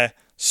get their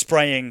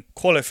spraying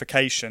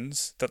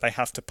qualifications that they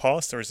have to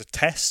pass. There is a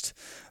test.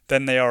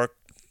 Then they are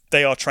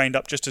trained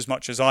up just as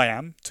much as I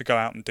am to go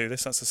out and do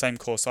this. That's the same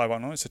course I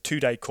went on. It's a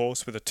 2-day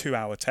course with a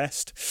 2-hour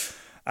test.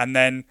 And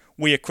then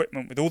we equip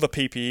them with all the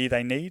PPE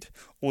they need,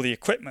 all the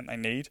equipment they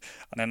need,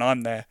 and then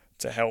I'm there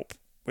to help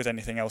with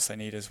anything else they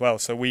need as well.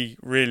 So we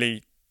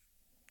really,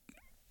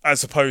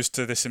 as opposed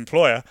to this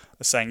employer,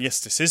 are saying, yes,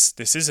 this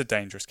is a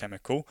dangerous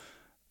chemical.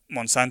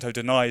 Monsanto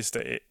denies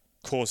that it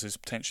causes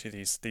potentially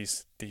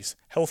these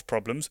health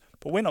problems,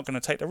 but we're not going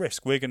to take the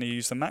risk. We're going to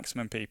use the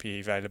maximum PPE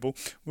available.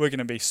 We're going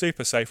to be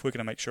super safe. We're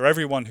going to make sure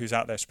everyone who's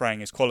out there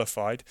spraying is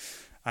qualified,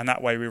 and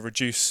that way we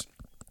reduce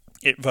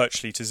it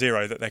virtually to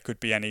zero that there could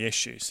be any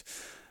issues.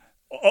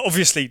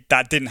 Obviously,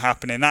 that didn't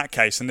happen in that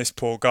case, and this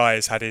poor guy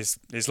has had his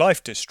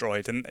life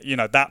destroyed, and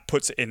that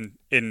puts it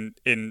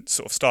in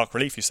sort of stark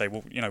relief. You say,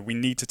 well, we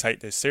need to take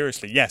this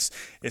seriously. Yes,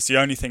 it's the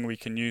only thing we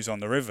can use on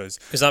the rivers.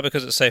 Is that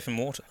because it's safe in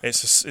water?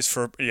 It's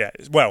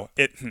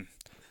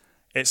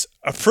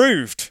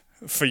approved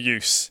for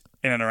use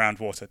in and around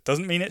water.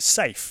 Doesn't mean it's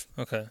safe.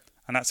 Okay,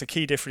 and that's a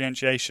key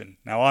differentiation.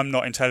 Now, I'm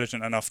not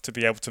intelligent enough to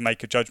be able to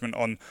make a judgment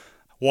on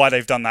why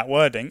they've done that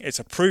wording. It's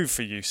approved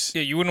for use.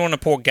 Yeah, you wouldn't want to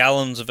pour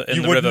gallons of it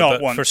in the river,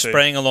 but for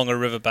spraying along a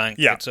riverbank.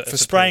 Yeah, for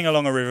spraying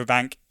along a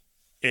riverbank,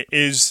 it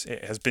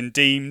has been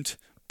deemed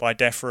by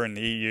DEFRA and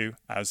the EU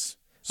as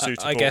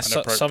suitable I guess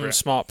and appropriate. some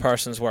smart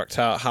person's worked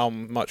out how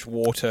much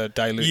water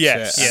dilutes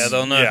Yes. it. Yeah,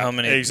 they'll know how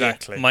many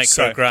exactly.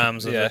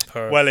 micrograms of Yeah. it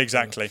per. Well,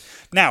 exactly.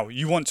 Now,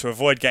 you want to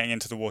avoid getting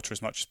into the water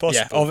as much as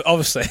Yeah, possible.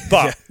 obviously.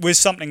 But with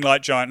something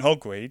like giant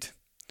hogweed,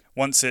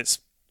 once it's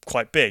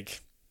quite big,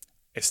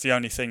 it's the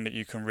only thing that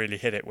you can really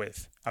hit it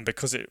with. And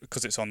because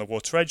it's on the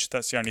water edge,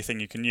 that's the only thing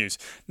you can use.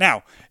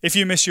 Now, if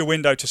you miss your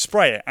window to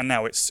spray it, and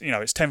now it's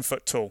 10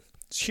 foot tall,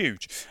 it's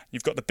huge.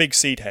 You've got the big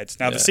seed heads.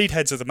 Now, the seed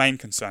heads are the main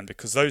concern,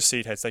 because those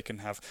seed heads, they can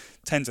have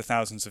tens of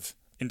thousands of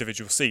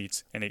individual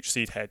seeds in each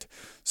seed head.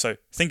 So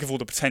think of all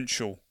the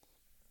potential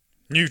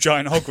new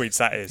giant hogweeds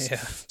that is.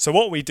 Yeah. So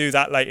what we do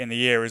that late in the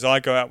year is I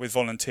go out with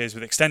volunteers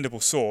with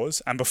extendable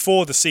saws, and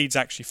before the seeds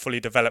actually fully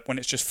develop, when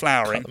it's just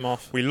flowering, Cut them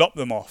off. we lop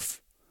them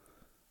off.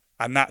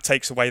 And that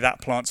takes away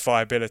that plant's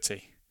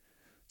viability.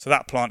 So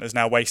that plant has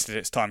now wasted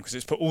its time because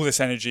it's put all this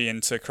energy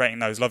into creating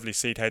those lovely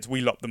seed heads. We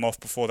lop them off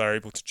before they're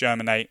able to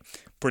germinate.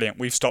 Brilliant.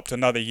 We've stopped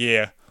another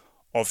year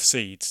of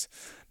seeds.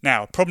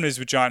 Now, problem is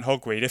with giant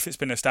hogweed, if it's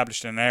been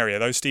established in an area,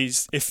 those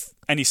seeds, if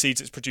any seeds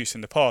it's produced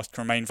in the past,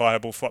 can remain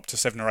viable for up to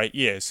 7 or 8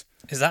 years.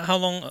 Is that how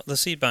long the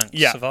seed banks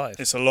Yeah, survive?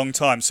 it's a long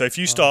time. So if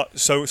you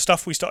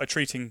stuff we started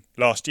treating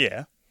last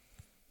year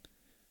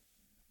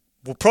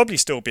will probably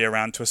still be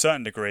around to a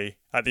certain degree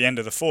at the end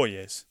of the 4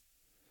 years,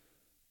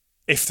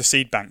 if the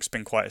seed bank's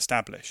been quite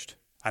established.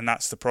 And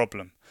that's the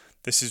problem.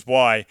 This is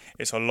why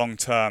it's a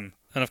long-term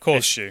And of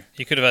course, issue.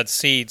 you could have had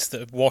seeds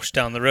that have washed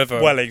down the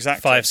river Well,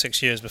 exactly.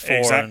 5-6 years before.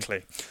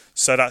 Exactly.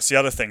 So that's the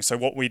other thing. So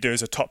what we do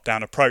is a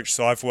top-down approach.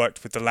 So I've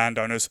worked with the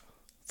landowners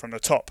from the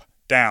top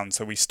down.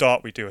 So we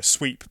do a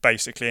sweep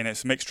basically, and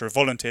it's a mixture of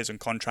volunteers and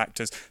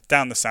contractors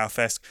down the South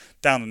Esk,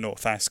 down the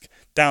North Esk,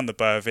 down the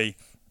Burvey,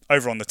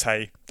 over on the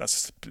Tay.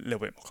 That's a little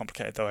bit more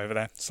complicated though over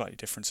there. Slightly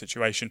different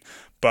situation.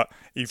 But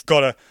you've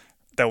got to...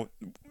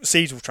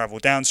 seeds will travel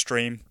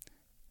downstream.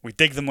 We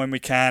dig them when we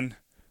can.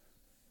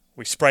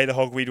 We spray the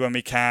hogweed when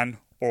we can,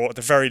 or at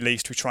the very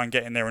least we try and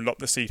get in there and lop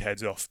the seed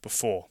heads off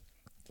before.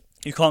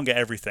 You can't get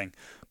everything,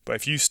 but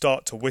if you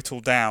start to whittle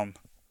down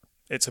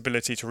its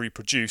ability to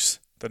reproduce,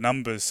 the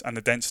numbers and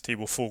the density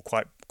will fall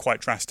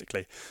quite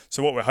drastically.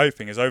 So what we're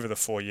hoping is over the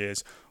 4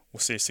 years we'll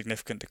see a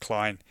significant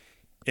decline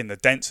in the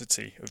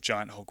density of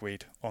giant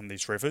hogweed on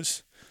these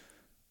rivers.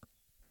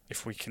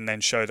 If we can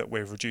then show that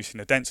we're reducing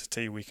the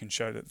density, we can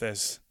show that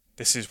this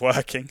is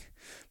working.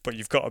 But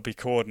you've got to be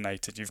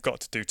coordinated. You've got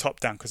to do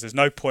top-down, because there's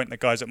no point the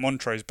guys at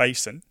Montrose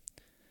Basin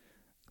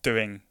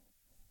doing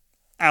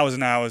hours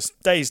and hours,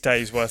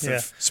 days worth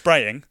of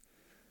spraying,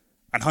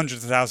 and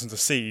hundreds of thousands of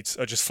seeds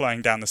are just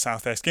flowing down the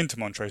South Esk into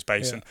Montrose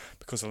Basin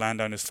because the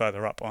landowners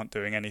further up aren't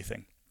doing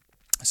anything.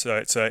 So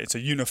it's a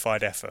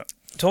unified effort.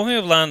 Talking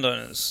of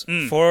landowners,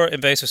 for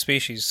invasive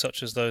species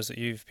such as those that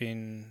you've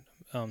been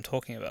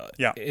talking about,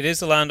 it is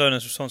the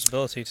landowner's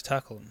responsibility to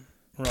tackle them,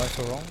 right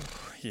or wrong?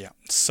 Yeah.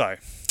 So,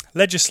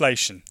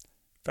 legislation,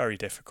 very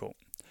difficult.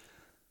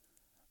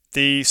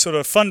 The sort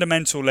of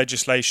fundamental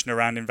legislation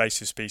around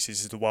invasive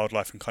species is the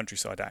Wildlife and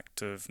Countryside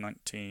Act of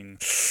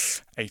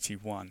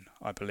 1981,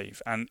 I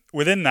believe. And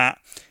within that,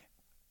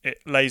 it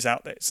lays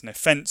out that it's an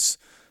offence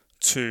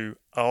to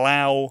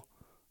allow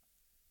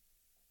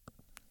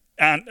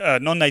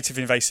non-native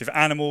invasive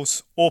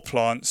animals or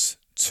plants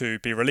to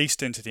be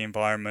released into the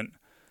environment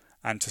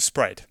and to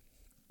spread.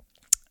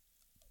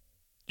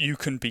 You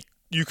can be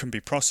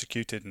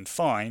prosecuted and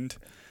fined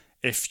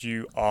if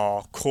you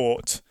are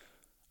caught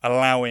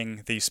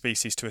allowing these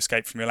species to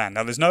escape from your land.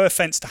 Now, there's no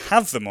offence to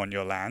have them on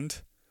your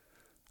land,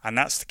 and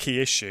that's the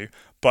key issue,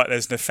 but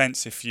there's an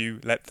offence if you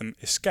let them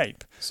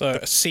escape. So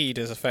a seed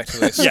is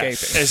effectively escaping.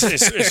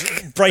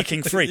 It's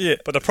breaking free.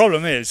 But the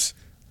problem is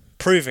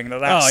proving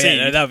that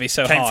seed that would be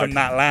so came hard. from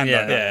that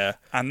landowner. Yeah.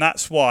 And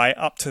that's why,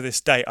 up to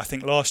this date, I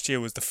think last year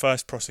was the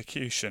first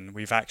prosecution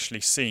we've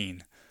actually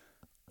seen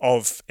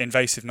of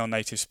invasive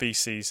non-native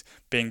species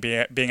being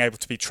able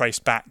to be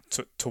traced back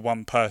to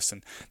one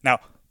person.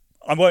 Now,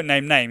 I won't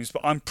name names,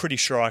 but I'm pretty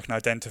sure I can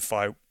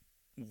identify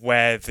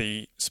where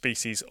the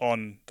species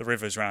on the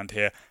rivers around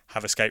here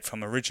have escaped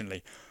from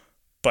originally.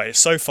 But it's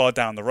so far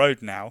down the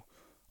road now,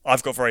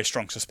 I've got very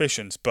strong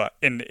suspicions. But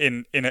in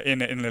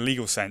a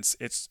legal sense,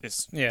 it's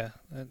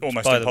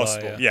almost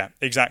impossible. Yeah,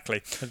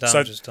 exactly. The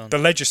damage is done. The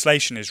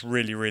legislation is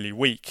really, really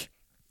weak.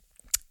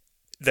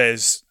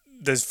 There's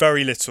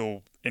very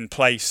little in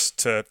place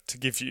to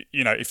give you,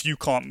 if you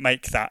can't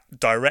make that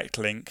direct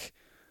link,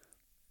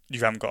 you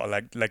haven't got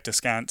a leg to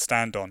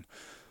stand on.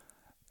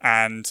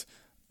 And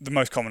the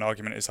most common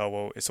argument is,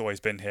 it's always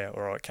been here,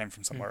 or it came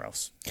from somewhere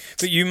else.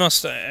 But you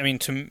must,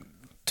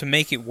 to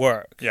make it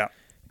work, yeah,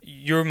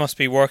 you must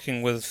be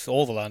working with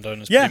all the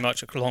landowners pretty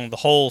much along the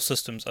whole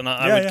systems. And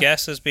I would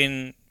guess there's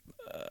been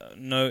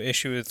no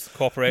issue with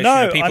cooperation.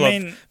 No, people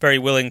are very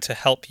willing to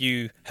help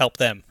you help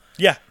them.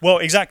 Yeah, well,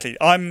 exactly.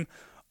 I'm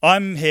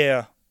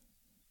here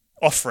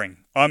offering.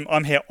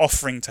 I'm here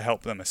offering to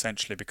help them,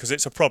 essentially, because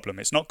it's a problem.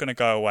 It's not going to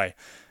go away.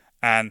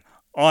 And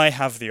I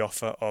have the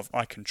offer of,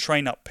 I can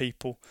train up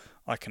people,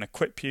 I can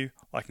equip you,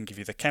 I can give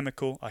you the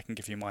chemical, I can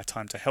give you my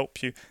time to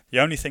help you.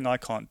 The only thing I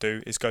can't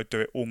do is go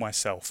do it all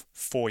myself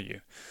for you.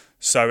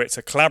 So it's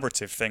a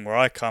collaborative thing where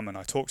I come and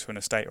I talk to an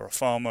estate or a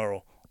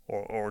farmer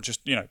or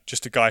just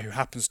just a guy who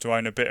happens to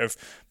own a bit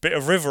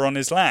of river on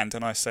his land,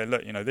 and I say,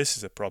 look, this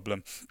is a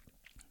problem.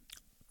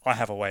 I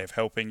have a way of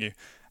helping you,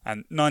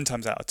 and 9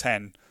 times out of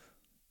 10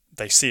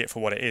 they see it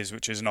for what it is,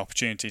 which is an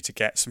opportunity to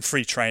get some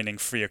free training,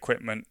 free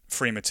equipment,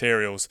 free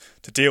materials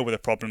to deal with a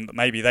problem that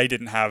maybe they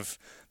didn't have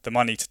the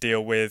money to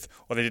deal with,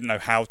 or they didn't know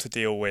how to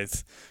deal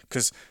with.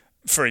 Because,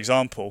 for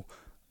example,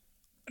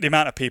 the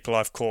amount of people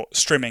I've caught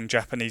strimming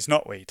Japanese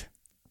knotweed,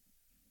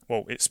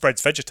 well, it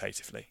spreads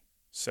vegetatively.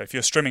 So if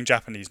you're strimming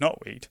Japanese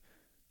knotweed,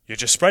 you're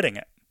just spreading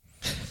it.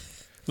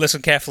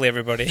 Listen carefully,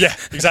 everybody. Yeah,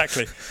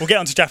 exactly. We'll get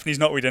onto Japanese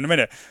knotweed in a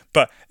minute,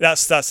 but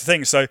that's the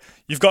thing. So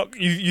you've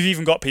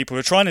even got people who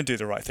are trying to do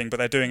the right thing, but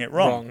they're doing it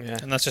wrong. Yeah.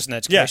 And that's just an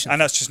education. Yeah,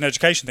 and that's just an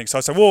education thing. So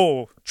I say,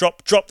 whoa,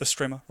 drop the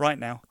strimmer right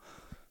now.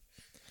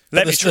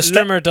 The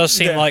strimmer does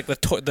seem like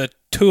the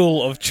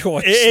tool of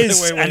choice. It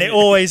is, and it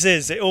always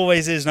is. It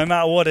always is, no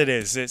matter what it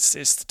is.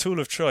 It's the tool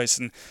of choice.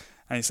 And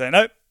you say,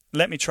 no,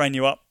 let me train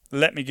you up.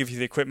 Let me give you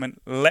the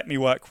equipment. Let me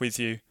work with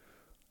you.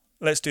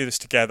 Let's do this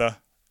together,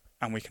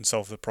 and we can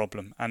solve the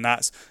problem. And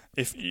that's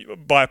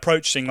by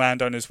approaching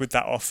landowners with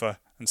that offer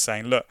and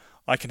saying, look,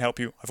 I can help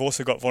you. I've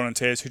also got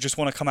volunteers who just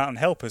want to come out and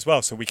help as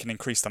well, so we can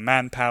increase the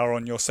manpower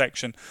on your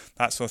section,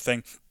 that sort of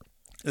thing.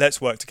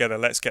 Let's work together.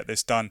 Let's get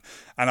this done.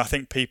 And I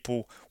think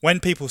when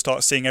people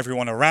start seeing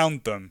everyone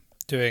around them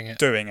doing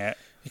it,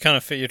 you kind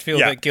of you'd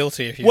feel a bit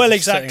guilty if you well, were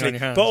exactly. sitting on your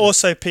hands. But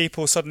also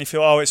people suddenly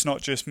feel, oh, it's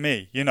not just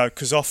me,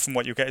 because often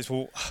what you get is,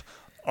 well,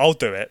 I'll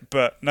do it,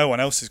 but no one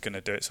else is going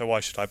to do it, so why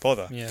should I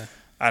bother? Yeah.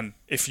 And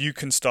if you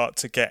can start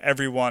to get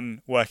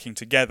everyone working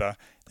together,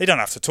 they don't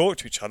have to talk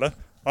to each other.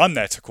 I'm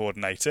there to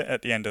coordinate it.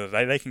 At the end of the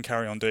day, they can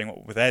carry on doing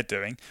what they're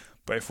doing.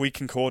 But if we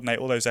can coordinate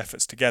all those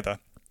efforts together,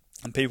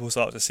 and people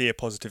start to see a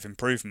positive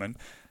improvement,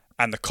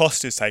 and the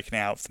cost is taken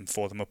out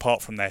for them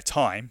apart from their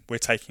time, we're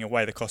taking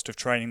away the cost of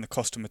training, the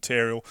cost of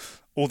material,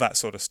 all that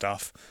sort of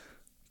stuff.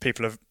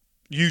 People are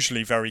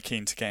usually very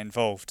keen to get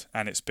involved,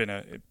 and it's been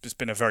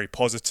a very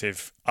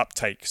positive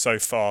uptake so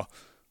far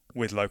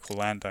with local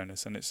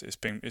landowners, and it's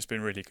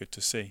been really good to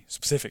see.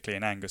 Specifically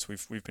in Angus,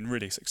 we've been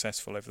really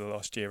successful over the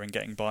last year in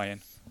getting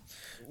buy-in.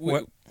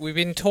 We've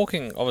been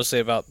talking obviously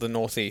about the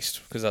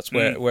northeast because that's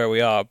where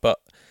we are, but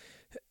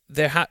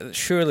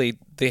surely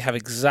they have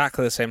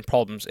exactly the same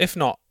problems, if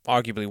not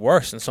arguably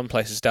worse in some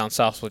places down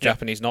south with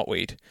Japanese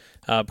knotweed,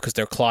 because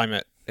their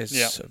climate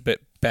is a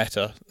bit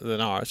better than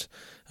ours.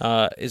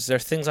 Is there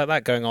things like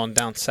that going on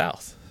down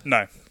south?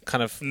 No.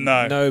 Kind of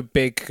no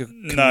big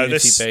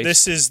community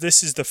this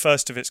is the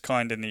first of its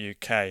kind in the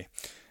UK,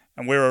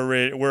 and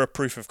we're a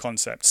proof of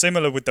concept.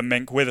 Similar with the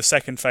mink, we're the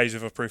second phase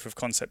of a proof of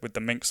concept with the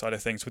mink side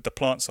of things. With the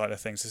plant side of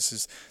things, this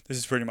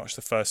is pretty much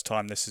the first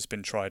time this has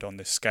been tried on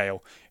this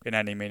scale in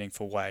any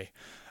meaningful way.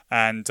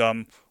 And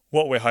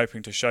what we're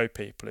hoping to show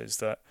people is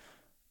that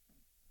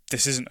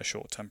this isn't a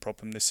short-term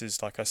problem. This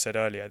is, like I said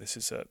earlier, this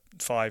is a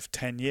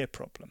 5-10 year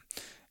problem,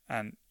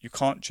 and you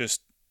can't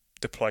just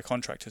deploy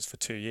contractors for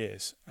 2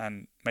 years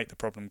and make the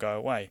problem go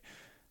away.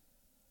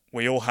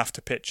 We all have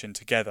to pitch in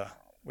together.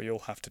 We all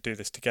have to do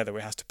this together.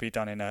 It has to be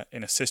done in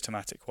a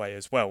systematic way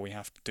as well. We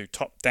have to do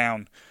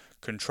top-down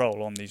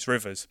control on these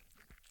rivers.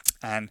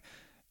 And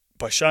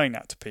by showing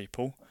that to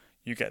people,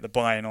 you get the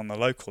buy-in on the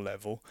local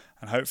level,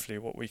 and hopefully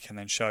what we can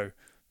then show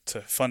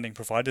to funding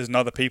providers and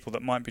other people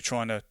that might be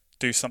trying to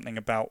do something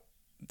about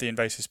the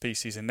invasive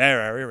species in their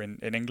area,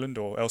 in England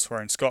or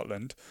elsewhere in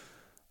Scotland,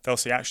 they'll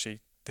see actually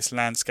this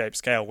landscape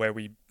scale where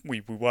we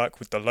work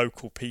with the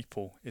local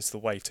people is the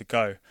way to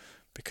go,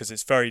 because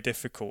it's very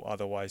difficult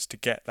otherwise to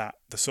get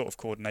the sort of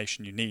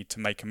coordination you need to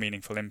make a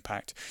meaningful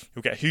impact.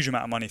 You'll get a huge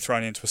amount of money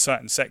thrown into a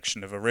certain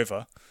section of a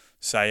river.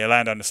 Say a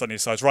landowner suddenly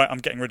decides, right, I'm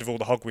getting rid of all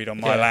the hogweed on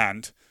my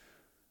land.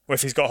 Well,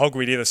 if he's got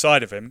hogweed either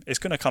side of him, it's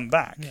going to come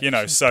back.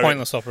 It's so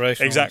pointless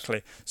operation.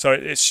 Exactly. So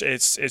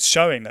it's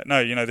showing that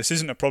no, this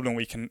isn't a problem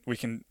we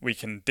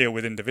can deal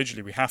with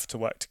individually. We have to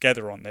work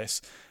together on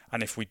this,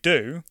 and if we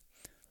do,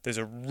 there's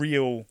a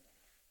real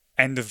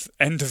end of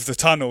the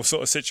tunnel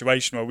sort of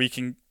situation where we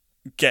can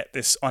get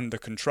this under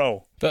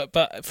control. But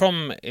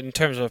in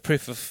terms of a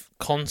proof of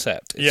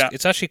concept,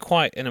 it's actually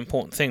quite an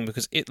important thing,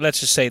 because let's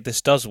just say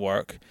this does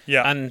work,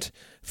 and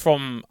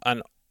from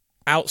an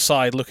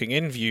outside looking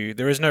in view,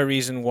 there is no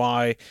reason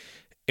why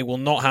it will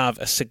not have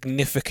a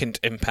significant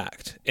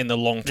impact in the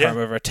long term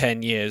over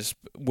 10 years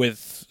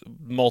with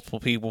multiple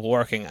people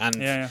working,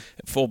 and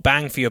for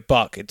bang for your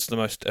buck, it's the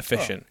most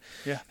efficient.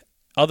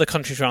 Other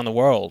countries around the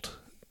world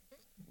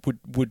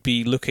would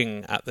be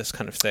looking at this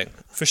kind of thing.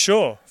 For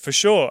sure.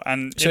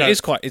 And so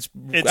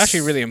it's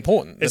actually really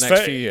important the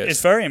next few years.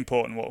 It's very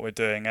important what we're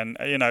doing, and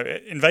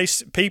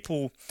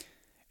people,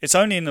 it's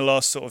only in the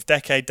last sort of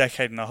decade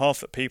and a half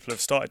that people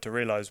have started to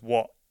realise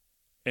what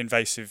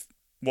negative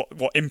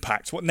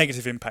impacts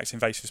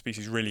invasive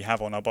species really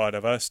have on our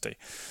biodiversity.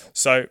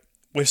 So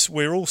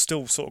we're all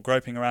still sort of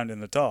groping around in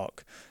the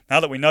dark.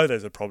 Now that we know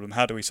there's a problem,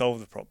 how do we solve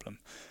the problem?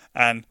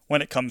 And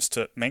when it comes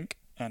to mink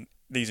and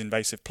these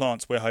invasive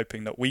plants, we're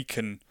hoping that we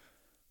can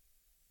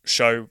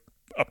show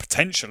a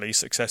potentially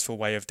successful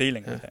way of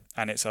dealing with it.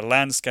 And it's a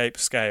landscape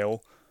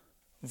scale,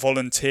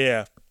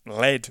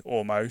 volunteer-led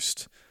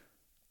almost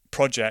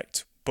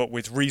project, but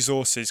with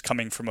resources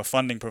coming from a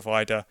funding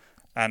provider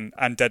and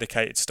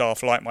dedicated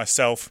staff like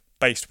myself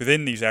based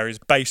within these areas,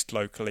 based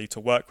locally to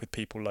work with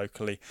people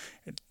locally,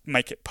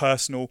 make it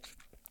personal,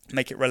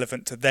 make it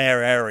relevant to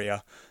their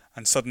area,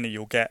 and suddenly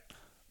you'll get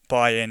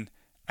buy-in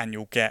and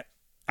you'll get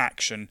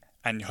action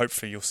and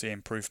hopefully you'll see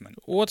improvement.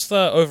 What's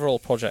the overall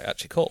project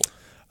actually called?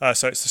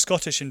 So it's the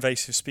Scottish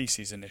Invasive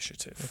Species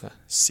Initiative,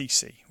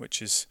 CC,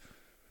 which is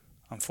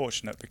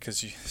unfortunate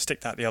because you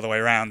stick that the other way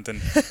around,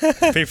 and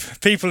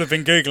people have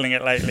been googling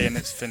it lately, and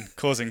it's been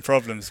causing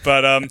problems.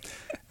 But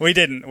we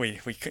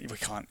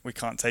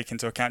can't take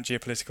into account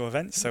geopolitical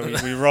events, so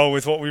we roll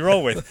with what we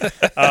roll with.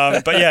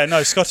 But yeah,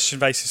 no, Scottish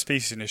Invasive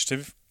Species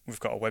Initiative. We've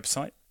got a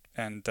website,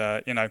 and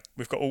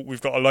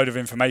we've got a load of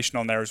information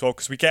on there as well,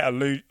 because we get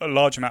a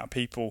large amount of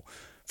people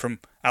from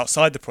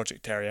outside the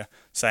project area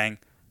saying,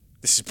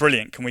 "This is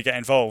brilliant. Can we get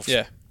involved?"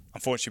 Yeah.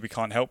 Unfortunately, we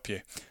can't help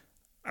you.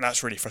 And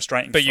that's really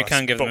frustrating. But for you us.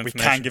 can give them But we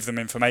information. can give them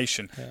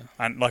information. Yeah.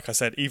 And like I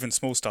said, even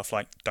small stuff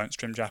like don't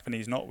trim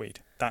Japanese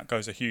knotweed. That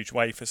goes a huge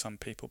way for some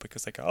people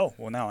because they go, oh,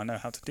 well, now I know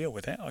how to deal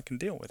with it. I can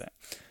deal with it.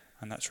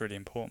 And that's really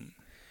important.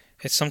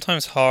 It's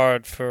sometimes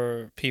hard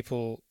for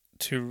people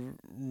to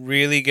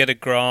really get a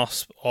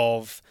grasp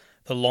of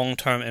the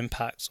long-term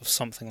impacts of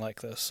something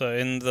like this. So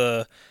in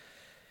the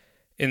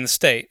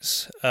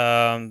States,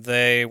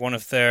 one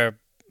of their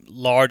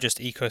largest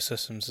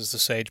ecosystems is the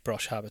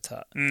sagebrush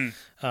habitat,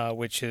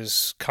 which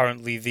is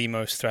currently the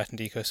most threatened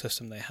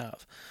ecosystem they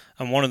have.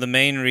 And one of the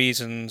main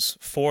reasons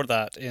for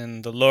that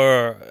in the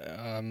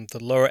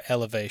lower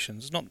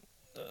elevations,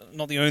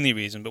 not the only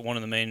reason, but one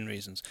of the main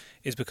reasons,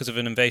 is because of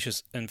an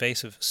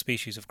invasive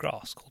species of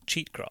grass called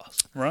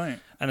cheatgrass. Right.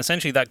 And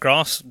essentially that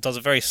grass does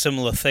a very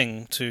similar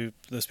thing to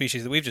the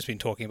species that we've just been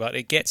talking about.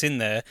 It gets in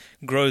there,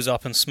 grows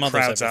up and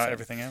smothers Crowds out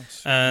everything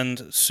else.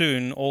 And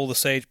soon all the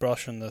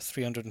sagebrush and the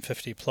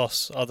 350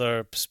 plus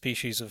other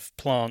species of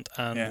plant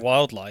and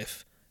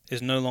wildlife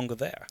is no longer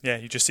there. Yeah,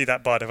 you just see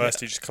that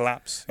biodiversity just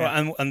collapse.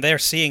 Yeah. Well, and they're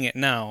seeing it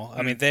now.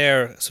 I mean,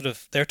 they're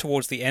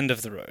towards the end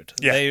of the road.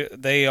 Yeah.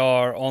 They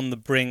are on the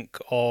brink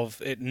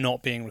of it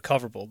not being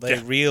recoverable. They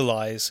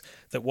realize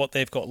that what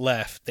they've got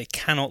left, they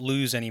cannot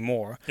lose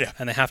anymore,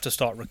 and they have to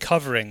start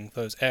recovering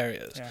those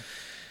areas. Yeah.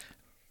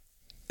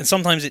 And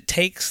sometimes it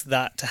takes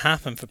that to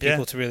happen for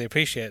people to really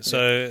appreciate.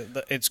 So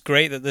it's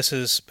great that this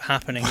is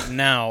happening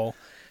now.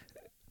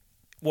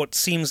 What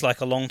seems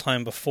like a long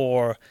time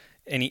before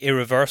any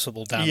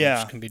irreversible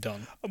damage can be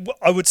done.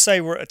 I would say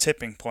we're at a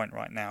tipping point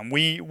right now, and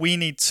we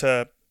need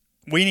to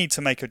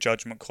make a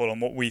judgment call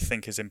on what we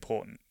think is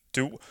important.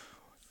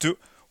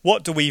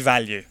 What do we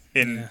value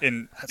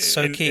in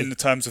the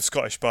terms of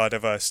Scottish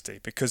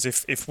biodiversity? Because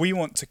if we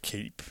want to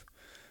keep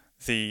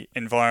the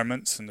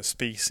environments and the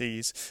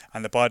species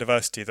and the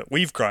biodiversity that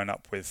we've grown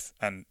up with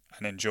and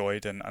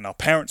enjoyed and our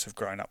parents have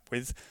grown up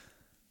with,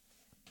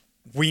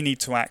 we need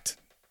to act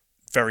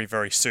very,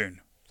 very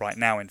soon. Right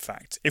now, in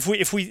fact, if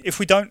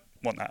we don't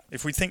want that,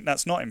 if we think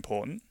that's not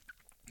important,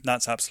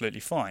 that's absolutely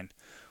fine.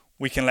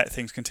 We can let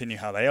things continue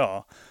how they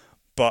are,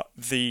 but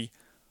the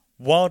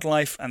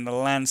wildlife and the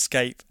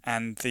landscape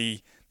and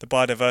the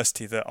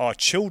biodiversity that our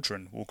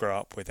children will grow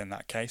up with in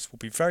that case will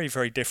be very,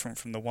 very different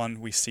from the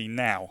one we see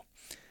now,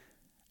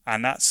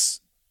 and that's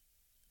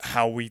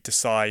how we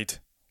decide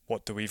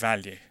what do we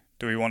value.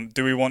 Do we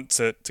want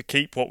to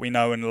keep what we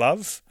know and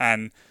love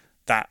and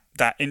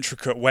that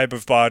intricate web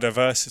of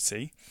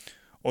biodiversity?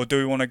 Or do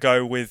we want to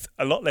go with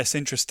a lot less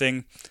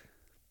interesting,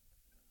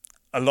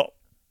 a lot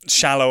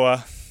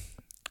shallower,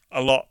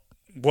 a lot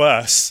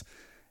worse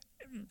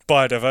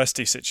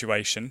biodiversity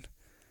situation,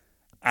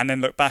 and then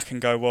look back and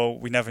go, well,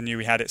 we never knew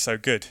we had it so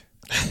good,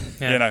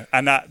 And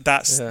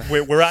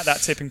we're at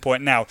that tipping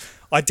point now.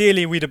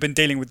 Ideally, we'd have been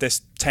dealing with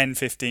this 10,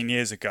 15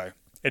 years ago.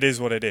 It is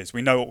what it is.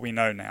 We know what we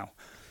know now.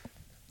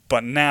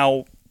 But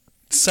now,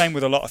 same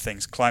with a lot of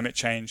things: climate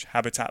change,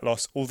 habitat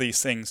loss, all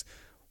these things.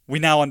 We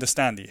now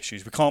understand the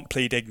issues. We can't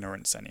plead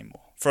ignorance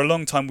anymore. For a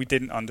long time, we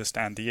didn't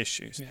understand the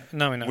issues. Yeah.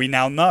 No, we know. We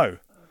now know.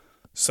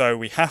 So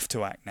we have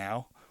to act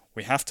now.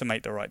 We have to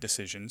make the right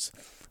decisions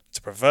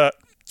to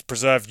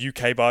preserve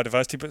UK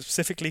biodiversity, but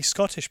specifically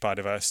Scottish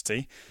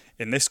biodiversity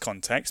in this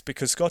context,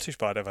 because Scottish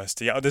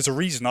biodiversity, there's a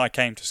reason I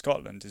came to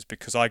Scotland, is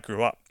because I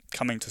grew up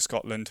coming to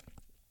Scotland.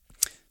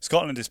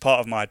 Scotland is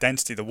part of my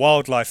identity. The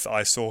wildlife that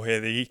I saw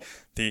here, the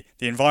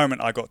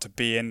environment I got to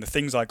be in, the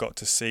things I got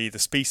to see, the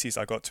species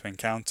I got to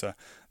encounter,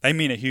 they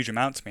mean a huge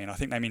amount to me, and I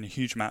think they mean a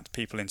huge amount to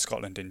people in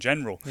Scotland in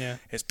general. Yeah.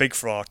 It's big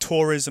for our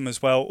tourism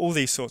as well, all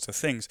these sorts of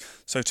things.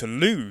 So to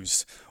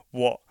lose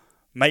what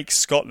makes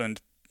Scotland,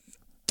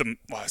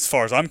 as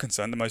far as I'm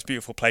concerned, the most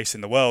beautiful place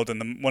in the world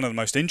and one of the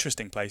most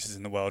interesting places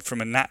in the world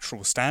from a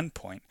natural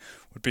standpoint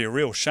would be a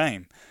real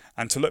shame.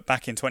 And to look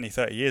back in 20,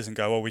 30 years and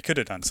go, well, we could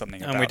have done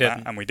something about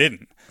that, and we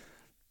didn't.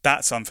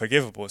 That's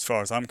unforgivable as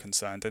far as I'm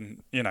concerned.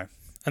 And,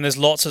 And there's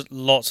lots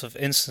of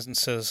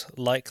instances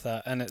like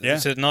that. And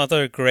it's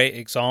another great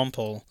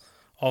example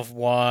of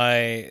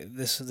why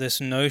this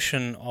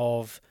notion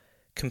of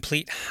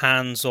complete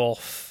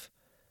hands-off,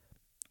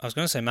 I was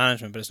going to say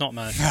management, but it's not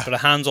management, but a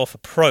hands-off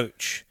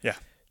approach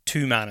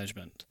to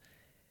management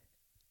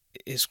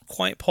is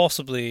quite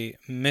possibly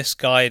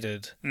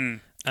misguided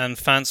and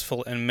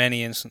fanciful in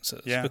many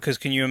instances. Yeah. Because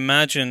can you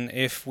imagine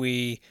if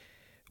we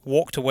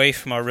walked away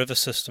from our river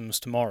systems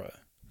tomorrow,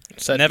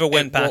 So never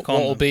went back on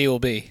what will them, be will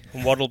be.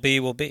 and what'll be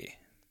will be?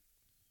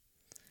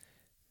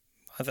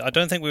 I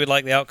don't think we would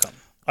like the outcome.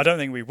 I don't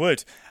think we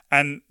would.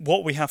 And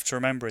what we have to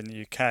remember in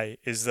the UK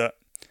is that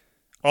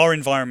our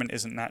environment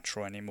isn't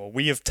natural anymore.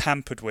 We have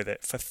tampered with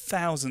it for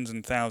thousands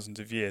and thousands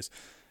of years.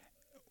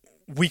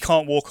 We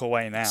can't walk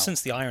away now.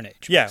 Since the Iron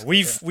Age. Yeah,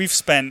 we've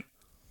spent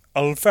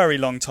a very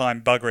long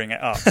time buggering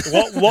it up.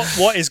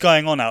 What is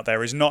going on out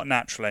there is not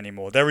natural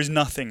anymore. There is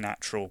nothing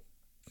natural,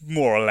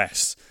 more or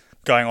less,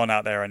 going on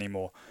out there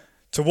anymore.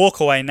 To walk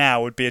away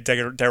now would be a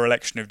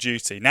dereliction of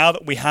duty. Now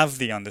that we have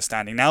the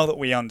understanding, now that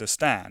we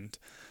understand,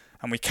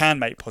 and we can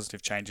make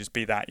positive changes,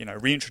 be that, you know,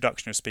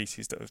 reintroduction of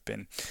species that have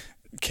been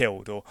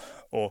killed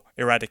or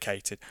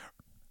eradicated,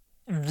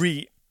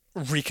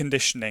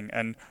 reconditioning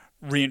and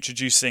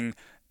reintroducing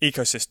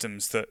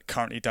ecosystems that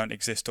currently don't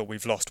exist, or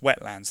we've lost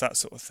wetlands, that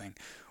sort of thing.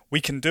 We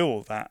can do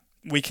all that.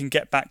 We can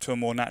get back to a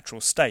more natural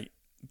state.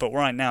 But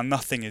right now,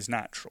 nothing is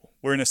natural.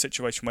 We're in a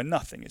situation where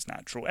nothing is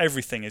natural.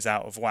 Everything is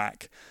out of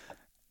whack.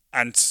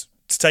 And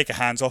to take a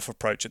hands-off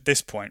approach at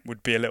this point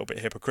would be a little bit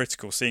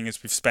hypocritical, seeing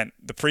as we've spent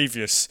the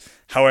previous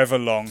however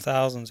long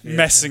thousands of years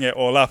messing it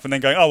all up and then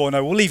going, oh, well,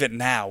 no, we'll leave it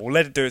now. We'll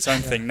let it do its own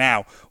thing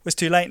now. Well, it's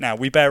too late now.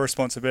 We bear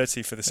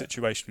responsibility for the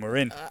situation we're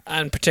in.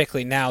 And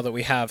particularly now that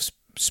we have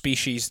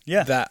species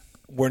that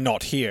were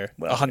not here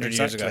 100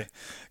 years ago.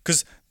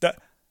 Because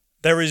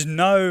there is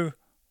no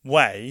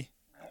way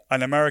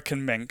an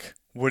American mink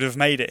would have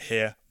made it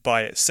here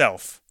by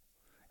itself.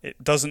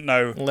 It doesn't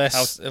know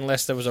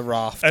unless there was a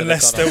raft.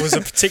 Unless there was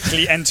a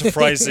particularly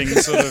enterprising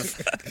sort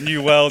of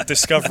New World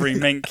discovery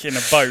mink in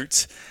a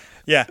boat.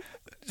 Yeah.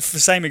 For the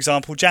same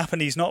example,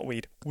 Japanese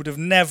knotweed would have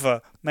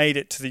never made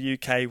it to the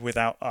UK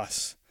without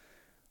us.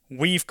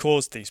 We've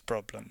caused these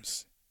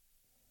problems.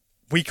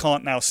 We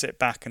can't now sit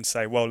back and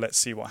say, well, let's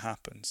see what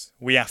happens.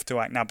 We have to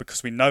act now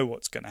because we know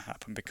what's going to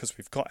happen, because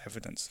we've got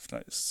evidence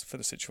for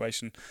the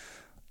situation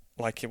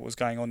like it was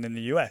going on in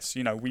the US.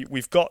 You know,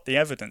 we've got the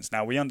evidence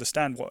now. We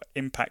understand what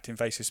impact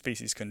invasive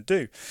species can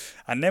do.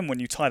 And then when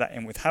you tie that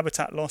in with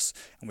habitat loss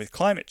and with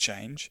climate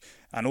change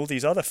and all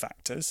these other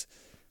factors,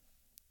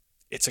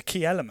 it's a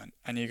key element.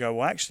 And you go,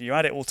 well, actually, you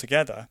add it all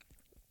together,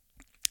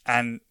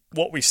 and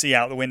what we see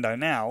out the window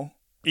now,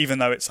 even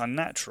though it's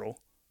unnatural,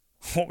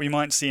 what we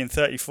might see in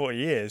 30, 40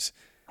 years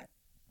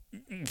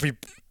be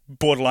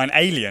borderline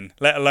alien,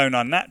 let alone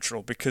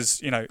unnatural, because,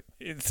 you know,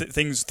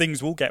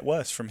 things will get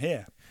worse from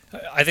here.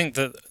 I think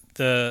that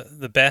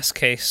the best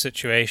case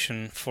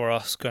situation for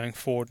us going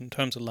forward in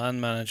terms of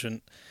land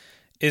management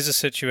is a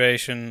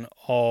situation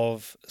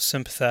of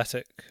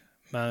sympathetic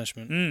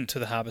management to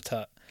the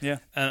habitat. Yeah.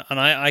 And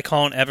I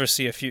can't ever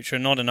see a future,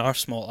 not in our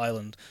small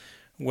island,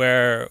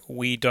 where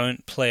we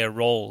don't play a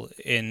role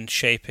in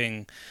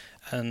shaping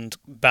and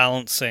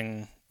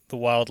balancing the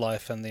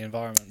wildlife and the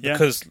environment. Yeah.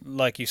 Because,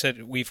 like you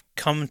said, we've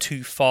come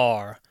too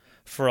far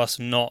for us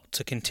not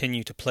to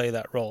continue to play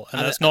that role.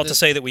 And that's not to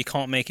say that we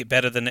can't make it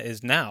better than it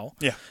is now,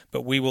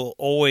 but we will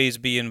always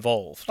be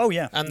involved. Oh,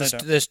 yeah. And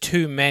there's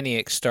too many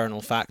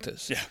external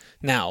factors. Yeah.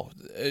 Now,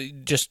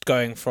 just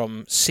going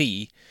from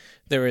sea,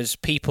 there is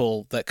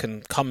people that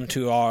can come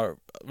to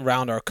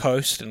around our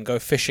coast and go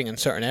fishing in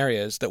certain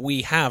areas that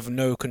we have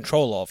no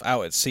control of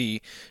out at sea.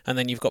 And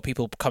then you've got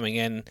people coming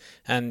in,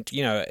 and,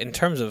 you know, in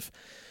terms of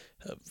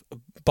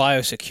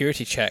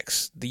biosecurity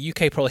checks, the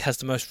UK probably has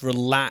the most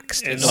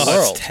relaxed in the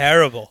world. It's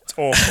terrible. It's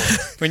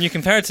awful. When you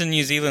compare it to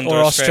New Zealand or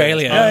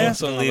Australia.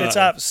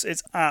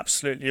 It's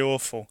absolutely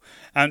awful.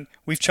 And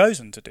we've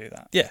chosen to do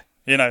that. Yeah.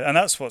 You know, and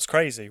that's what's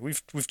crazy.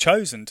 We've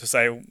chosen to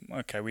say,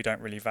 okay, we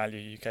don't really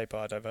value UK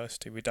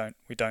biodiversity.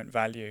 We don't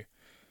value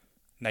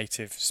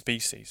native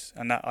species,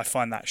 and that I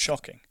find that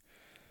shocking,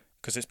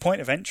 because it's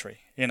point of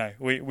entry. You know,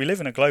 we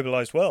live in a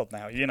globalized world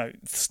now. You know,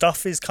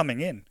 stuff is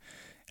coming in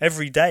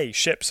every day.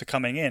 Ships are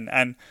coming in,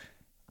 and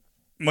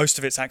most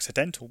of it's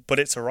accidental, but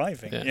it's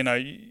arriving. Yeah. You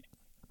know,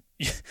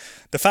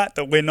 the fact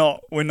that we're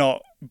not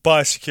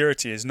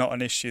biosecurity is not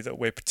an issue that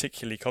we're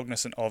particularly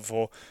cognizant of,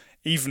 or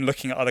even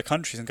looking at other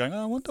countries and going,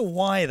 oh, I wonder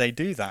why they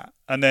do that,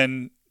 and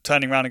then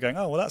turning around and going,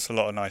 oh, well, that's a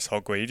lot of nice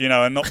hogweed, you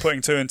know, and not putting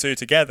two and two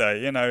together.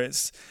 You know,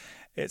 it's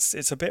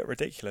a bit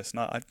ridiculous, and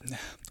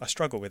I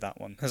struggle with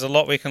that one. There's a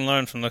lot we can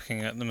learn from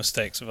looking at the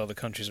mistakes of other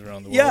countries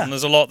around the world, and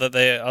there's a lot that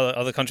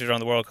other countries around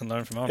the world can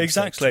learn from our mistakes.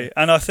 Exactly,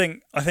 and I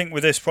think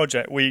with this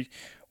project we've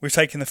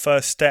taken the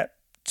first step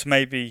to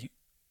maybe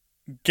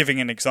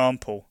giving an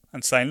example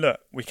and saying,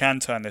 look, we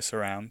can turn this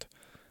around.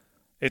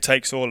 It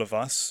takes all of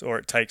us, or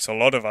it takes a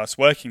lot of us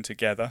working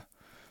together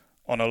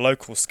on a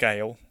local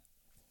scale.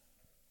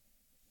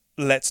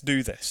 Let's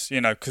do this,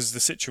 you know, because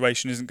the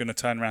situation isn't going to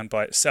turn around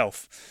by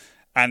itself.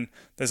 And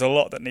there's a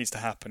lot that needs to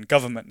happen.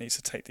 Government needs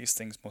to take these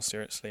things more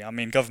seriously. I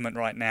mean, government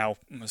right now,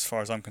 as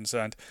far as I'm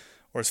concerned,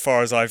 or as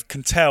far as I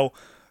can tell,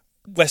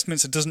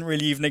 Westminster doesn't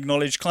really even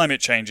acknowledge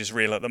climate change is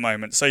real at the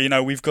moment.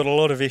 So, we've got a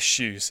lot of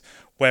issues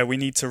where we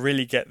need to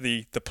really get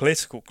the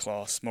political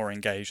class more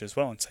engaged as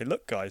well and say,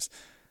 look, guys,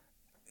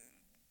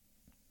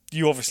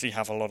 you obviously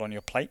have a lot on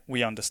your plate.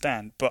 We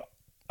understand. But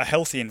a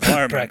healthy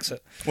environment... Brexit.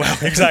 Well,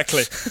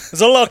 exactly.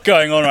 There's a lot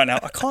going on right now.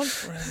 I can't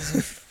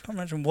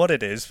imagine what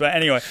it is. But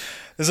anyway,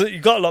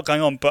 you've got a lot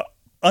going on. But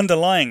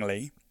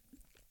underlyingly,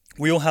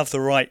 we all have the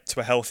right to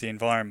a healthy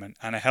environment.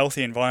 And a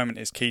healthy environment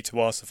is key to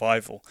our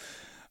survival.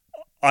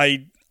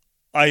 I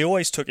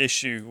always took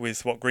issue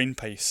with what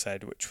Greenpeace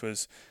said, which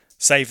was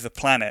save the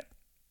planet.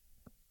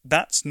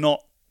 That's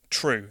not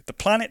true. The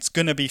planet's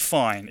going to be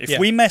fine. If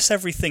we mess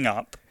everything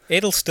up,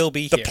 it'll still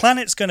be here. The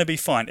planet's going to be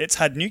fine. It's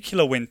had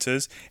nuclear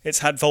winters. It's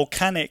had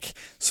volcanic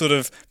sort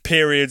of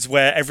periods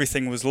where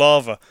everything was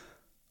lava.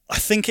 I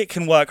think it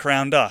can work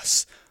around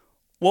us.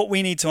 What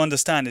we need to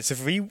understand is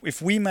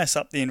if we mess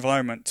up the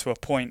environment to a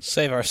point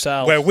save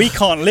ourselves where we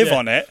can't live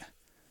on it,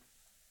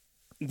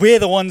 we're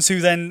the ones who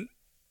then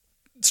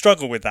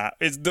struggle with that.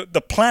 It's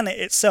the planet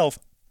itself,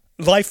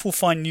 life will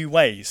find new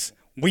ways.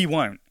 We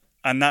won't,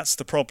 and that's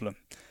the problem.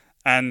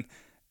 And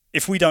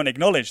if we don't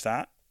acknowledge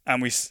that,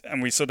 and we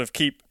sort of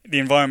keep the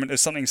environment as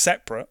something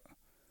separate,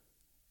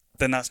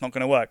 then that's not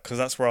going to work, because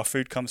that's where our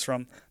food comes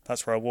from,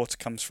 that's where our water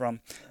comes from,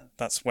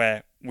 that's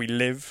where we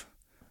live,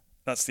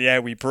 that's the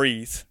air we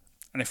breathe.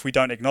 And if we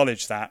don't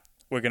acknowledge that,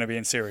 we're going to be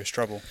in serious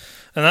trouble.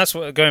 And that's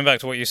what, going back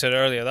to what you said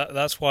earlier,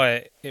 that's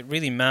why it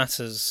really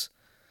matters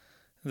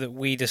that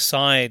we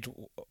decide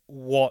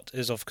what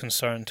is of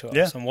concern to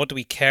us and what do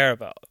we care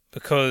about.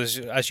 Because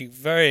as you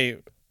very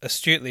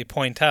astutely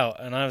point out,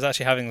 and I was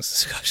actually having this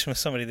discussion with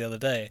somebody the other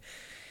day,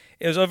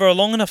 it was over a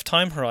long enough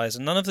time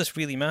horizon, none of this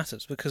really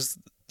matters, because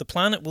the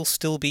planet will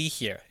still be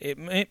here. It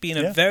might be in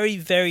a very,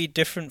 very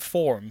different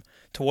form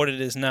to what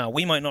it is now.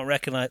 We might not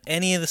recognize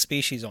any of the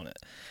species on it,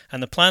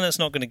 and the planet's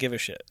not going to give a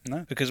shit,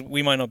 because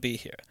we might not be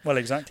here. Well,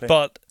 exactly.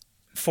 But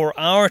for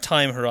our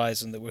time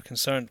horizon that we're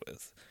concerned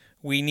with,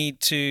 we need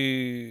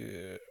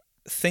to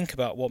think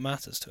about what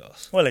matters to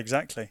us. Well,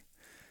 exactly.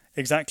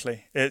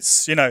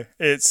 It's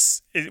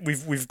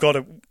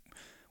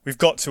we've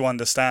got to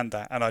understand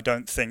that, and I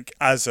don't think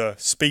as a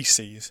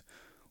species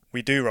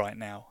we do right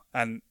now,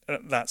 and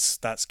that's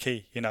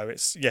key.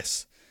 It's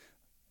yes,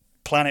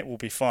 planet will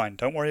be fine.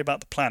 Don't worry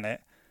about the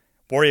planet.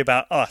 Worry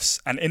about us,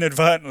 and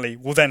inadvertently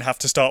we'll then have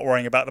to start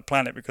worrying about the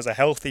planet, because a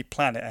healthy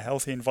planet, a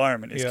healthy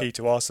environment is key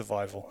to our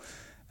survival,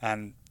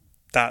 and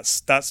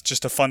that's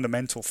just a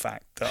fundamental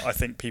fact that I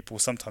think people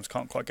sometimes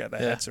can't quite get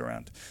their heads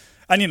around.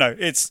 And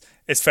it's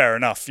fair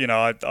enough.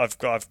 I've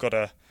got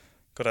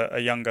a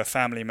younger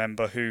family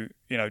member who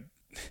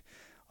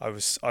I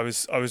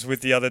was with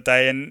the other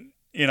day, and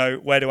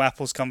where do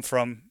apples come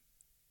from?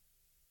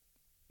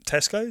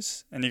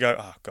 Tesco's, and you go,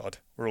 oh God,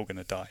 we're all going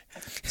to die.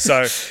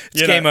 So it's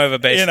game over,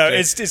 basically.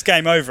 It's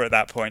game over at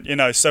that point.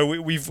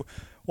 So we've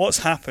what's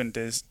happened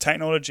is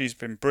technology's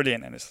been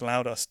brilliant, and it's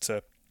allowed us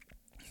to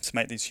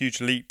make these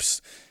huge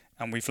leaps,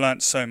 and we've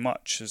learnt so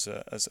much as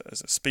a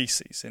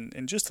species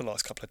in just the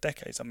last couple of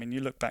decades. I mean, you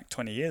look back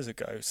 20 years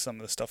ago, some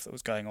of the stuff that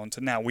was going on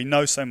to now, we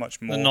know so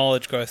much more. The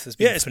knowledge growth has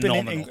been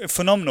phenomenal. Been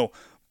phenomenal,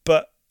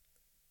 but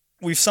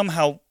we've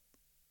somehow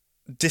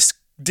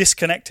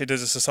disconnected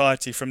as a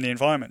society from the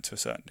environment to a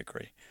certain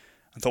degree,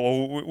 and thought,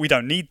 well, we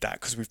don't need that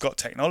because we've got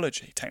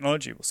technology.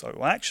 Technology will solve.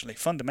 Well, actually,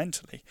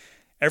 fundamentally,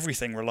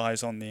 everything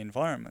relies on the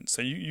environment.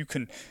 So you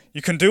can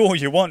do all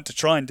you want to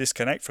try and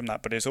disconnect from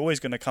that, but it's always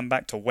going to come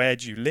back to where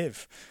do you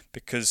live?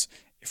 Because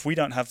if we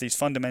don't have these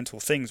fundamental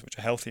things which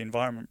a healthy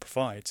environment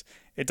provides,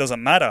 it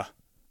doesn't matter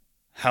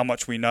how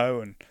much we know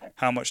and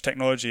how much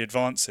technology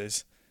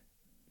advances.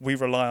 We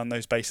rely on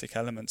those basic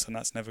elements, and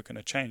that's never going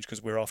to change,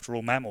 because we're, after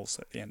all, mammals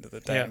at the end of the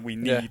day, and we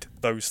need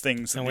those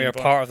things. And we are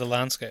part of the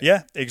landscape.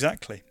 Yeah,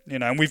 exactly.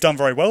 And we've done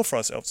very well for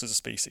ourselves as a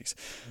species.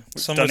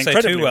 Some would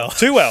say too well.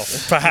 Too well,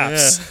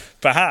 perhaps.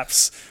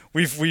 Perhaps.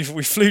 We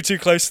flew too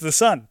close to the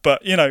sun.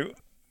 But,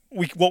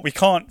 what we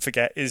can't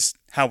forget is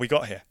how we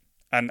got here.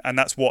 And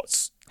that's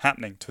what's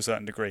happening to a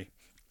certain degree.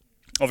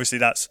 Obviously,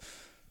 that's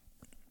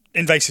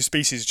invasive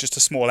species is just a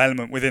small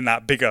element within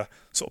that bigger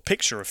sort of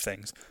picture of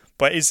things.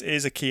 But it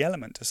is a key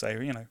element to say,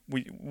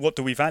 what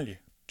do we value?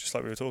 Just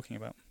like we were talking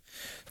about.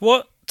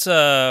 What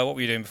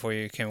were you doing before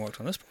you came and worked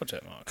on this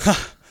project, Mark?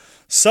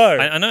 So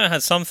I know it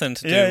had something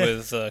to do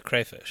with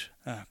crayfish.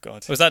 Oh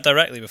God! Was that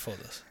directly before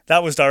this?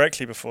 That was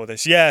directly before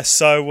this. Yeah.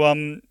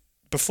 So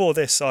before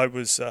this, I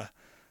was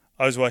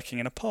working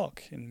in a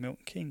park in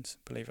Milton Keynes.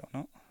 Believe it or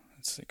not,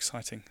 it's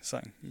exciting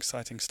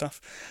stuff.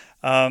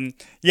 Well,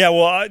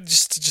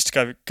 just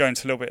to go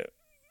into a little bit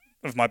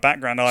of my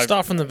background.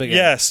 Start from the beginning.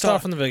 Yeah,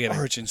 start from the beginning.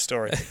 Origin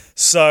story.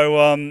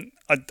 So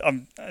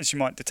I'm, as you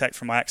might detect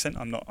from my accent,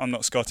 I'm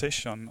not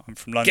Scottish. I'm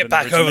from London. Get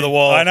back originally. over the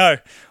wall. I know.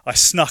 I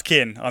snuck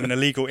in. I'm an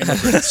illegal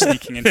immigrant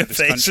sneaking into this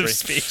country.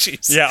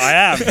 Species. Yeah,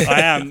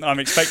 I am. I'm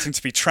expecting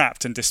to be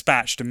trapped and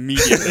dispatched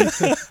immediately.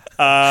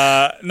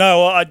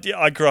 No,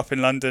 I grew up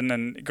in London,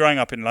 and growing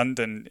up in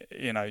London,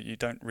 you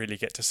don't really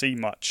get to see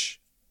much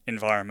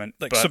environment,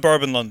 Like but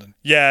suburban London.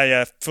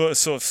 yeah, for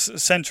sort of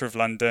centre of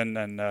London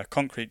and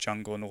concrete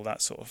jungle and all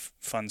that sort of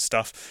fun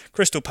stuff.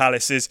 Crystal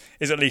Palace is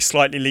at least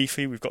slightly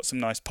leafy. We've got some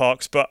nice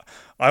parks, but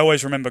I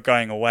always remember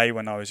going away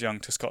when I was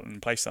young to Scotland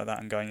and places like that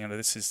and going,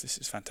 this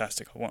is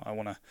fantastic. I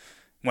want to,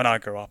 when I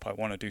grow up, I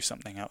want to do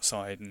something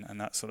outside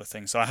and that sort of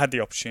thing. So I had the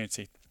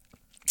opportunity.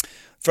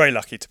 Very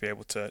lucky to be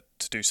able to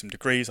do some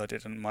degrees. I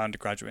did my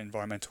undergraduate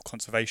environmental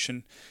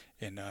conservation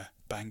in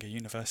Bangor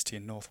University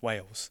in North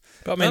Wales.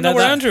 But I know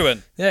where Andrew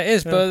went. Yeah, it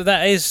is, but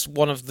that is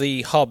one of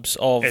the hubs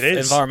of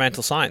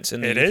environmental science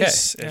in the UK.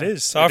 It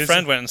is. So our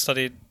friend went and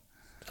studied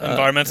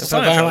environmental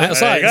science. Environmental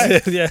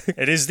science. Yeah.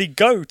 It is the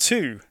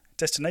go-to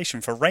destination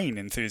for rain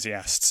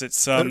enthusiasts.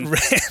 It's rain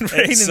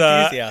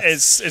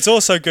enthusiasts. It's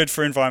also good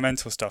for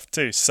environmental stuff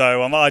too.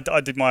 So I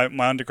did my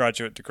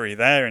undergraduate degree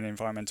there in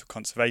environmental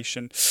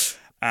conservation.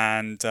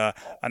 And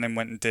then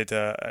went and did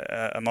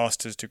a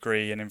master's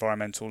degree in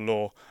environmental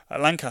law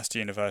at Lancaster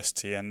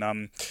University.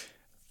 And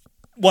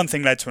one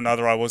thing led to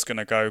another. I was going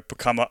to go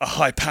become a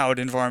high-powered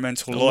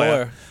environmental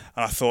lawyer.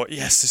 And I thought,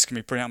 yes, this can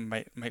be brilliant,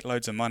 make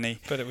loads of money.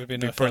 But it would be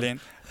brilliant.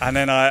 And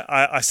then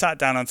I sat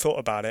down and thought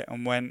about it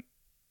and went,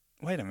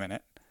 wait a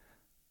minute.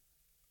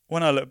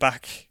 When I look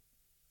back,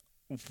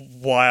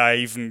 why I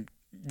even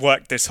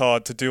worked this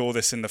hard to do all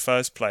this in the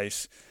first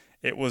place,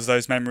 it was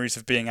those memories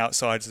of being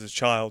outside as a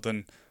child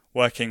and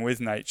working with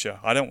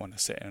nature. I don't want to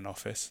sit in an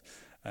office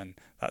and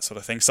that sort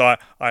of thing. So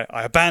I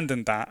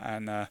abandoned that,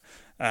 and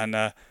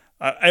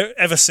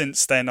ever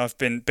since then I've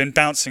been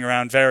bouncing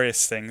around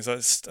various things.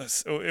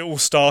 It all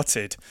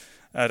started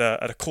at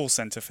a call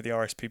centre for the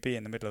RSPB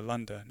in the middle of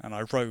London, and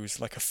I rose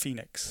like a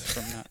phoenix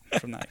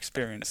from that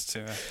experience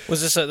to.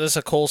 Was this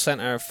a call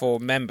centre for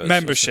members?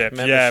 Membership.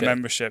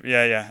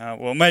 Yeah.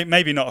 Well,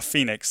 maybe not a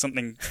phoenix,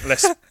 something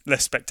less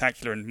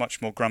spectacular and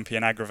much more grumpy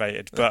and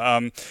aggravated.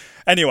 But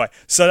anyway,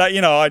 so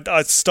that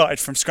I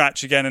started from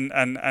scratch again,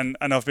 and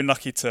I've been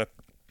lucky to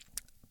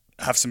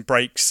have some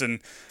breaks and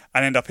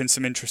end up in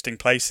some interesting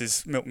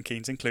places, Milton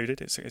Keynes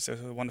included. It's a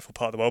wonderful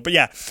part of the world. But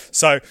yeah,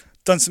 so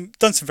done some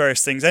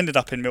various things. Ended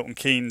up in Milton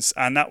Keynes,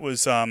 and that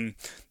was the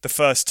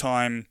first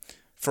time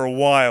for a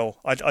while.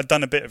 I'd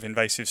done a bit of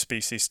invasive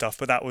species stuff,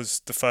 but that was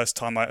the first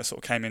time I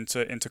sort of came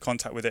into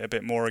contact with it a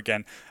bit more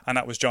again, and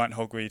that was giant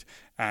hogweed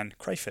and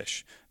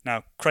crayfish.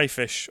 Now,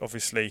 crayfish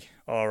obviously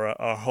are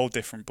a whole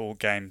different ball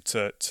game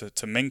to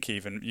mink.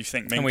 Even you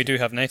think mink, and we do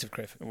have native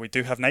crayfish. We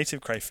do have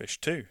native crayfish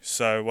too.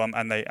 So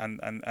and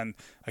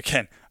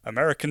again,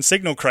 American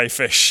signal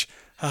crayfish.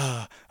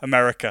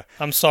 America.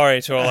 I'm sorry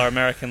to all our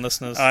American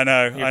listeners. I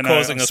know. You're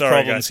causing us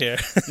problems here.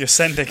 You're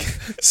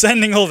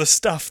sending all the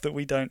stuff that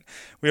we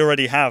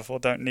already have or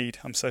don't need.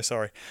 I'm so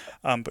sorry.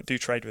 But do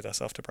trade with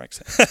us after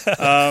Brexit.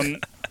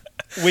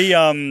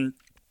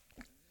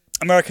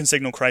 American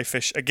signal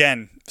crayfish,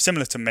 again,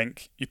 similar to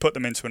mink, you put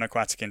them into an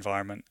aquatic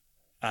environment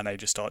and they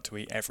just start to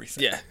eat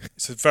everything. Yeah.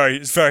 It's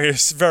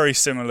a very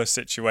similar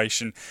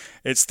situation.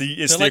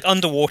 They're like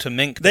underwater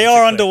mink. They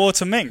are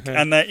underwater mink,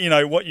 and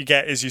what you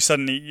get is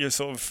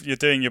you're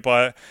doing your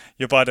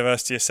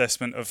biodiversity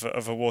assessment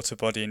of a water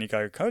body, and you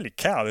go, holy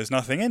cow, there's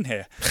nothing in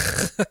here.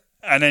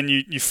 And then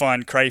you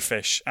find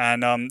crayfish,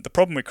 and the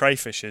problem with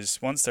crayfish is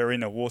once they're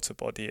in a water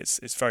body,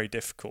 it's very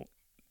difficult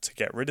to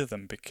get rid of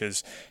them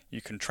because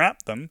you can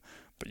trap them,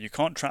 but you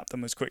can't trap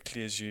them as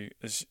quickly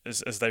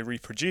as they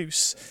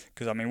reproduce.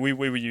 Because we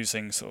were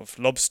using sort of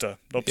lobster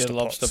pot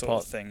sort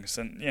of things,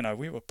 and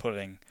we were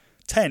pulling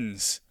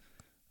tens,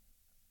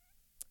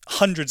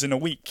 hundreds in a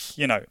week,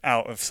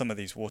 out of some of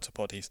these water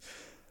bodies.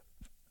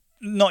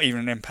 Not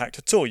even an impact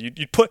at all.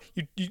 You'd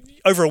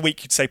over a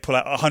week, you'd say pull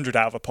out 100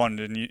 out of a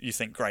pond, and you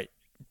think, great,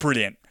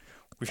 brilliant.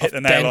 We've hit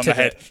the nail on the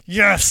head.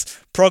 Yes,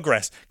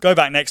 progress. Go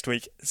back next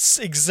week. It's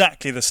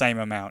exactly the same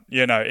amount.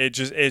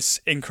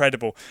 It's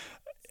incredible.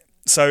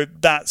 So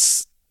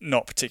that's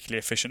not particularly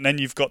efficient. Then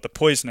you've got the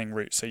poisoning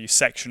route. So you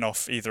section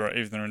off either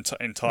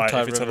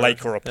entire if it's a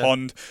lake or a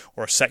pond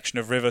or a section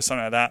of river,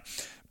 something like that.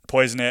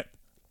 Poison it.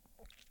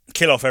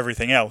 Kill off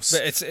everything else.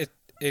 But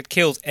it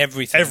kills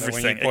everything.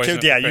 Everything.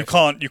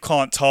 You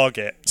can't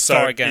target. So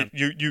Start again.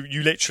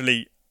 You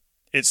literally,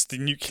 it's the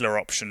nuclear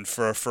option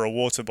for a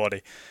water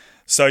body.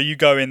 So you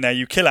go in there,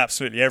 you kill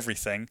absolutely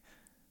everything,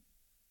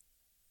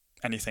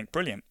 and you think,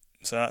 brilliant.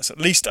 So that's at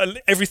least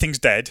everything's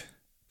dead,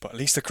 but at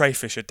least the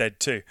crayfish are dead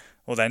too.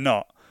 Or they're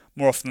not.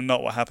 More often than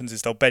not, what happens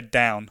is they'll bed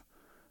down,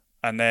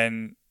 and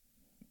then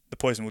the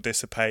poison will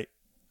dissipate,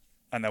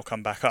 and they'll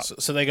come back up.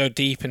 So they go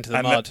deep into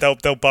the mud.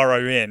 They'll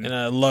burrow in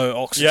a low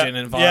oxygen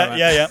environment.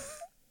 Yeah.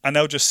 And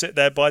they'll just sit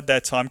there, bide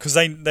their time because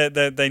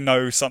they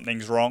know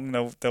something's wrong.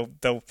 They're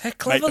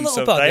clever make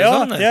little buggers, they are.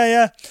 Aren't they?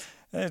 Yeah.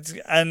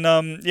 And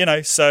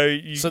so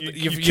you've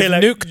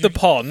nuked the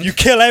pond. You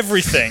kill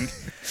everything,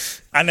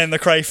 and then the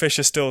crayfish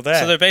are still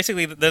there. So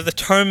they're the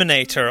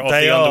Terminator of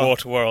They the are.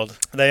 underwater world.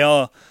 They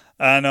are,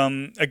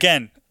 and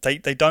again, they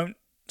don't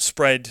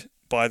spread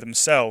by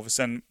themselves,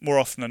 and more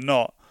often than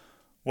not,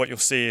 what you'll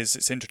see is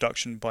its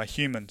introduction by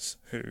humans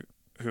who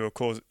are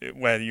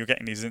where you're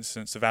getting these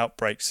incidents of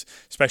outbreaks,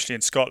 especially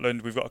in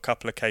Scotland. We've got a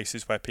couple of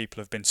cases where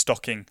people have been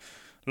stocking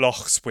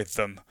lochs with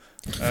them.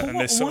 And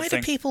this sort Why of do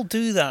thing. people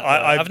do that?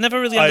 I've I've never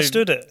really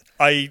understood it.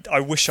 I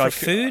wish I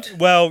For could. food?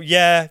 Well,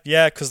 yeah,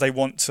 because they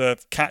want to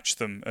catch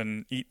them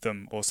and eat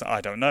them, or so.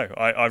 I don't know.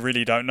 I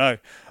really don't know.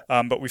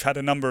 But we've had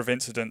a number of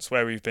incidents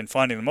where we've been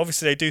finding them.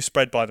 Obviously, they do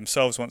spread by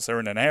themselves once they're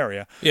in an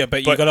area. Yeah,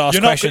 but you've got to ask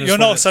you're questions. You're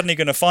not suddenly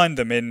going to find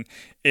them in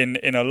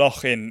a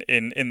loch in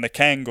the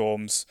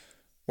Cairngorms.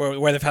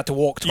 Where they've had to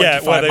walk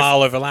 25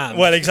 mile over land.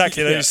 Well,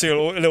 exactly. Then you see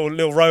a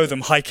little row of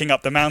them hiking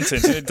up the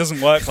mountains. It doesn't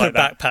work like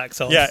that.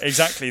 Backpacks on. Yeah,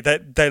 exactly.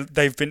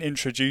 They've been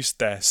introduced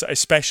there, so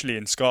especially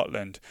in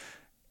Scotland.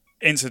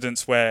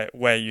 Incidents where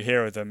you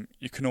hear of them,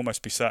 you can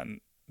almost be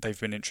certain they've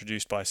been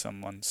introduced by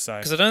someone. So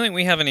Because I don't think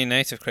we have any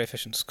native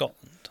crayfish in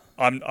Scotland.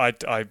 I'm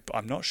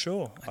not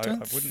sure. I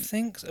wouldn't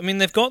think so. I mean,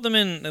 they've got them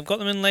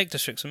in Lake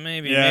Districts, and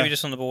maybe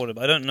just on the border,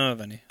 but I don't know of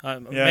any.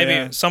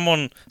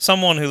 Someone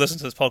who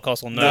listens to this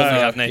podcast will know if we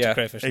have native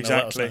crayfish.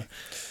 Exactly.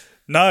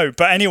 No,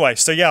 but anyway,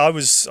 so yeah, I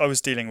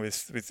was dealing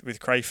with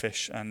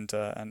crayfish and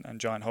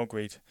giant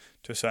hogweed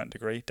to a certain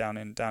degree down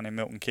in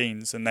Milton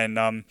Keynes, and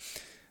then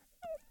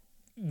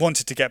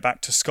wanted to get back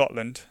to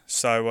Scotland.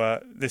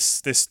 So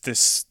this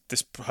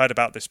heard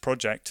about this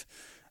project,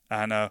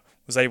 and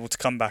was able to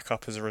come back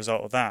up as a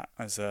result of that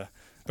as a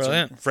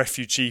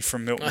refugee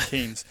from Milton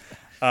Keynes.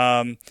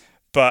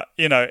 But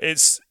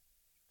it's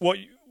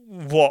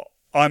what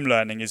I'm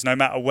learning is no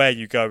matter where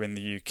you go in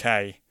the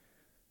UK,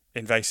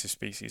 invasive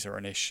species are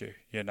an issue.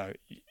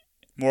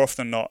 More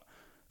often than not,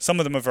 some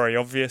of them are very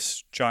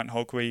obvious, giant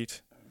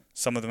hogweed.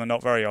 Some of them are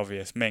not very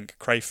obvious, mink,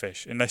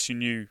 crayfish. Unless you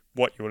knew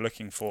what you were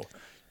looking for,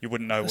 you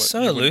wouldn't know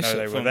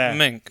they were there.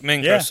 Mink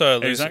are so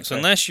elusive. Exactly. So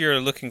unless you're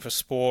looking for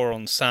spore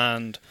on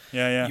sand,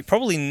 you're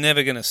probably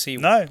never going to see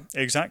one. No,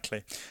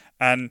 exactly.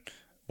 And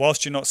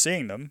whilst you're not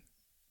seeing them,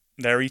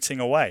 they're eating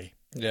away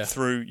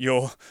through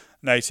your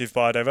native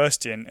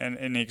biodiversity. And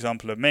in the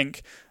example of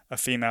mink, a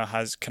female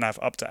can have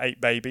up to 8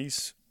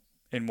 babies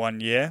in 1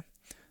 year.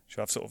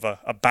 She'll have sort of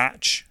a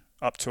batch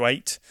up to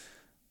 8.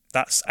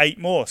 That's 8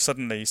 more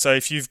suddenly. So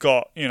if you've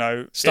got,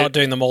 start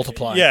doing the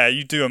multiply. Yeah,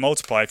 you do a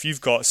multiply. If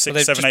you've got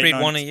 6, 7, 8, 9.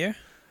 Breed one a year.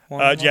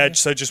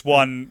 So just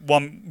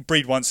one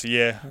breed once a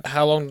year.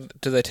 How long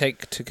do they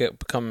take to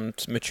become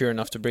mature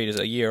enough to breed? Is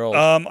it a year old?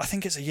 I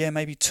think it's a year,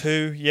 maybe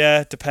 2.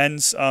 Yeah,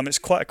 depends. It's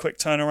quite a quick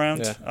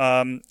turnaround.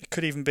 Yeah. It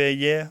could even be a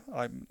year.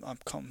 I'm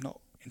not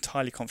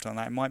entirely confident on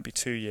that. It might be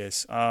 2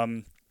 years.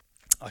 I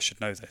should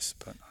know this,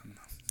 but I'm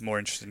more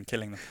interested in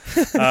killing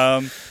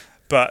them.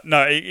 But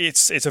no,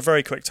 it's a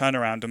very quick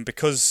turnaround, and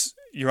because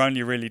you're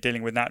only really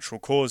dealing with natural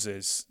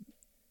causes,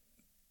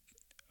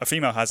 a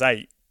female has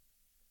 8.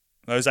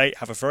 Those 8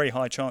 have a very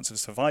high chance of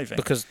surviving.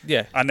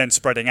 And then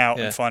spreading out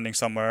and finding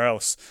somewhere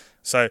else.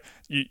 So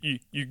you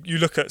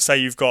look at, say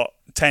you've got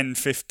 10,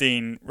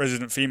 15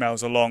 resident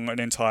females along an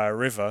entire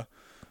river,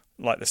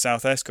 like the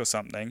South Esk or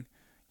something,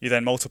 you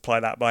then multiply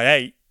that by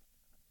 8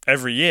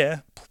 every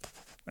year,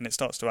 and it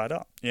starts to add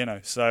up,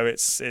 So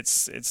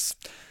it's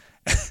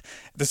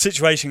the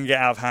situation can get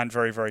out of hand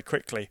very, very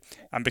quickly.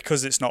 And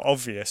because it's not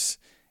obvious,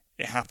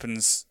 it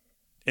happens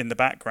in the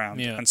background.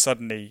 Yeah. And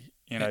suddenly,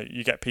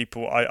 you get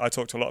people, I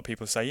talk to a lot of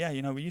people who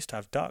say, we used to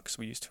have ducks,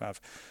 we used to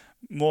have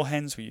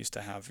moorhens, we used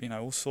to have,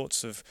 all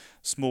sorts of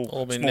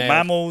small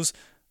mammals.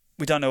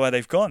 We don't know where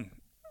they've gone.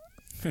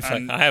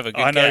 And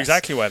I know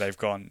exactly where they've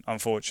gone,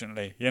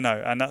 unfortunately,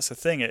 and that's the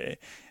thing.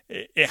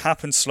 It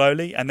happens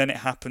slowly, and then it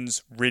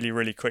happens really,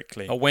 really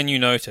quickly. Or when you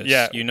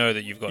notice, you know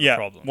that you've got a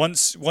problem.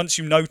 Once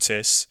you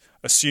notice,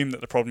 assume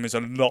that the problem is a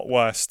lot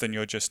worse than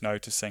you're just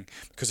noticing.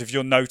 Because if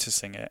you're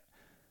noticing it,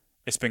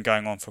 it's been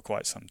going on for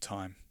quite some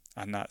time.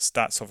 And that's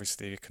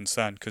obviously a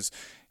concern, because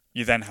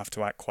you then have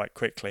to act quite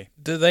quickly.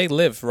 Do they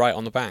live right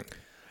on the bank?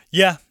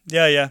 Yeah.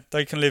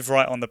 They can live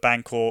right on the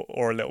bank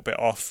or a little bit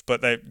off,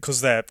 but because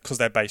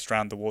they're based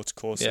around the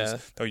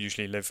watercourses, they'll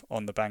usually live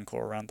on the bank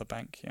or around the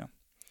bank. Yeah.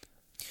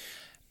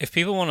 If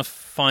people want to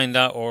find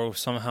out or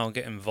somehow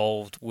get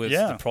involved with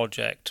the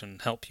project and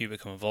help you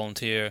become a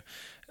volunteer,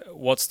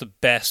 what's the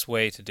best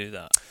way to do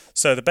that?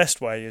 So the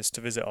best way is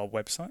to visit our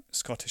website,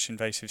 Scottish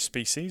Invasive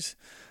Species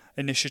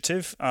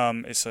Initiative.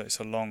 It's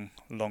a long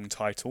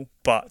title,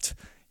 but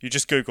you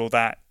just Google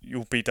that,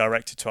 you'll be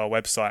directed to our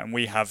website, and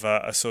we have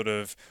a sort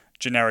of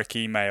generic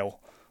email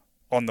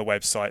on the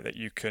website that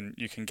you can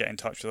get in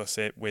touch with us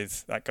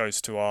with. That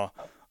goes to our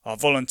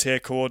volunteer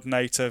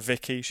coordinator,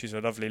 Vicky. She's a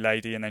lovely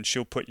lady, and then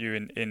she'll put you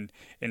in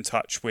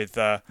touch with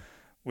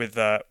with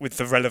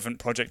the relevant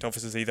project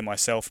officers, either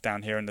myself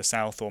down here in the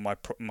south or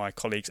my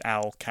colleagues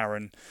Al,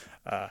 Karen,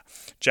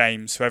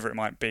 James, whoever it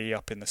might be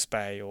up in the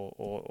Spey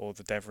or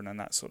the Devon and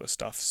that sort of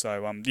stuff.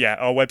 So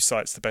our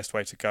website's the best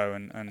way to go.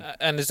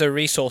 And is there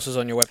resources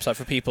on your website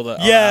for people that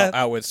are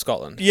out with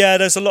Scotland? Yeah,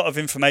 there's a lot of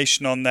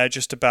information on there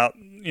just about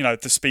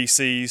the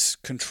species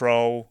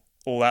control,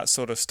 all that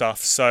sort of stuff.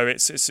 So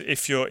it's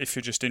if you're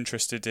just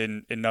interested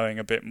in knowing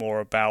a bit more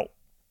about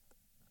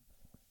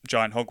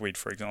giant hogweed,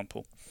 for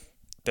example,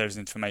 there's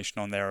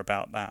information on there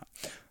about that.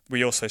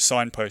 We also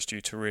signpost you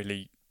to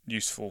really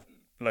useful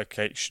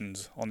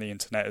locations on the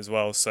internet as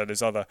well. So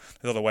there's other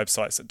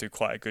websites that do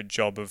quite a good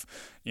job of,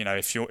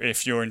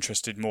 if you're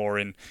interested more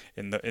in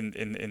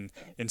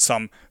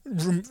some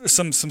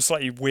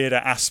slightly weirder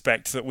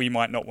aspect that we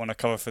might not want to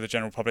cover for the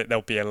general public,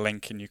 there'll be a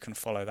link and you can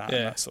follow that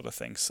and that sort of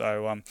thing.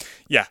 So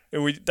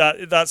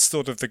that's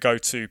sort of the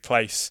go-to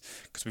place,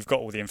 because we've got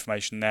all the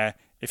information there.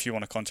 If you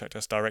want to contact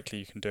us directly,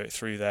 you can do it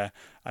through there.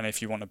 And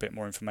if you want a bit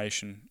more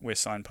information, we're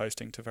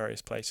signposting to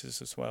various places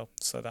as well.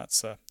 So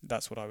that's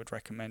what I would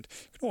recommend.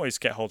 You can always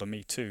get hold of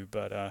me too,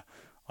 but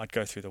I'd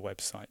go through the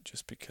website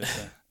just because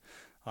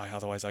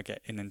otherwise I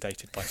get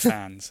inundated by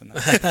fans. And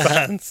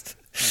fans.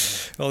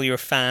 All your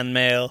fan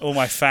mail. All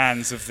my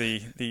fans of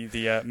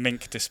the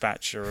mink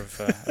dispatcher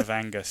of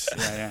Angus.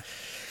 Yeah.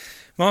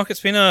 Mark,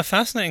 it's been a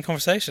fascinating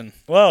conversation.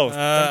 Well,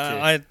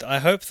 thank you. I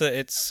hope that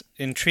it's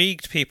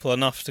intrigued people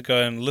enough to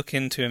go and look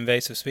into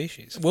invasive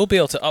species. We'll be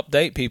able to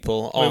update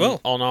people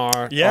on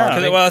our...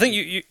 Yeah. Well, I think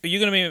you're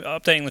going to be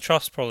updating the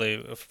trust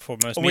probably for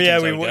most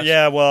meetings,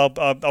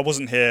 I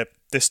wasn't here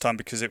this time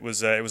because it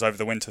was over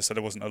the winter, so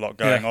there wasn't a lot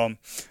going on.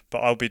 But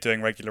I'll be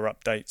doing regular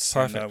updates.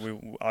 Perfect.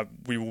 And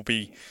we will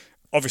be...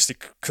 Obviously,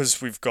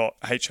 because we've got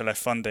HLF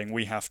funding,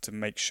 we have to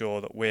make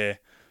sure that we're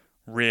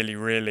really,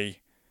 really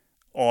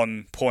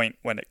on point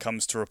when it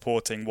comes to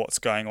reporting what's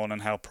going on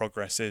and how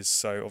progress is.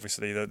 So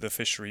obviously the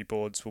fishery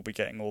boards will be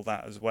getting all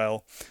that as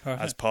well.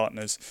 Perfect. As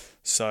partners.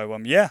 So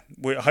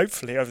we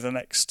hopefully over the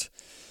next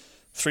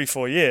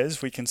 3-4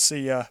 years we can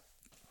see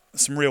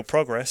some real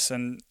progress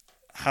and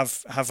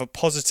have a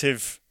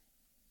positive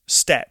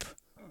step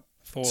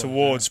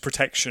towards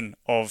protection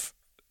of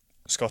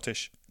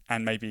Scottish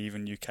and maybe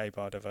even UK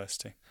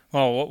biodiversity.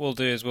 Well, what we'll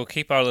do is we'll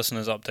keep our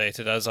listeners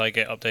updated as I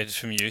get updated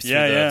from you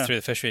through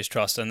the Fisheries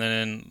Trust, and then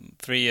in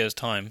 3 years'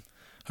 time,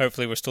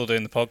 hopefully we're still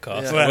doing the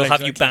podcast. Yeah. We'll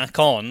have you back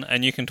on,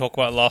 and you can talk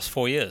about the last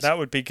 4 years. That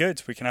would be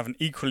good. We can have an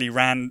equally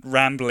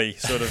rambly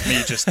sort of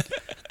me just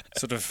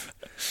sort of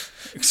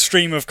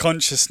stream of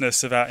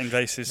consciousness about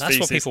invasive species. That's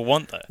what people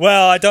want, though.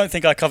 Well, I don't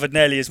think I covered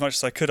nearly as much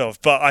as I could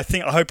have, but I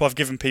hope I've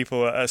given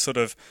people a sort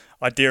of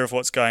idea of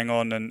what's going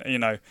on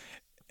and,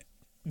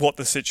 what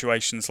the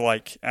situation's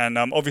like. And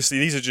obviously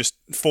these are just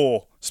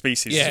 4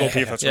 species. That's what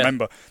people have to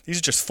remember. These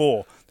are just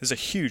 4. There's a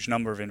huge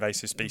number of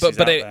invasive species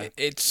out there.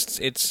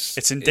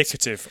 It's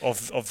indicative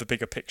of the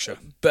bigger picture.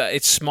 But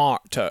it's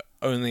smart to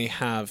only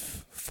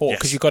have 4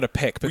 because you've got to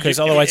pick, because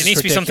otherwise it needs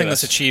to be something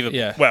that's achievable.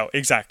 Yeah. Well,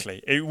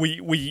 exactly.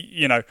 We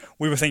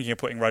were thinking of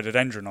putting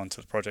rhododendron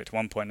onto the project at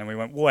one point, and we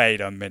went,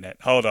 wait a minute,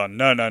 hold on,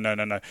 no,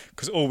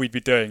 because all we'd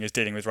be doing is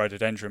dealing with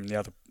rhododendron,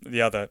 and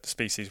the other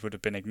species would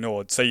have been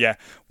ignored. So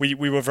we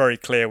were very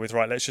clear with,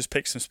 right, let's just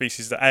pick some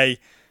species that A,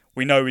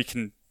 we know we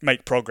can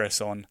make progress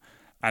on,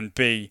 and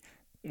B,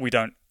 we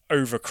don't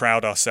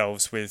overcrowd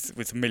ourselves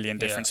with a million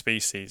different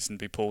species and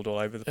be pulled all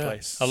over the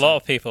place. A lot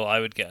of people, I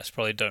would guess,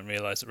 probably don't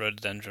realise that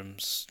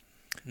rhododendron's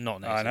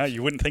not native. I know,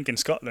 you wouldn't think in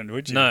Scotland,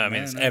 would you? No, I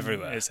mean, it's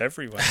everywhere. It's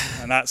everywhere.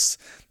 And that's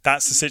the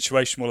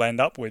situation we'll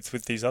end up with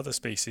these other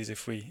species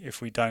if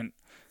we don't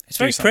it's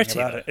do very something pretty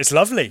about it. It's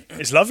lovely.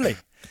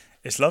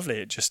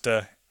 It just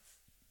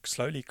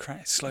slowly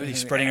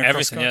spreading across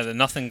everything. country.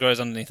 Nothing grows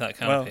underneath that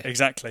canopy. Well,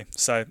 exactly.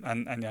 So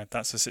and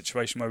that's a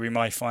situation where we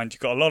might find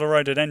you've got a lot of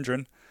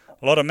rhododendron,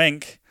 a lot of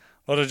mink,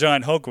 a lot of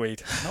giant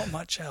hogweed, not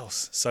much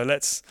else. So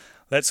let's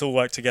all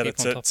work together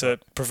to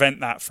prevent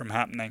that from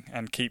happening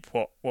and keep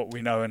what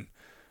we know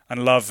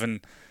and love,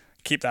 and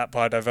keep that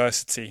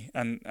biodiversity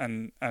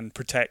and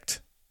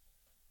protect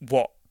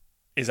what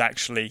is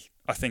actually,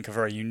 I think, a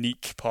very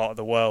unique part of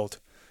the world,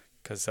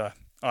 because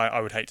I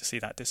would hate to see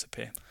that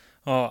disappear.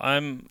 Oh,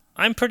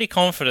 I'm pretty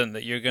confident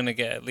that you're going to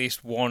get at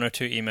least 1 or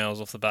 2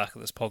 emails off the back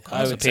of this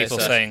podcast of people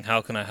saying,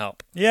 "How can I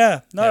help?"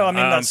 Yeah, no, I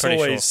mean that's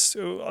always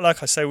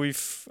like I say.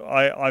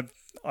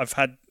 I've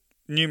had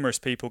numerous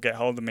people get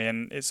hold of me,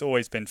 and it's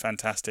always been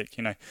fantastic.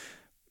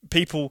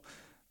 People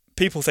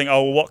think,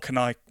 oh, well,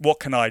 what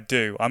can I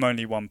do? I'm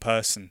only one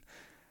person,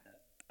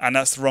 and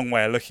that's the wrong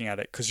way of looking at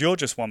it, because you're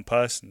just one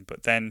person.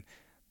 But then,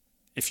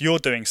 if you're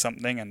doing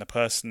something, and the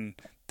person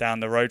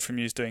down the road from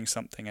you is doing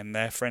something, and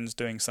their friend's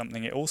doing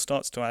something, it all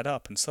starts to add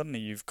up, and suddenly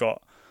you've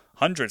got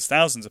hundreds,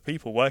 thousands of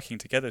people working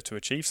together to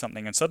achieve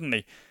something, and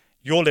suddenly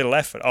your little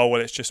effort, oh,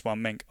 well, it's just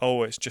one mink,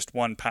 oh, it's just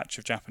one patch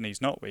of Japanese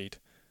knotweed.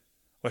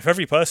 Well, if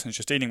every person's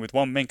just dealing with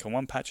one mink and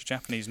one patch of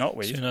Japanese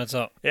knotweed, it adds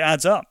up. It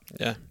adds up.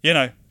 Yeah.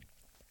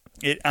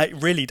 It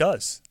really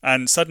does.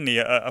 And suddenly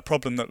a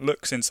problem that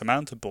looks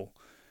insurmountable,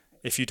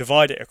 if you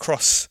divide it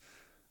across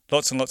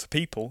lots and lots of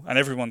people and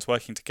everyone's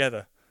working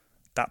together,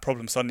 that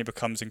problem suddenly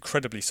becomes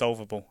incredibly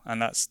solvable,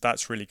 and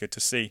that's really good to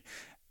see.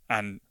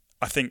 And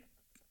I think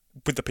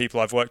with the people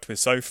I've worked with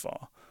so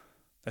far,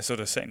 they're sort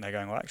of sitting there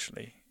going, well,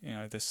 actually,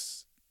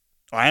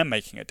 I am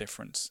making a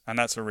difference, and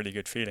that's a really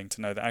good feeling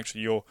to know that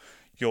actually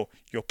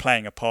you're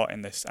playing a part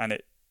in this, and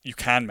you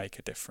can make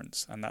a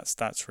difference, and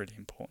that's really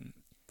important.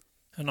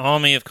 An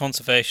army of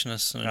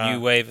conservationists and a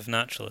new wave of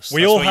naturalists.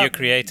 That's what you're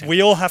creating.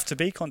 We all have to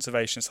be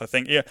conservationists, I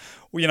think. Yeah,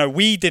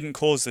 we didn't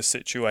cause this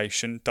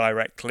situation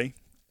directly,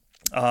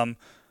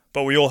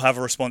 but we all have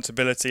a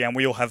responsibility, and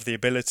we all have the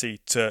ability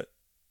to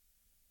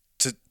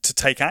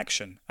take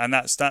action, and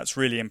that's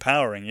really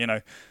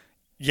empowering.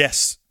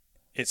 Yes,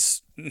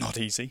 it's not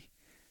easy.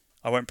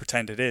 I won't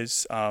pretend it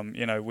is.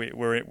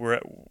 We're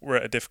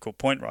at a difficult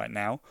point right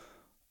now,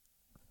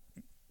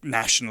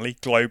 nationally,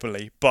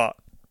 globally, but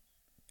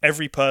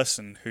every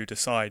person who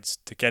decides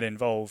to get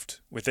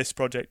involved with this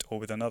project or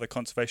with another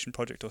conservation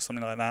project or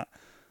something like that,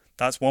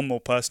 that's one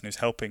more person who's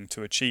helping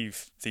to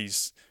achieve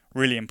these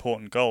really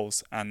important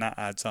goals, and that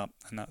adds up,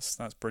 and that's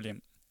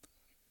brilliant.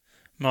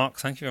 Mark,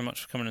 thank you very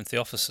much for coming into the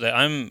office today.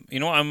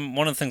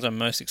 One of the things I'm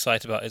most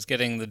excited about is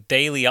getting the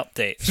daily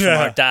updates from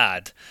our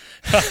dad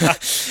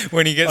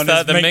when he gets on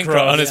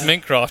his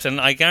Mincraft. And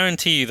I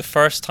guarantee you, the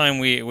first time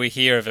we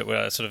hear of it,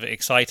 sort of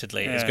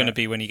excitedly, is going to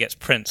be when he gets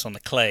prints on the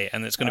clay,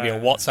 and it's going to be a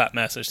WhatsApp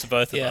message to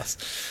both of us.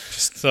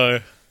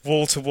 So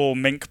wall-to-wall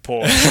mink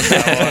porn from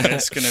now on.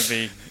 It's going to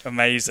be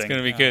amazing. It's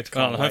going to be good.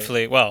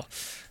 Hopefully,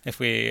 if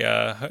we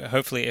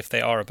hopefully if they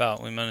are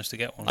about, we manage to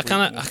get one.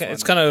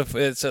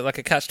 It's like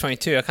a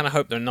catch-22. I kind of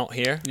hope they're not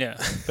here. Yeah,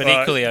 but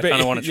equally, I kind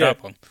of want to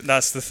trap one.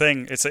 That's the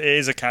thing. It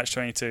is a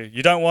catch-22.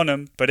 You don't want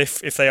them, but if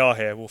they are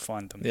here, we'll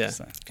find them. Yeah,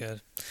 so. Good.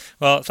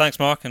 Well, thanks,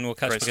 Mark, and we'll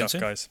catch up again soon.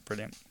 Great stuff, guys.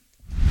 Brilliant.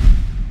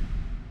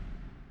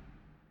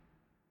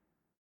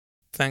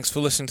 Thanks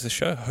for listening to the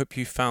show. I hope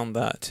you found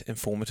that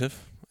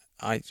informative.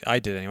 I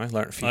did anyway.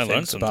 Learned a few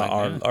things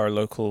about our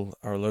local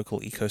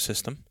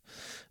ecosystem.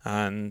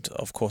 And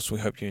of course, we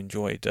hope you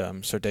enjoyed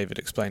Sir David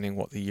explaining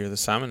what the Year of the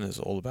Salmon is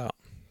all about.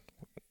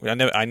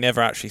 I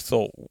never actually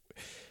thought,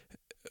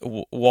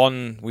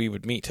 one, we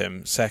would meet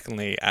him.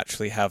 Secondly,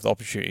 actually have the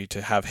opportunity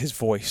to have his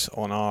voice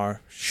on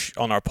our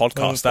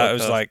podcast. That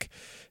was like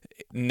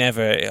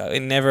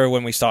never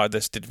when we started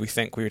this did we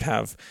think we would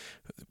have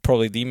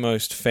probably the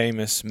most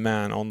famous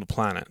man on the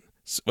planet.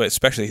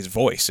 Especially his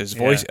voice. His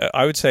voice.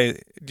 I would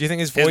say. Do you think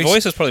his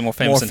voice is probably more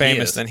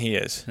famous than he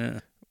is? Yeah.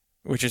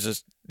 Which is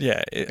just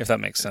if that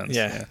makes sense.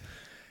 Yeah.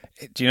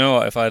 Do you know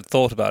what? If I had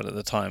thought about it at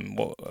the time,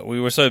 we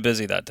were so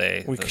busy that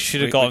day. We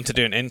should have got him to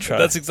do an intro.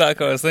 That's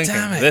exactly what I was thinking.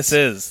 Damn it. This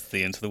is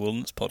the Into the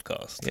Wilderness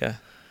podcast. Yeah.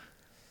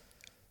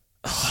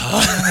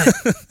 Oh,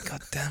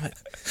 God damn it.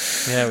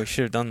 Yeah, we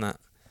should have done that.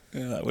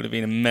 Yeah, that would have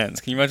been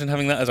immense. Can you imagine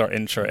having that as our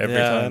intro every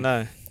time? Yeah, I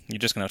know. You're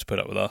just going to have to put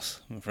up with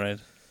us, I'm afraid.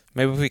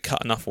 Maybe if we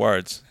cut enough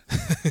words.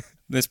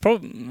 There's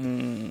probably...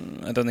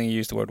 I don't think you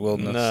used the word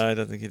wilderness. No, I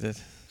don't think you did.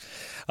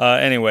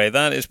 Anyway,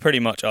 that is pretty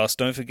much us.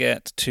 Don't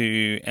forget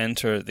to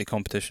enter the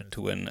competition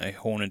to win a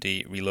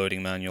Hornady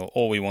reloading manual.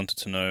 All we wanted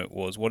to know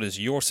was, what is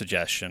your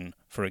suggestion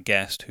for a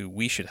guest who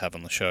we should have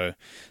on the show?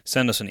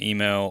 Send us an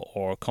email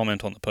or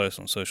comment on the post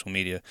on social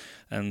media,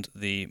 and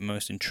the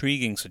most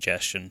intriguing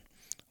suggestion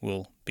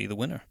will be the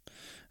winner.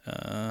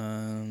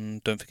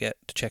 Don't forget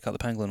to check out the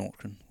Pangolin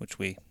auction, which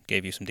we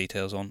gave you some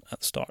details on at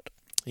the start.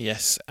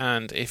 Yes,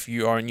 and if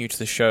you are new to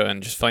the show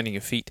and just finding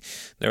your feet,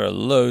 there are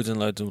loads and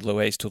loads of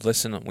ways to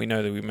listen. We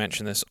know that we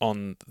mention this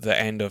on the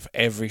end of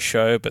every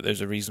show, but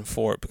there's a reason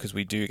for it, because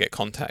we do get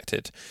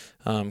contacted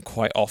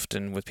quite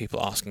often with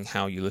people asking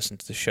how you listen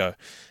to the show.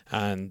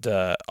 And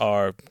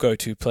our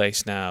go-to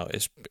place now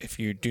is, if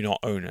you do not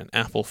own an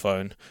Apple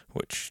phone,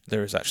 which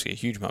there is actually a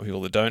huge amount of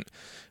people that don't,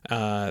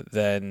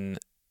 then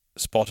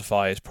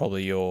Spotify is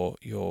probably your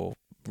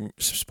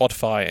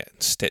Spotify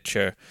and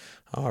Stitcher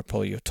are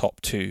probably your top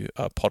two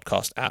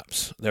podcast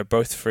apps. They're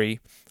both free.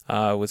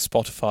 With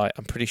Spotify,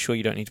 I'm pretty sure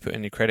you don't need to put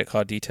in your credit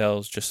card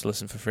details just to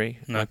listen for free.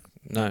 No.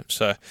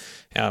 So,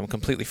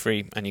 completely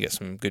free, and you get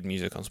some good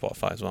music on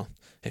Spotify as well,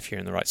 if you're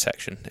in the right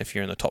section. If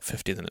you're in the top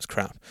 50, then it's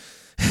crap.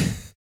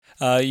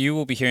 You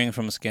will be hearing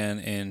from us again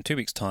in 2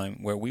 weeks'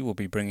 time, where we will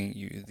be bringing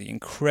you the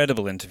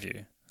incredible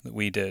interview that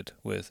we did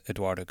with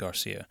Eduardo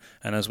Garcia.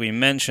 And as we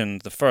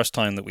mentioned the first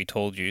time that we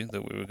told you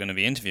that we were going to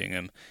be interviewing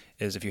him,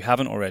 is if you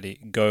haven't already,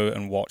 go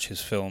and watch his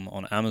film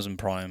on Amazon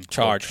Prime.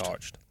 Charged.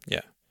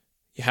 Yeah.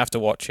 You have to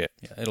watch it.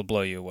 Yeah, it'll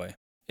blow you away.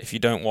 If you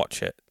don't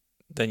watch it,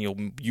 then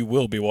you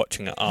will be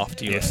watching it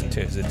after you listen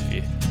to his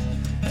interview.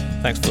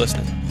 Thanks for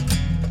listening.